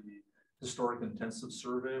about the historic intensive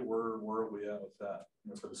survey. Where are we at with that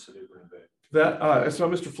for the city of Green Bay? That I saw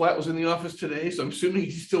Mr. Flatt was in the office today, so I'm assuming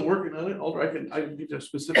he's still working on it. Alder, I can get a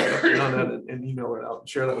specific update on that and email it out and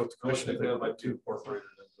share that with the commission.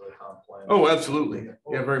 Oh, absolutely.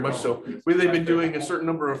 Yeah, very much so. They've been doing a certain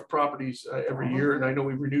number of properties every year, and I know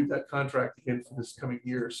we renewed that contract again for this coming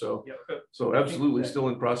year. So absolutely still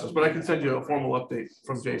in process. But I can send you a formal update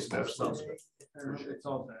from Jason. Absolutely. It's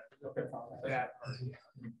all that.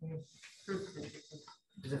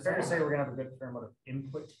 Is it fair to say we're gonna have a good fair amount of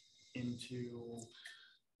input into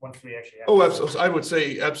once we actually have? Oh, absolutely. I would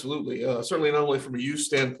say absolutely. Certainly not only from a use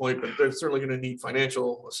standpoint, but they're certainly going to need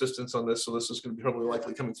financial assistance on this. So this is going to be probably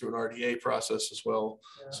likely coming through an RDA process as well.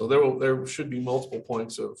 So there should be multiple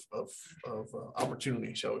points of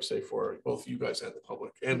opportunity, shall we say, for both you guys and the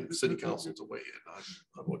public and the city council to weigh in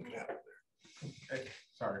on what can happen there. Okay.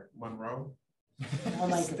 Sorry, Monroe. Oh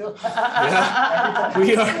my God.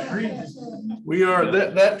 Yeah, we are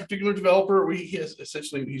that particular developer.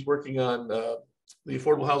 He's working on the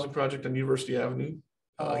affordable housing project on University Avenue.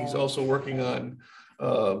 He's also working on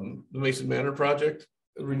the Mason Manor project,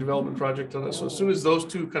 the redevelopment project on this. So as soon as those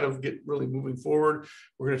two kind of get really moving forward,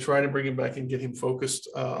 we're going to try to bring him back and get him focused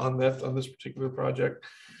on this particular project.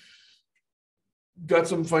 Got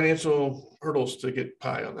some financial hurdles to get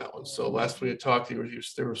by on that one. So last we had talked,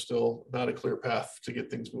 there was still not a clear path to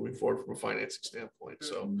get things moving forward from a financing standpoint.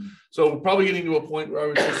 So we're probably getting to a point where I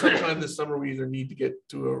would say sometime this summer we either need to get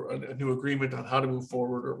to a new agreement on how to move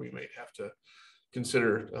forward, or we may have to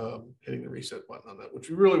consider hitting the reset button on that, which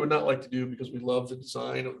we really would not like to do because we love the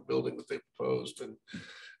design of the building that they proposed, and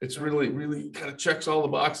it's really kind of checks all the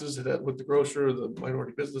boxes with the grocer, the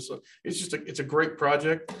minority business. It's a great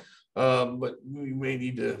project. But we may have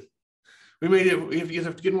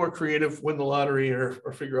to get more creative, win the lottery,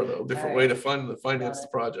 or figure out a different way to finance the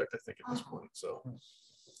project, I think, at this point. So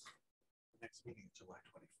next meeting is July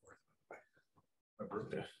 24th. My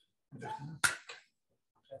birthday.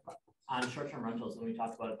 On short-term rentals, when we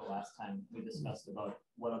talked about it the last time, we discussed about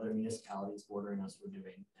what other municipalities bordering us were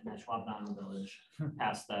doing, and that Schwab Village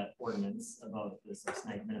passed that ordinance about the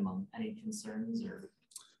 6-night minimum. Any concerns or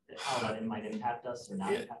how that it might impact us or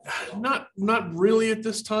not impact us? Not really at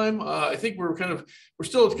this time. I think we're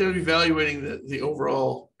still kind of evaluating the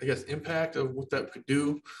overall, I guess, impact of what that could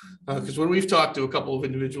do. Because when we've talked to a couple of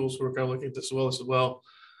individuals who are kind of looking at this as well,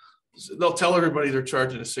 they'll tell everybody they're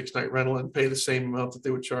charging a 6-night rental and pay the same amount that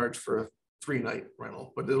they would charge for a 3-night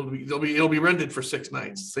rental, but it'll be rented for 6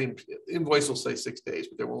 nights. Same invoice will say 6 days,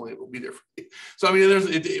 but they won't able to be there. So I mean,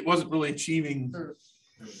 it wasn't really achieving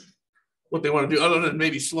what they want to do, other than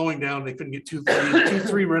maybe slowing down. They couldn't get two,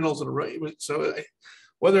 three rentals in a row. So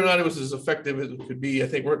whether or not it was as effective as it could be, I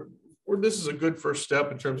think this is a good first step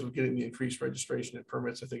in terms of getting the increased registration and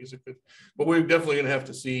permits. I think is a good, but we're definitely going to have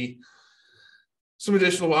to see some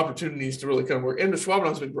additional opportunities to really kind of work. And the Schwabenhaus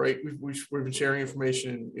has been great. We've been sharing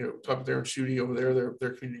information, you know, talking to Darren Schutte over there,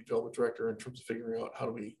 their community development director, in terms of figuring out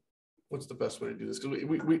what's the best way to do this. Because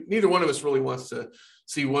we neither one of us really wants to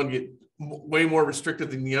see one get way more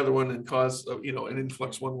restricted than the other one and cause, you know, an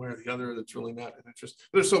influx one way or the other that's really not an interest.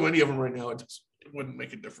 There's so many of them right now, it wouldn't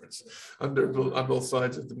make a difference on both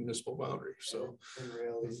sides of the municipal boundary. So in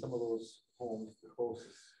reality, some of those homes, the closest,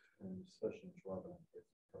 and especially in Schwaben,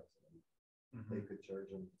 they could charge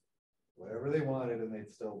them whatever they wanted and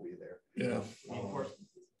they'd still be there. Yeah.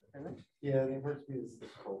 Yeah, the enforcement is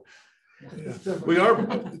difficult. Yeah.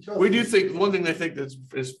 We do think one thing I think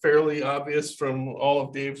is fairly obvious from all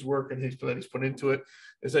of Dave's work and that he's put into it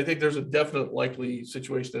is I think there's a definite likely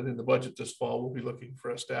situation that in the budget this fall, we'll be looking for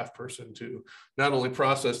a staff person to not only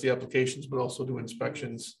process the applications, but also do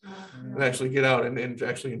inspections and actually get out and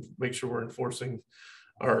actually make sure we're enforcing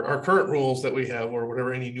our current rules that we have, or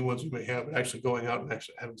whatever, any new ones we may have, and actually going out and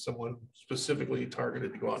actually having someone specifically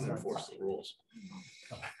targeted to go out and enforce the rules.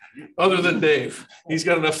 Other than Dave, he's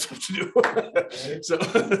got enough stuff to do. So.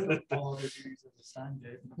 All other duties of the sign,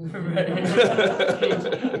 Dave. You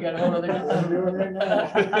got a whole other job.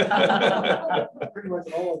 Pretty much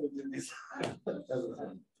all of the duties.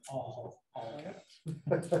 All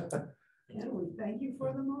Yeah, we thank you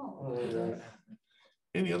for them all.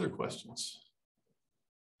 Any other questions?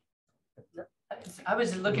 I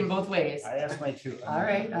was looking both ways. I asked my two. All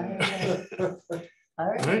right. All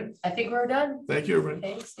right. I think we're done. Thank you,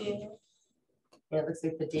 everybody. Thanks, Steve. Yeah, it looks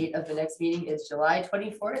like the date of the next meeting is July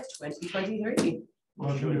 24th, 2023.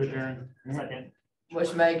 Motion to adjourn. Second.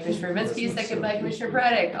 Motion by Commissioner Vinsky, second by Commissioner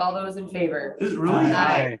Braddock. All those in favor? Is it really?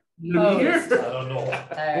 Aye. You gonna be here? Opposed? I don't know. All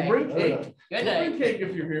right. We'll bring cake. Good We'll night. bring cake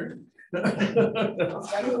if you're here.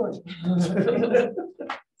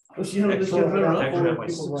 But you know, this is all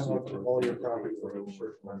your property.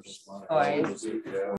 Oh, I